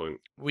at some point.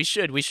 We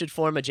should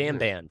form a jam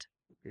band.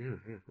 Yeah,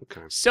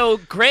 okay. So,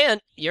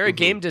 Grant, you're a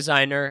game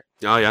designer.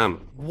 I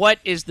am. What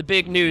is the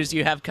big news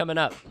you have coming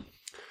up?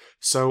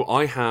 So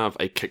I have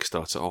a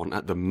Kickstarter on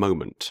at the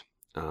moment,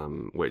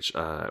 which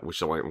I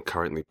am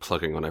currently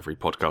plugging on every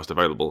podcast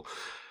available.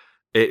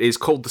 It is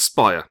called The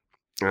Spire,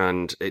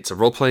 and it's a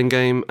role-playing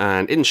game.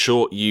 And in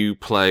short, you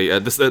play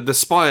the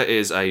Spire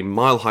is a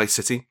mile-high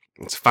city.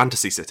 It's a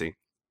fantasy city,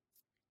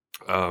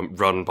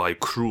 run by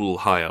cruel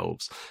high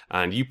elves,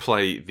 and you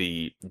play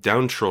the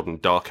downtrodden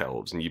dark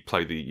elves, and you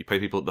play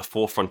people at the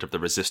forefront of the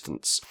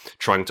resistance,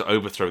 trying to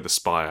overthrow the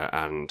Spire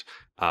and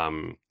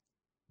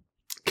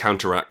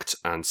counteract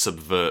and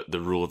subvert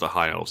the rule of the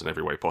high elves in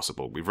every way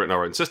possible. We've written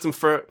our own system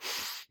for it,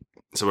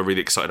 so we're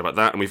really excited about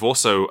that. And we've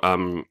also,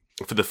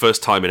 for the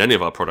first time in any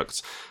of our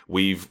products,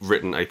 we've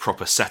written a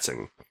proper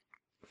setting,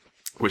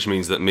 which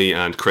means that me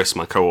and Chris,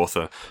 my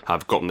co-author,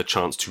 have gotten the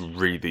chance to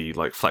really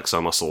flex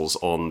our muscles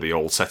on the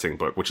old setting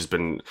book, which has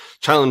been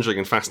challenging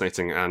and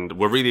fascinating. And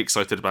we're really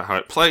excited about how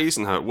it plays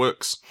and how it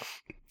works.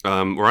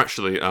 We're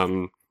actually,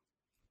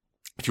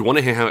 if you want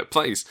to hear how it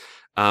plays,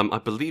 I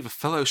believe a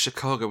fellow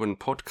Chicagoan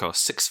podcast,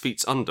 6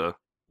 Feet Under.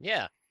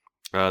 Yeah.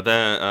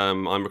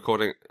 I'm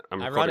recording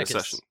a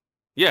session.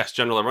 Yes,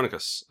 General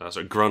Ironicus.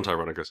 Grant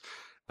Ironicus.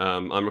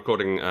 I'm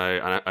recording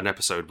an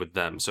episode with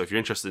them. So if you're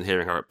interested in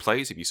hearing how it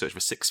plays, if you search for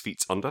 6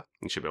 Feet Under,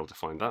 you should be able to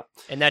find that.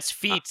 And that's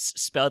feats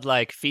spelled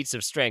like feats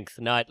of strength,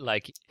 not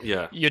like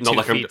your not two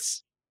like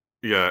feats.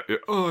 Yeah.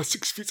 Oh,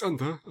 6 feet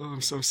under. Oh,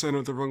 I'm saying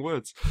all the wrong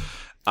words.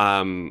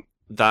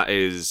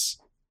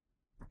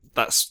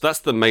 That's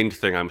the main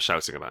thing I'm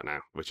shouting about now,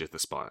 which is the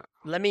Spire.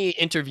 Let me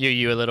interview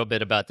you a little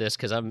bit about this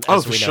because I'm.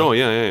 Oh, for sure.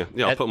 Yeah.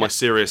 I'll put my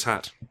serious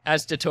hat.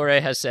 As Dottore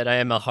has said, I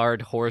am a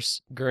hard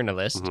horse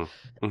journalist.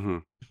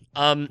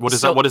 What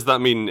does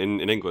that mean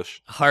in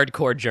English?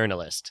 Hardcore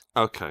journalist.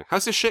 Okay.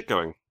 How's his shit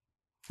going?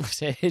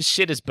 His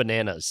shit is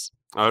bananas.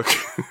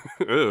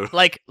 Okay.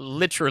 Like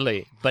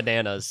literally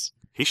bananas.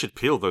 He should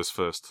peel those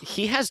first.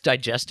 He has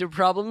digestive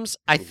problems.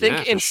 I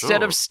think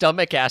instead of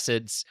stomach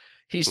acids,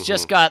 he's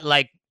just got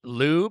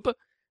lube,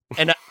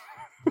 and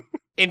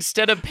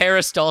instead of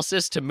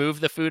peristalsis to move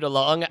the food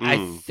along,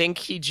 I think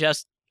he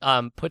just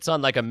puts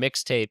on a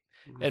mixtape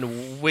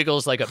and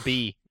wiggles like a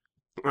bee.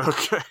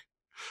 Okay.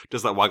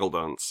 Does that waggle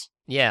dance?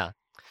 Yeah.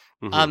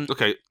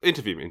 Okay,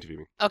 interview me.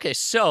 Okay,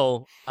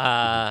 so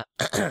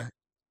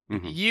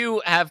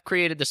you have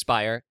created the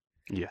Spire.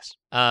 Yes.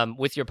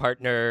 With your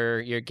partner,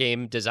 your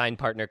game design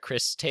partner,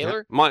 Chris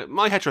Taylor. Yeah.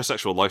 My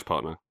heterosexual life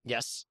partner.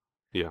 Yes.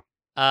 Yeah.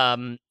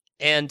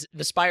 And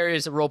the Spire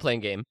is a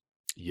role-playing game.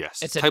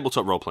 Yes. It's a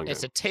tabletop role-playing game.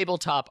 It's a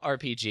tabletop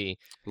RPG.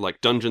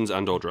 Like Dungeons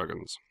and or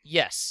Dragons.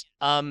 Yes.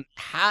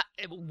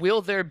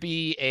 Will there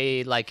be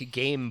a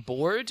game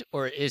board,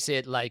 or is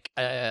it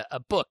a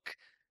book?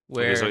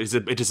 Where it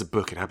is a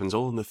book. It happens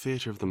all in the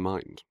theater of the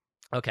mind.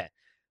 Okay.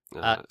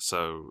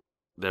 So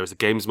there is a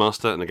games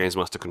master, and the games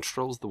master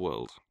controls the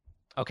world.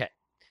 Okay.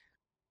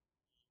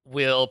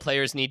 will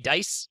players need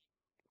dice?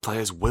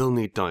 Players will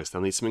need dice.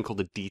 They'll need something called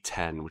a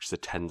D10, which is a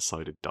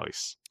 10-sided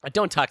dice.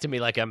 Don't talk to me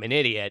like I'm an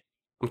idiot.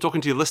 I'm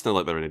talking to your listener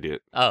like they're an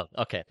idiot. Oh,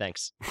 okay,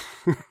 thanks.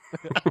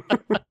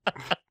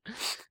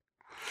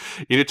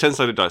 You need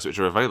 10-sided dice, which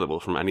are available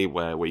from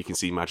anywhere where you can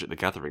see Magic the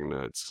Gathering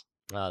nerds.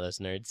 Oh, those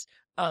nerds.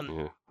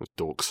 Yeah, those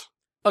dorks.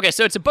 Okay,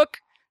 so it's a book.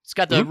 It's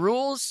got the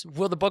rules.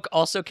 Will the book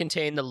also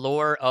contain the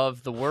lore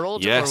of the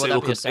world? Yes, or will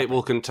that be a separate? it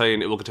will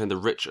contain the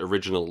rich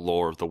original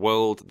lore of the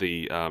world.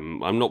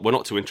 We're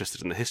not too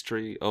interested in the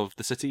history of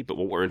the city, but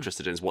what we're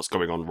interested in is what's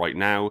going on right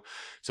now.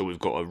 So we've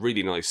got a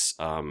really nice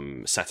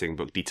setting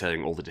book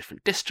detailing all the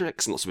different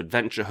districts and lots of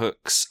adventure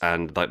hooks.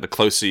 And like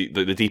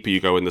the deeper you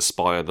go in the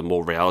Spire, the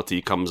more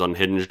reality comes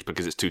unhinged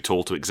because it's too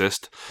tall to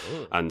exist.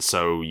 Ooh. And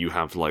so you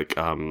have like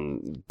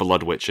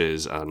blood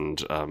witches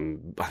and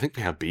I think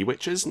we have bee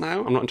witches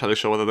now. I'm not entirely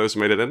sure whether those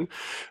made it in,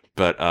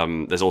 but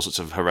there's all sorts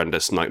of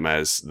horrendous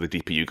nightmares the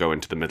deeper you go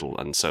into the middle,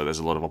 and so there's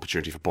a lot of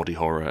opportunity for body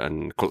horror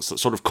and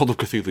sort of Call of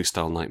Cthulhu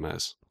style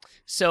nightmares.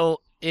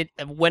 So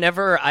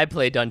whenever I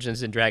play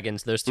Dungeons and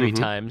Dragons, those 3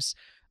 times,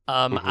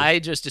 I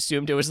just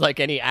assumed it was like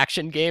any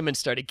action game and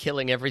started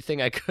killing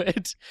everything I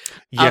could.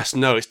 Yes,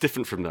 no, it's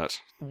different from that.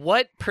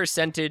 What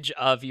percentage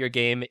of your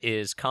game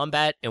is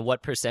combat, and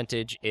what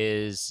percentage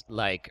is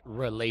like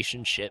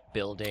relationship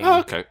building? Oh,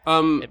 okay.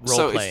 Role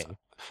So playing.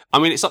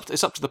 it's up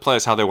to the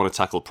players how they want to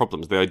tackle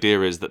problems. The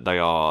idea is that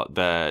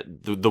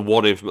the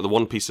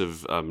one piece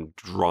of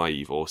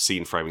drive or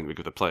scene framing that we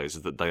give the players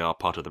is that they are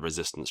part of the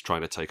resistance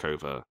trying to take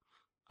over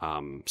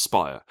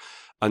Spire.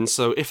 And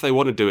so if they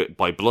want to do it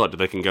by blood,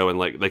 they can go and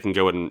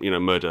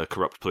murder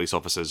corrupt police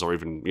officers or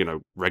even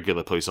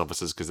regular police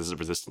officers because there's a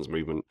resistance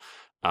movement.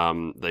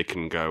 They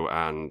can go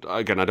and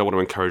again, I don't want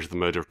to encourage the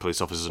murder of police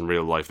officers in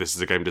real life. This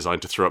is a game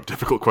designed to throw up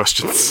difficult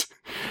questions.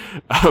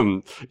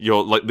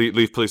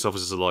 Leave police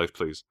officers alive,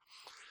 please.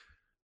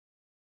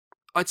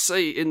 I'd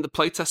say in the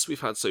playtests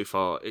we've had so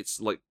far, it's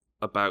like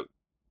about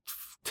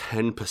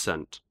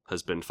 10%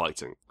 has been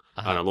fighting.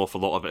 And an awful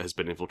lot of it has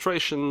been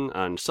infiltration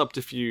and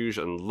subterfuge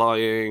and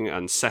lying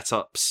and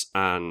setups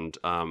and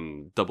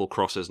double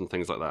crosses and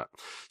things like that.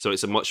 So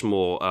it's a much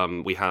more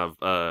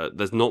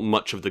there's not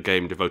much of the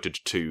game devoted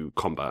to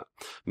combat.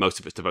 Most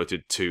of it's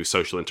devoted to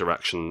social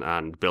interaction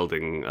and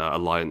building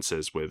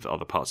alliances with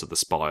other parts of the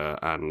Spire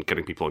and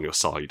getting people on your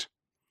side.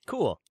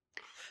 Cool.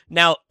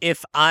 Now,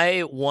 if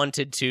I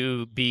wanted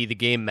to be the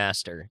game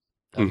master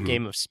of a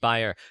game of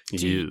Spire,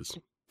 do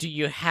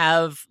you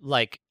have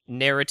like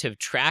narrative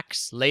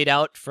tracks laid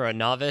out for a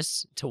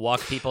novice to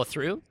walk people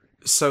through?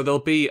 So there'll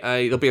be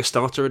a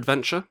starter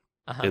adventure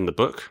in the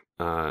book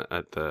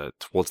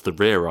towards the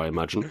rear, I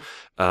imagine,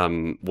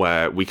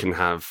 where we can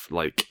have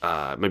like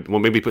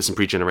maybe put some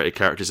pre-generated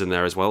characters in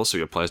there as well, so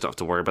your players don't have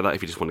to worry about that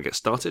if you just want to get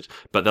started.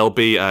 But there'll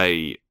be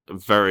a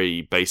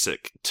very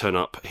basic turn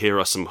up. Here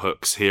are some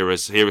hooks. Here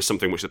is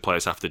something which the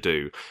players have to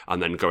do,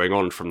 and then going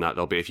on from that,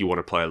 there'll be if you want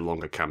to play a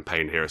longer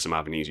campaign, here are some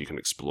avenues you can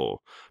explore.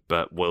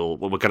 But we're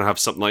going to have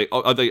something like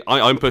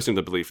I'm personally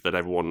of the belief that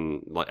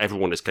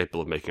everyone is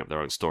capable of making up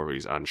their own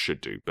stories and should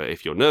do. But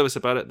if you're nervous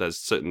about it, there's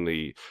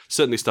certainly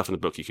stuff in the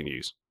book you can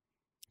use.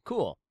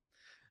 Cool.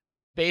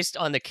 Based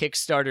on the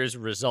Kickstarter's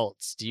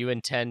results, do you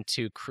intend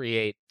to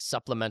create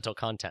supplemental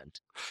content?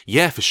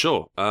 Yeah, for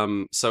sure.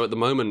 So at the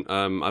moment,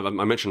 I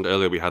mentioned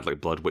earlier we had like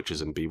blood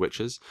witches and bee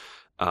witches.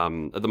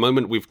 At the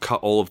moment, we've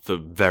cut all of the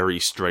very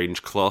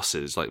strange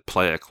classes, like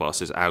player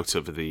classes, out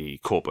of the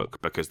core book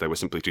because they were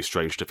simply too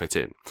strange to fit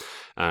in.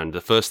 And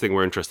the first thing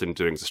we're interested in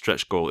doing as a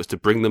stretch goal is to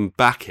bring them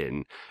back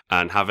in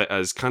and have it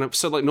as kind of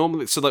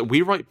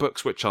we write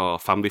books which are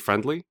family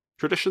friendly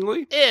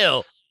traditionally.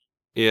 Ew.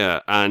 Yeah,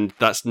 and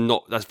that's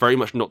very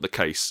much not the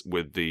case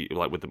with the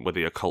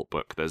occult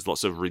book. There's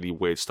lots of really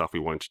weird stuff we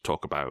wanted to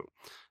talk about,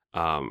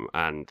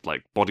 and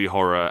like body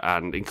horror,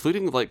 and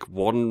including like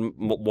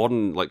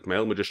one like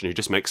male magician who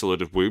just makes a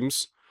load of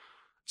wombs.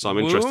 So I'm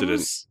interested in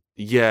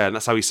and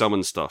that's how he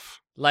summons stuff.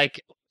 Like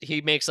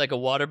he makes like a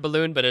water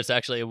balloon, but it's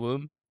actually a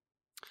womb.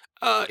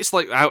 It's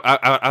like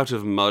out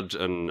of mud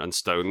and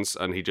stones,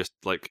 and he just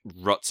like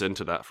ruts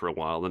into that for a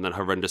while, and then a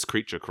horrendous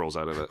creature crawls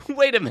out of it.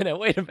 Wait a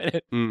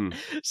minute.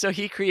 So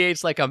he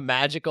creates like a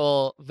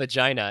magical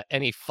vagina,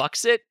 and he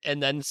fucks it,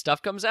 and then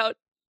stuff comes out?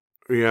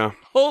 Yeah.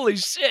 Holy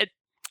shit.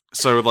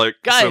 So like...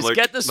 Guys,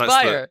 get the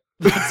Spire.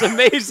 That's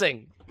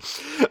amazing.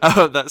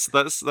 That's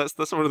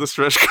one of the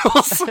stretch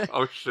goals.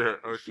 Oh shit.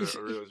 I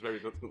realized maybe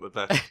that's not the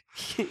best.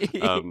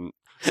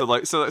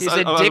 He's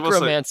a dick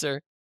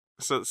romancer.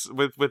 So it's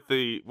with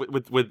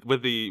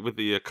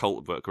the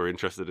occult book, we're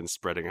interested in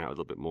spreading out a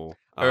little bit more.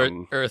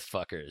 Earth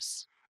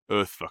fuckers.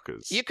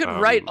 You could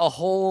write a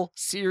whole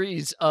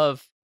series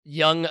of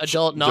young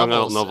adult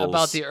novels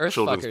about the Earth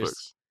fuckers,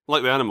 books,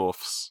 like the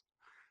Animorphs.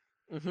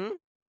 Mm-hmm.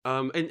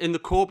 In the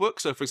core book,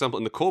 so for example,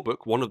 in the core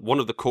book, one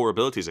of the core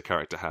abilities a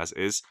character has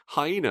is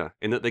hyena,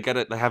 in that they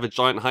have a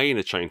giant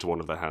hyena chained to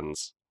one of their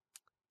hands.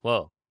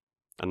 Whoa.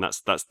 And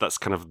that's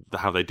kind of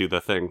how they do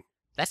their thing.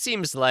 That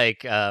seems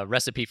like a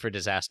recipe for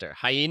disaster.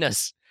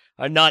 Hyenas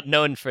are not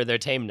known for their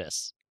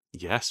tameness.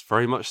 Yes,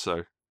 very much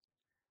so.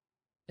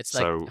 It's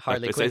like So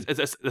Harley it's, Quinn.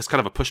 it's kind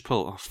of a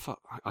push-pull. Oh, fuck.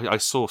 I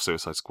saw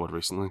Suicide Squad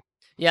recently.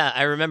 Yeah,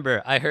 I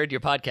remember. I heard your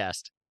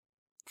podcast.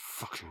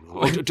 Fucking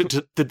Lord. Oh, did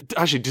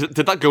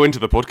that go into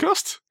the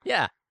podcast?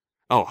 Yeah.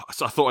 Oh,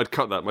 so I thought I'd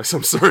cut that.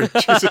 I'm sorry.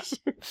 Jesus.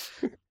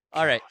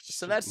 All right.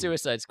 So that's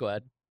Suicide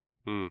Squad.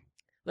 Hmm.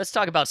 Let's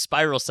talk about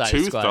Spiral Side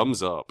Two Squad.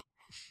 thumbs up.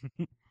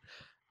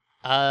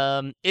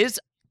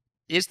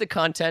 Is the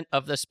content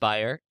of the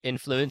Spire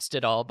influenced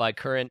at all by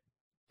current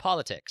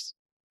politics?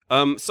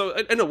 So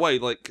in a way,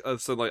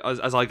 as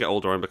I get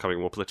older, I'm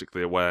becoming more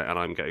politically aware, and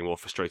I'm getting more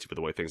frustrated with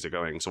the way things are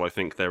going. So I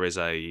think there's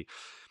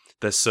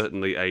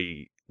certainly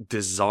a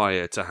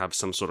desire to have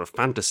some sort of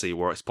fantasy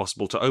where it's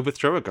possible to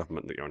overthrow a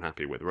government that you're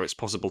unhappy with, where it's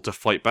possible to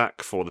fight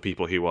back for the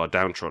people who are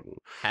downtrodden.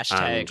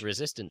 Hashtag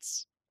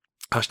resistance.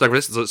 Hashtag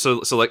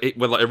resistance.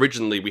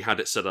 Originally we had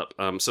it set up.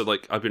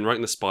 I've been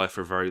writing the Spire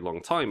for a very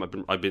long time.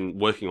 I've been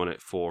working on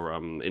it for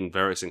in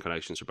various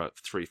incarnations for about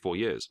 3-4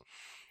 years.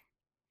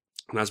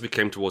 And as we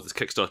came towards this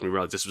Kickstarter, we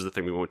realized this was the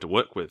thing we wanted to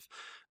work with.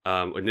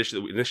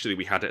 Initially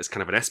we had it as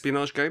kind of an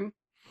espionage game,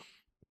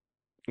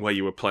 where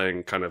you were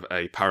playing kind of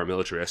a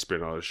paramilitary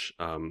espionage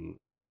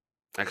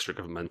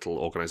extra-governmental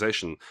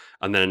organization.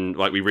 And then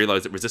we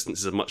realized that Resistance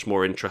is a much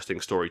more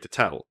interesting story to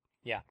tell.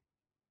 Yeah.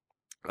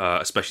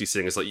 Especially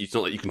seeing as it's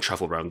not like you can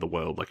travel around the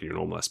world like in your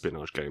normal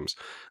espionage games.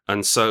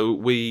 And so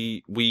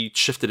we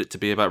shifted it to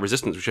be about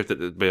resistance. We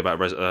shifted it to be about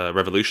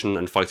revolution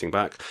and fighting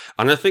back.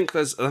 And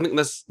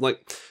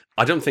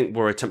I don't think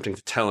we're attempting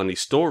to tell any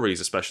stories,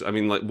 especially. I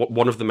mean,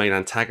 one of the main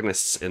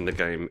antagonists in the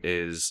game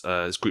is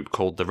this group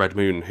called the Red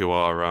Moon, who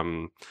are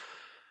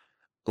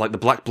the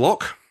Black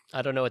Bloc.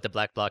 I don't know what the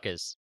Black Bloc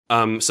is.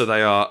 So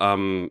they are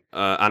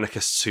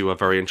anarchists who are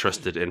very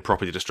interested in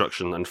property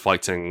destruction and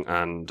fighting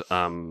and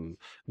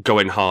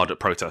going hard at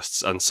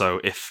protests. And so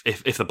if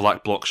the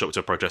Black Bloc show up to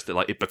a protest,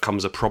 it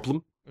becomes a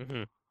problem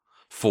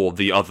for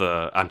the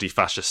other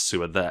anti-fascists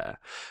who are there.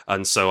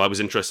 And so I was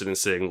interested in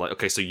seeing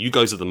okay, so you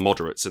guys are the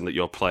moderates in that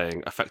you're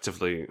playing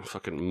effectively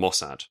fucking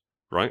Mossad,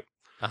 right?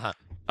 Uh-huh.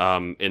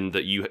 In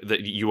that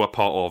you are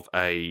part of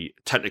a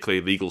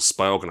technically legal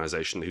spy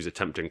organization who's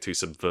attempting to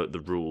subvert the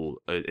rule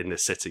in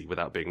this city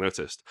without being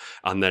noticed.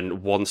 And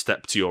then one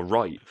step to your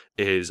right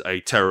is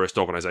a terrorist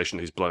organization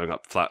who's blowing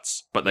up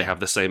flats, but they have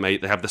the same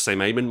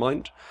aim in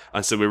mind.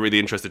 And so we're really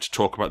interested to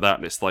talk about that.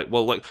 And it's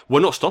we're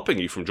not stopping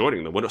you from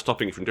joining them. We're not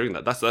stopping you from doing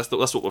that. That's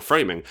what we're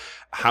framing.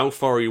 How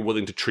far are you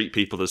willing to treat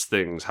people as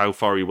things? How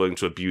far are you willing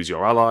to abuse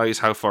your allies?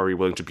 How far are you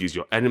willing to abuse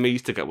your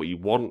enemies to get what you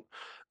want?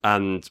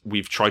 And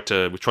we've tried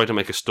to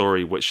make a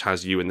story which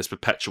has you in this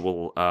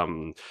perpetual,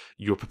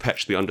 you're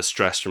perpetually under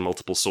stress from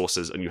multiple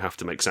sources, and you have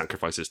to make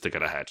sacrifices to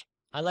get ahead.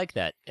 I like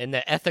that. In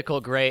the ethical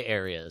gray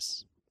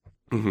areas.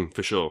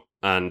 For sure.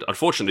 And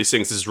unfortunately,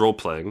 seeing this is role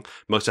playing,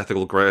 most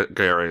ethical gray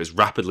areas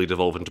rapidly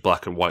devolve into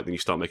black and white, then you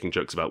start making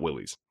jokes about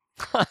willies.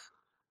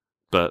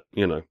 But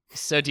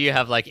So do you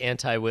have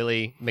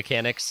anti-willy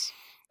mechanics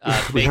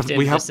baked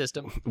into the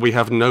system? We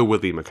have no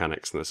willy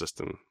mechanics in the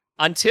system.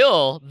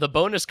 Until the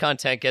bonus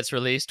content gets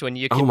released, when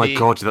you can be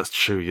God, that's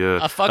true, yeah.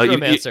 A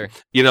fuckromancer.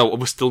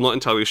 We're still not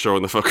entirely sure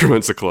on the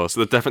fuckromancer class.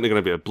 There's definitely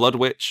going to be a blood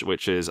witch,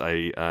 which is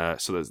a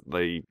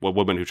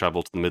woman who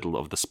travels to the middle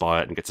of the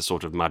spire and gets a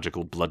sort of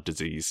magical blood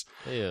disease.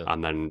 Ew.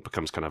 And then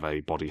becomes kind of a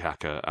body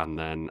hacker. And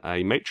then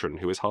a matron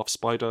who is half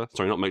spider.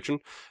 Sorry, not matron.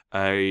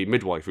 A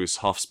midwife who's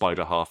half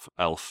spider, half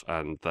elf.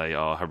 And they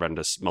are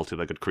horrendous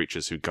multi-legged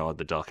creatures who guard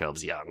the Dark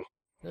Elves young.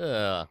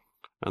 Ugh.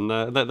 And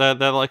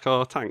they're like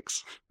our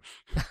tanks.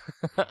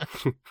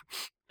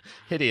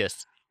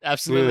 Hideous.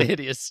 Absolutely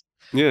hideous.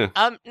 Yeah.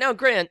 Now,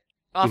 Grant,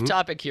 off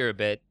topic here a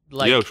bit.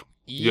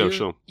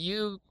 Sure.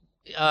 You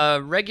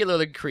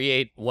regularly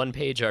create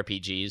one-page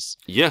RPGs.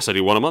 Yes, I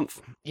do one a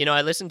month.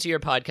 I listen to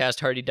your podcast,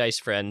 Hardy Dice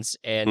Friends,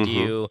 and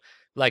you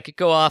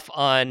go off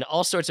on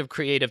all sorts of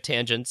creative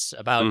tangents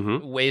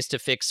about ways to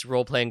fix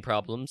role-playing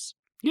problems.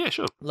 Yeah,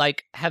 sure.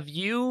 Have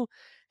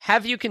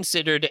you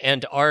considered,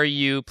 and are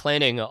you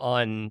planning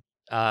on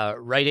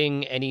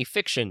writing any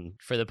fiction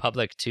for the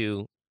public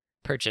to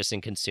purchase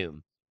and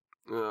consume?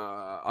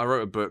 I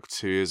wrote a book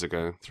 3 years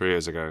ago.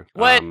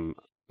 What?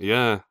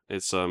 Yeah,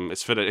 it's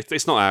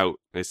it's not out.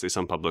 It's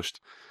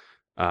unpublished.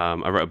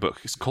 I wrote a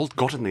book. It's called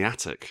God in the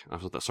Attic.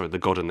 The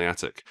God in the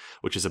Attic,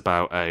 which is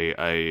about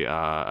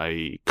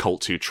a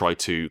cult who tried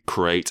to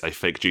create a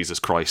fake Jesus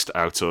Christ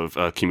out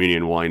of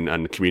communion wine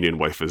and communion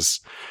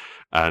wafers,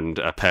 and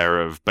a pair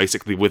of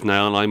basically with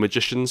nail and eye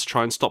magicians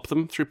try and stop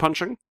them through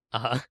punching.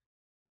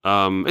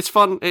 It's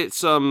fun. It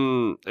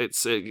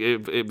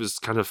was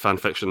kind of fan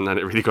fiction, and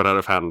it really got out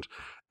of hand.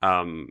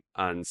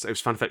 And so it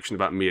was fan fiction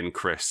about me and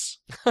Chris.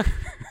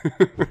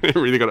 It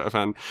really got out of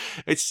hand.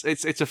 It's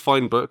a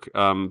fine book.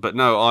 But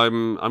no,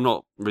 I'm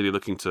not really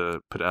looking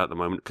to put it out at the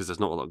moment because there's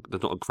not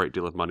a great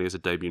deal of money as a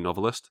debut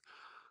novelist.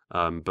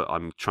 But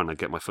I'm trying to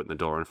get my foot in the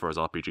door, and as far as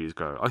RPGs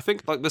go, I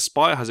think the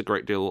Spire has a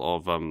great deal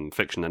of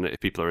fiction in it. If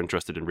people are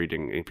interested in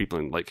reading, people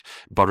in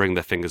buttering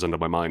their fingers under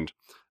my mind.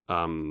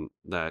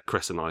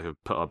 Chris and I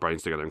have put our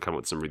brains together and come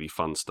up with some really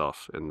fun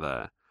stuff in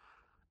there.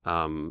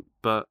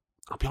 But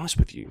I'll be honest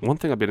with you. One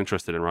thing I've been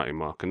interested in writing,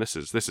 Mark, and this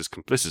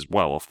is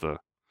well off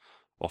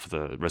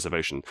the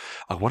reservation.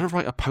 I want to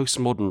write a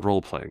postmodern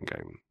role-playing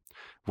game,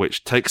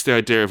 which takes the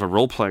idea of a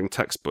role-playing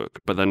textbook,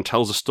 but then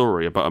tells a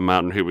story about a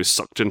man who was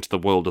sucked into the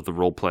world of the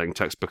role-playing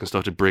textbook and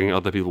started bringing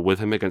other people with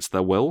him against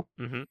their will.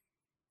 Mm-hmm.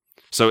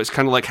 So it's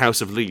kind of like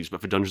House of Leaves,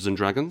 but for Dungeons and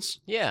Dragons.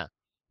 Yeah.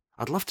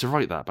 I'd love to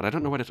write that, but I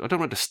don't know where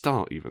to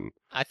start even.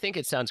 I think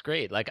it sounds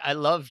great. Like, I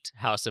loved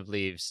House of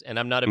Leaves, and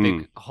I'm not a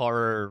big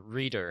horror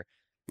reader.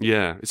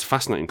 Yeah, it's a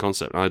fascinating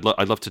concept. I'd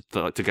love to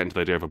get into the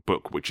idea of a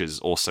book which is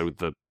also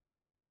the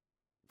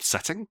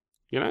setting,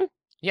 you know?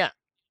 Yeah.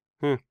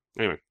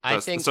 Anyway, I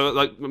think so.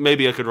 Like,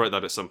 maybe I could write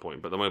that at some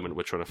point, but at the moment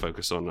we're trying to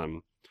focus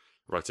on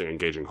writing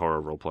engaging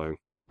horror role playing.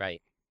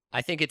 Right.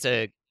 I think it's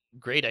a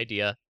great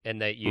idea, and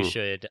that you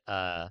should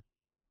not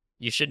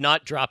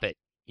drop it.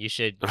 You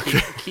should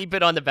keep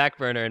it on the back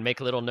burner and make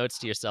little notes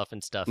to yourself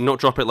and stuff. Not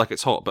drop it like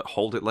it's hot, but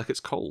hold it like it's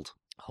cold.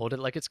 Hold it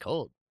like it's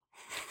cold.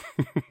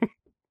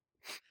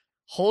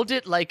 Hold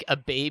it like a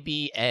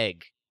baby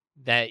egg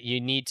that you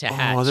need to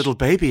hatch. Oh, a little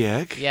baby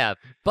egg. Yeah,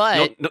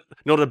 but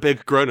not a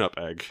big grown-up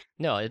egg.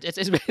 no,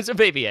 it's a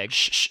baby egg.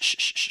 Shh, shh, shh,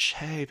 shh, shh.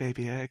 Hey,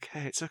 baby egg.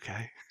 Hey, it's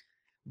okay.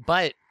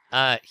 But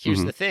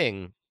here's the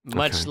thing.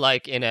 Much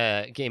like in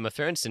a Game of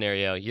Thrones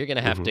scenario, you're going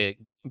to have to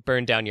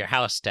burn down your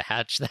house to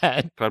hatch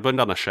that. Can I burn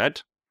down a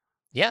shed?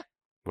 Yeah.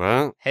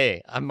 Well,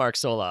 Hey, I'm Mark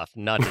Soloff,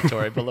 not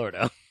Vittorio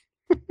Bellordo.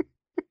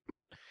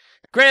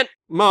 Grant,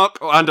 Mark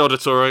and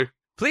Auditory.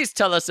 please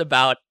tell us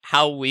about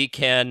how we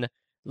can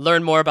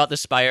learn more about the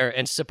Spire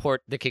and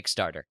support the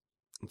Kickstarter.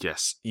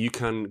 Yes, you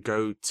can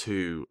go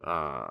to,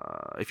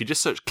 if you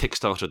just search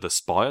Kickstarter The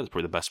Spire, that's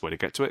probably the best way to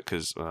get to it,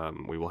 because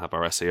we will have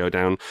our SEO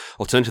down.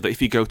 Alternatively, if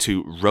you go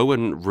to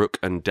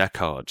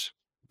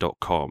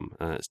rowanrookanddeckard.com,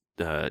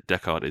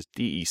 Deckard is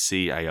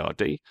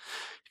DECARD.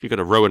 If you go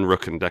to Rowan,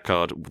 Rook and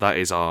Deckard, that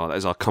is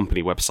our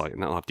company website,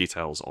 and that'll have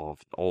details of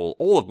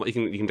all of my, you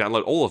can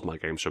download all of my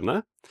games from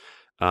there.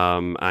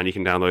 And you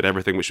can download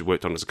everything which we've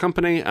worked on as a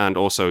company, and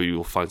also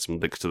you'll find some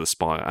links to the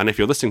Spire. And if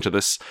you're listening to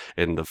this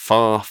in the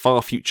far,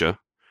 far future,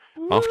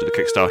 after the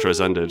Kickstarter has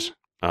ended,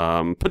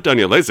 put down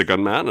your laser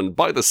gun, man, and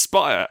buy the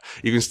Spire.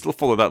 You can still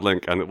follow that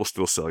link, and it will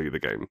still sell you the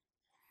game.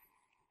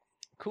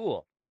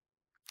 Cool.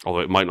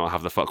 Although it might not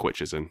have the fuck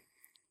witches in.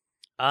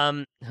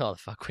 The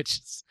fuck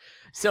witches.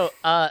 So,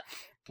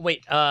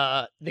 wait,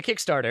 the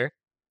Kickstarter,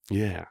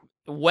 Yeah.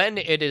 when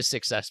it is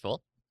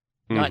successful,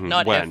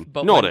 not when. if,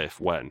 but not when, if,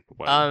 when.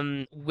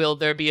 will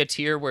there be a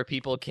tier where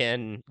people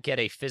can get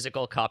a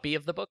physical copy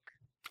of the book?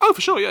 Oh,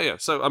 for sure, yeah.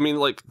 So, I mean,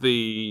 like,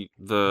 the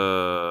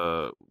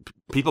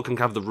people can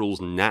have the rules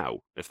now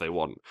if they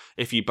want.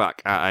 If you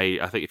back at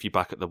if you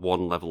back at the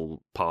one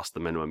level past the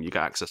minimum, you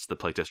get access to the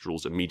playtest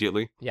rules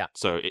immediately. Yeah.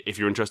 So, if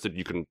you're interested,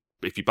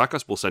 if you back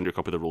us, we'll send you a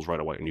copy of the rules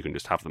right away, and you can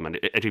just have them. And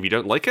if you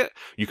don't like it,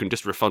 you can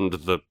just fund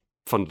the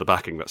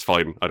backing. That's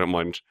fine. I don't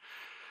mind.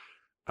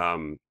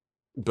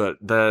 But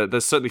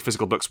there's certainly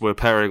physical books. We're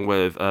pairing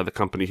with the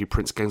company who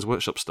prints Games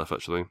Workshop stuff,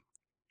 actually.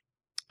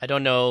 I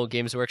don't know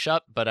Games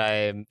Workshop, but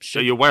I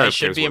should you're aware I of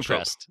should Games be Workshop?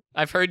 impressed.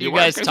 I've heard You're you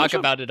aware of guys Games talk Workshop?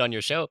 about it on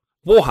your show.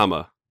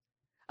 Warhammer.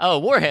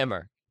 Oh,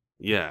 Warhammer.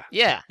 Yeah.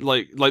 Yeah.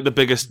 Like one of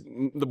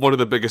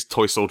the biggest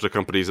toy soldier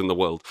companies in the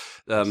world.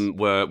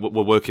 We're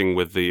working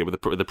with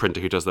the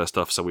printer who does their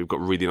stuff, so we've got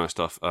really nice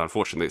stuff.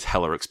 Unfortunately, it's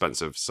hella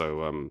expensive,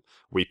 so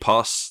we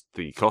pass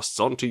the costs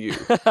on to you.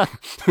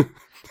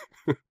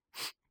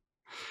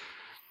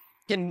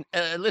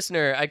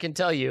 Listener, I can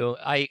tell you,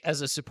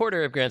 as a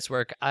supporter of Grant's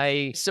work,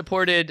 I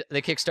supported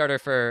the Kickstarter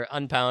for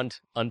Unbound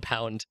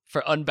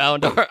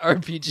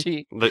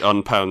RPG. The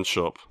Unpound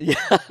shop.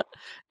 Yeah,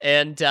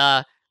 and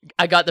I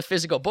got the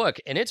physical book,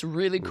 and it's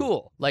really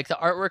cool. Like, the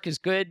artwork is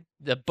good.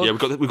 The book. Yeah,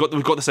 we've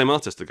got the same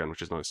artist again,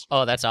 which is nice.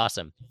 Oh, that's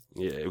awesome.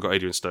 Yeah, we've got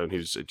Adrian Stone,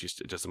 who's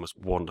just does the most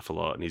wonderful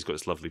art, and he's got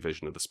this lovely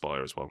vision of the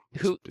Spire as well.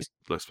 It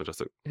looks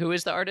fantastic. Who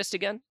is the artist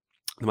again?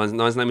 The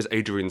man's name is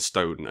Adrian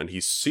Stone, and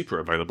he's super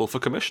available for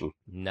commission.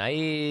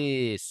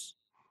 Nice.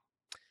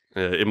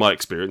 In my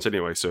experience,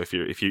 anyway. So if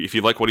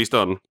you like what he's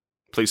done,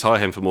 please hire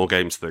him for more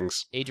games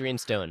things. Adrian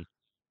Stone.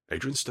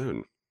 Adrian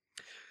Stone.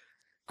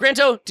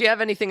 Granto, do you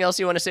have anything else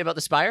you want to say about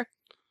the Spire?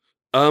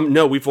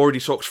 No, we've already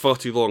talked far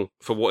too long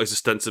for what is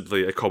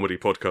ostensibly a comedy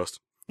podcast.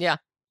 Yeah.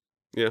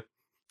 Yeah.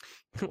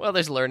 Well,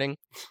 there's learning.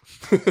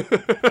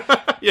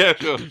 Yeah,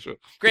 sure.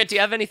 Grant, do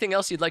you have anything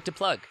else you'd like to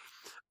plug?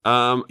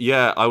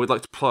 Yeah, I would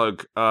like to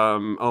plug,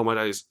 oh my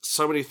days,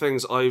 so many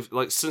things.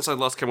 Since I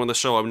last came on the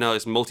show, I'm now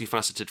this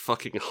multifaceted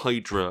fucking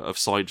hydra of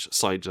side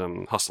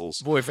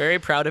hustles. We're very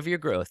proud of your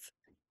growth.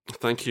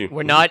 Thank you.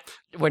 We're not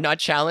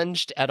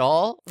challenged at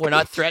all. We're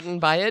not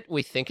threatened by it.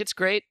 We think it's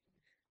great.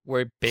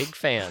 We're big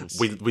fans.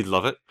 We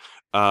love it.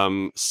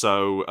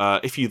 So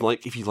if you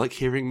like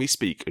hearing me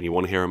speak and you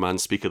want to hear a man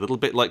speak a little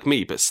bit like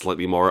me but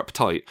slightly more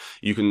uptight,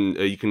 you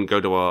can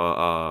go to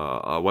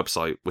our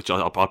website, which is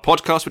our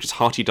podcast, which is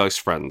Hearty Dice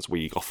Friends.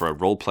 We offer a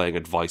role playing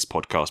advice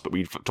podcast, but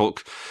we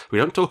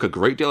don't talk a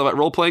great deal about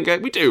role playing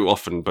games. We do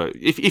often, but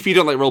if you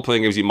don't like role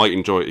playing games, you might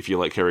enjoy it if you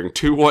like hearing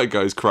two white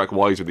guys crack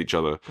wise with each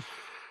other.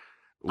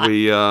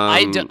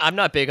 I'm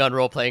not big on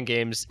role-playing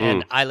games,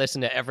 and I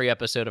listen to every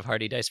episode of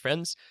Hardy Dice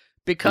Friends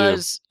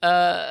because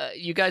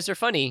you guys are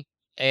funny.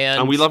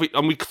 And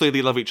we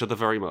clearly love each other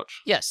very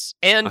much. Yes,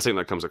 and I think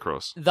that comes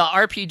across. The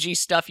RPG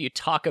stuff you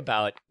talk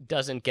about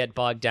doesn't get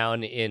bogged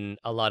down in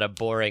a lot of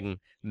boring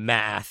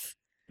math.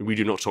 We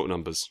do not talk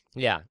numbers.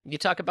 Yeah, you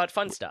talk about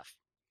fun stuff.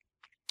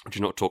 We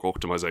do not talk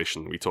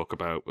optimization. We talk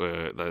about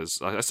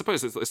I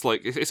suppose it's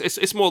like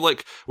it's more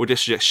like we're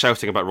just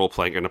shouting about role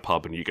playing in a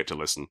pub and you get to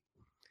listen.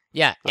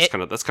 Yeah, that's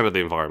kind of the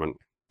environment.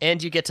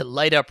 And you get to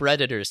light up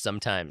Redditors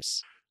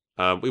sometimes.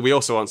 We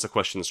also answer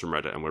questions from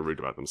Reddit, and we're rude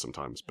about them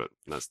sometimes, but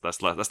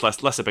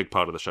that's less a big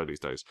part of the show these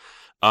days.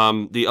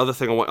 The other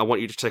thing I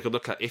want you to take a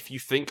look at, if you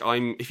think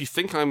I'm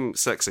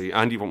sexy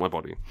and you want my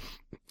body,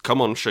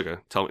 come on,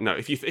 sugar, tell me. No,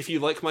 if you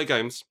like my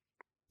games,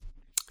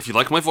 if you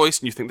like my voice,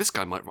 and you think this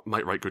guy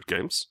might write good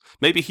games,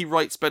 maybe he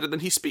writes better than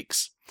he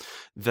speaks,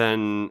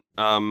 then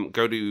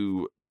go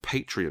to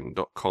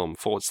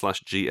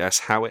patreon.com/GS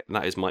Howitt.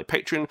 That is my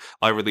Patreon.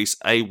 I release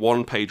a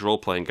 1-page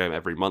role-playing game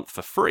every month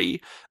for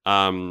free.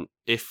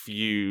 If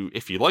you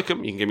like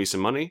them, you can give me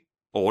some money,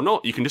 or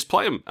not. You can just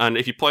play them, and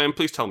if you play them,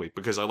 please tell me,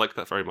 because I like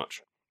that very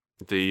much.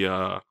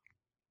 The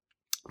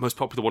most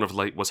popular one of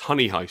late was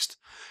Honey Heist,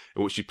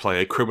 in which you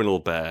play a criminal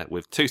bear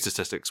with 2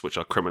 statistics, which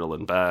are criminal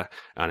and bear,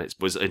 and it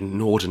was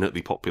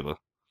inordinately popular.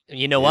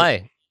 You know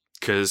why?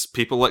 Because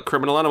people like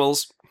criminal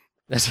animals.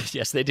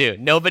 Yes, they do.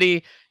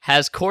 Nobody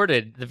has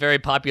courted the very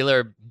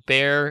popular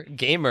bear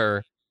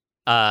gamer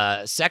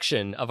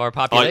section of our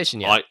population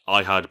yet.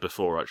 I had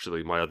before,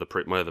 actually. My other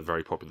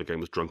very popular game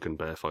was Drunken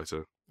Bear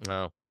Fighter.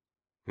 Oh.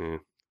 Yeah.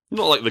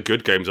 Not like the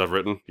good games I've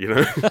written, you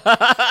know?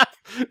 Not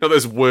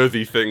those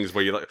worthy things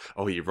where you're like,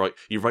 oh, you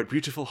write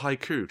beautiful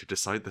haiku to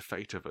decide the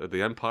fate of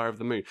the Empire of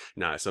the Moon.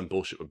 Nah, it's some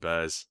bullshit with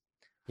bears.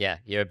 Yeah,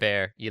 you're a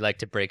bear. You like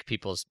to break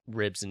people's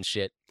ribs and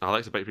shit. I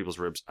like to break people's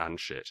ribs and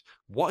shit.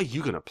 What are you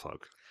going to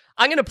plug?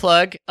 I'm going to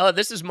plug... Oh,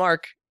 this is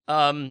Mark.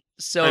 Hey,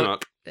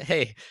 Mark.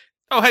 Hey.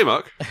 Oh, hey,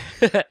 Mark.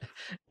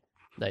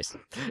 Nice.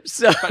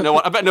 So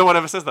I bet no one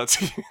ever says that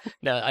to you.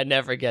 No, I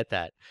never get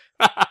that.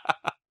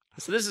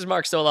 So this is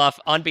Mark Soloff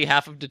on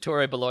behalf of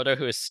Dottore Belordo,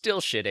 who is still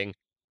shitting.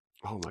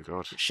 Oh, my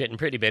God. Shitting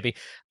pretty, baby.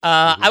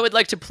 I would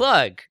like to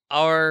plug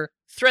our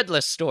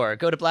Threadless store.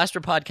 Go to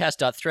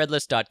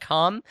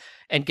blasterpodcast.threadless.com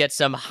and get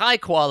some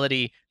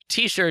high-quality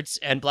t-shirts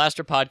and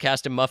Blaster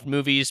Podcast and Muff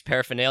Movies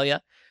paraphernalia.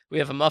 We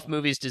have a Muff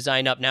Movies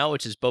design up now,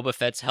 which is Boba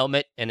Fett's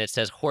helmet, and it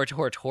says Hort,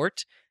 Hort,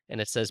 Hort, and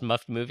it says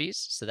Muff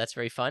Movies, so that's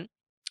very fun.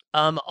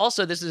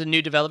 Also, this is a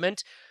new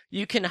development.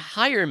 You can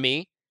hire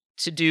me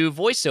to do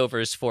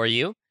voiceovers for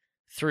you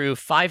through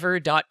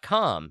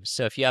Fiverr.com.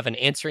 So if you have an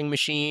answering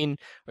machine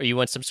or you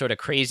want some sort of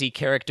crazy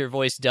character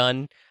voice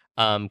done,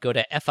 go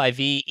to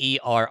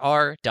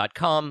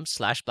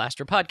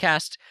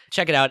fiverr.com/blasterpodcast.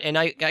 Check it out, and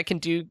I can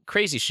do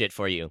crazy shit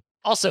for you.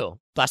 Also,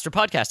 Blaster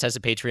Podcast has a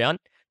Patreon.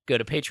 Go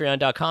to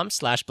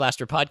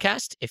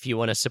patreon.com/blasterpodcast if you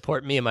want to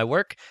support me and my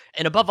work.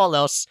 And above all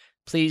else,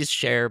 please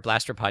share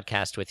Blaster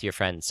Podcast with your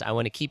friends. I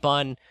want to keep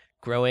on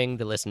growing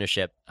the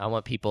listenership. I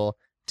want people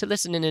to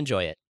listen and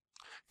enjoy it.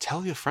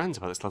 Tell your friends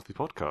about this lovely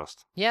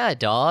podcast. Yeah,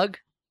 dog.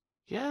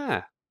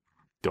 Yeah.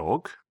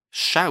 Dog?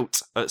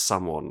 Shout at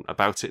someone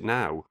about it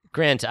now.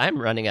 Grant, I'm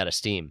running out of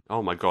steam.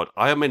 Oh my God.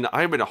 I am in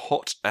a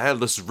hot,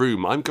 airless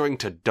room. I'm going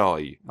to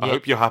die. I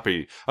hope you're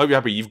happy.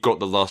 You've got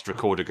the last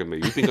recording of me.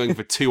 We've been going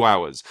for 2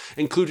 hours,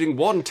 including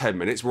 10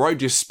 minutes where I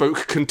just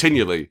spoke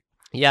continually.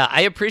 Yeah,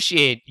 I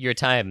appreciate your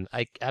time.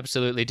 I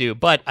absolutely do.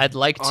 But I'd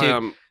like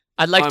to...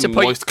 I'm a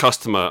moist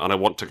customer, and I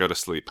want to go to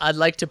sleep. I'd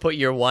like to put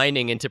your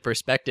whining into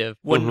perspective.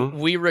 When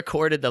we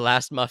recorded the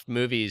last Muff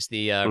Movies,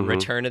 the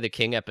Return of the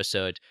King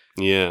episode,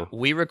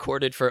 we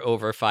recorded for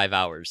over 5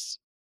 hours.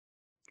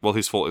 Well,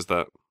 whose fault is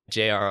that?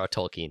 J.R.R.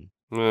 Tolkien.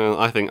 Well,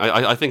 I think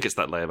it's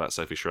that layabout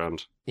Sophie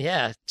Strand.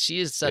 Yeah, she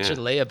is such a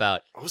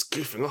layabout. I was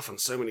goofing off on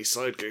so many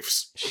side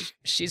goofs.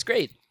 She's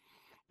great.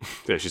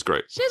 Yeah, she's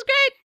great. She's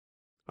great.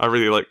 I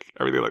really like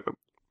them.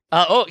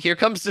 Oh, here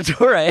comes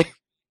Dottore.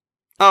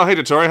 Oh, hey,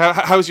 Dottore,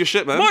 how's your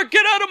shit, man? Mark,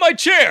 get out of my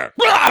chair!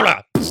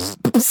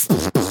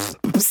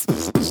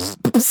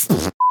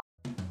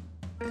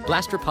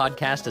 Blaster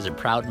Podcast is a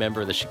proud member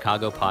of the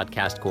Chicago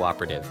Podcast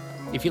Cooperative.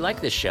 If you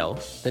like this show,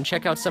 then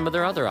check out some of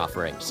their other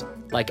offerings,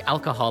 like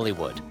Alka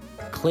Hollywood.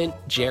 Clint,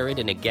 Jared,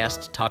 and a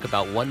guest talk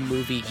about one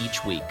movie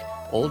each week,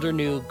 old or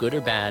new, good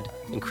or bad,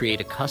 and create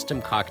a custom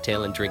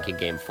cocktail and drinking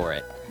game for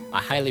it. I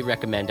highly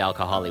recommend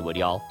Alka Hollywood,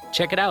 y'all.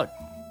 Check it out.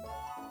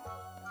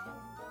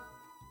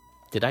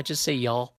 Did I just say y'all?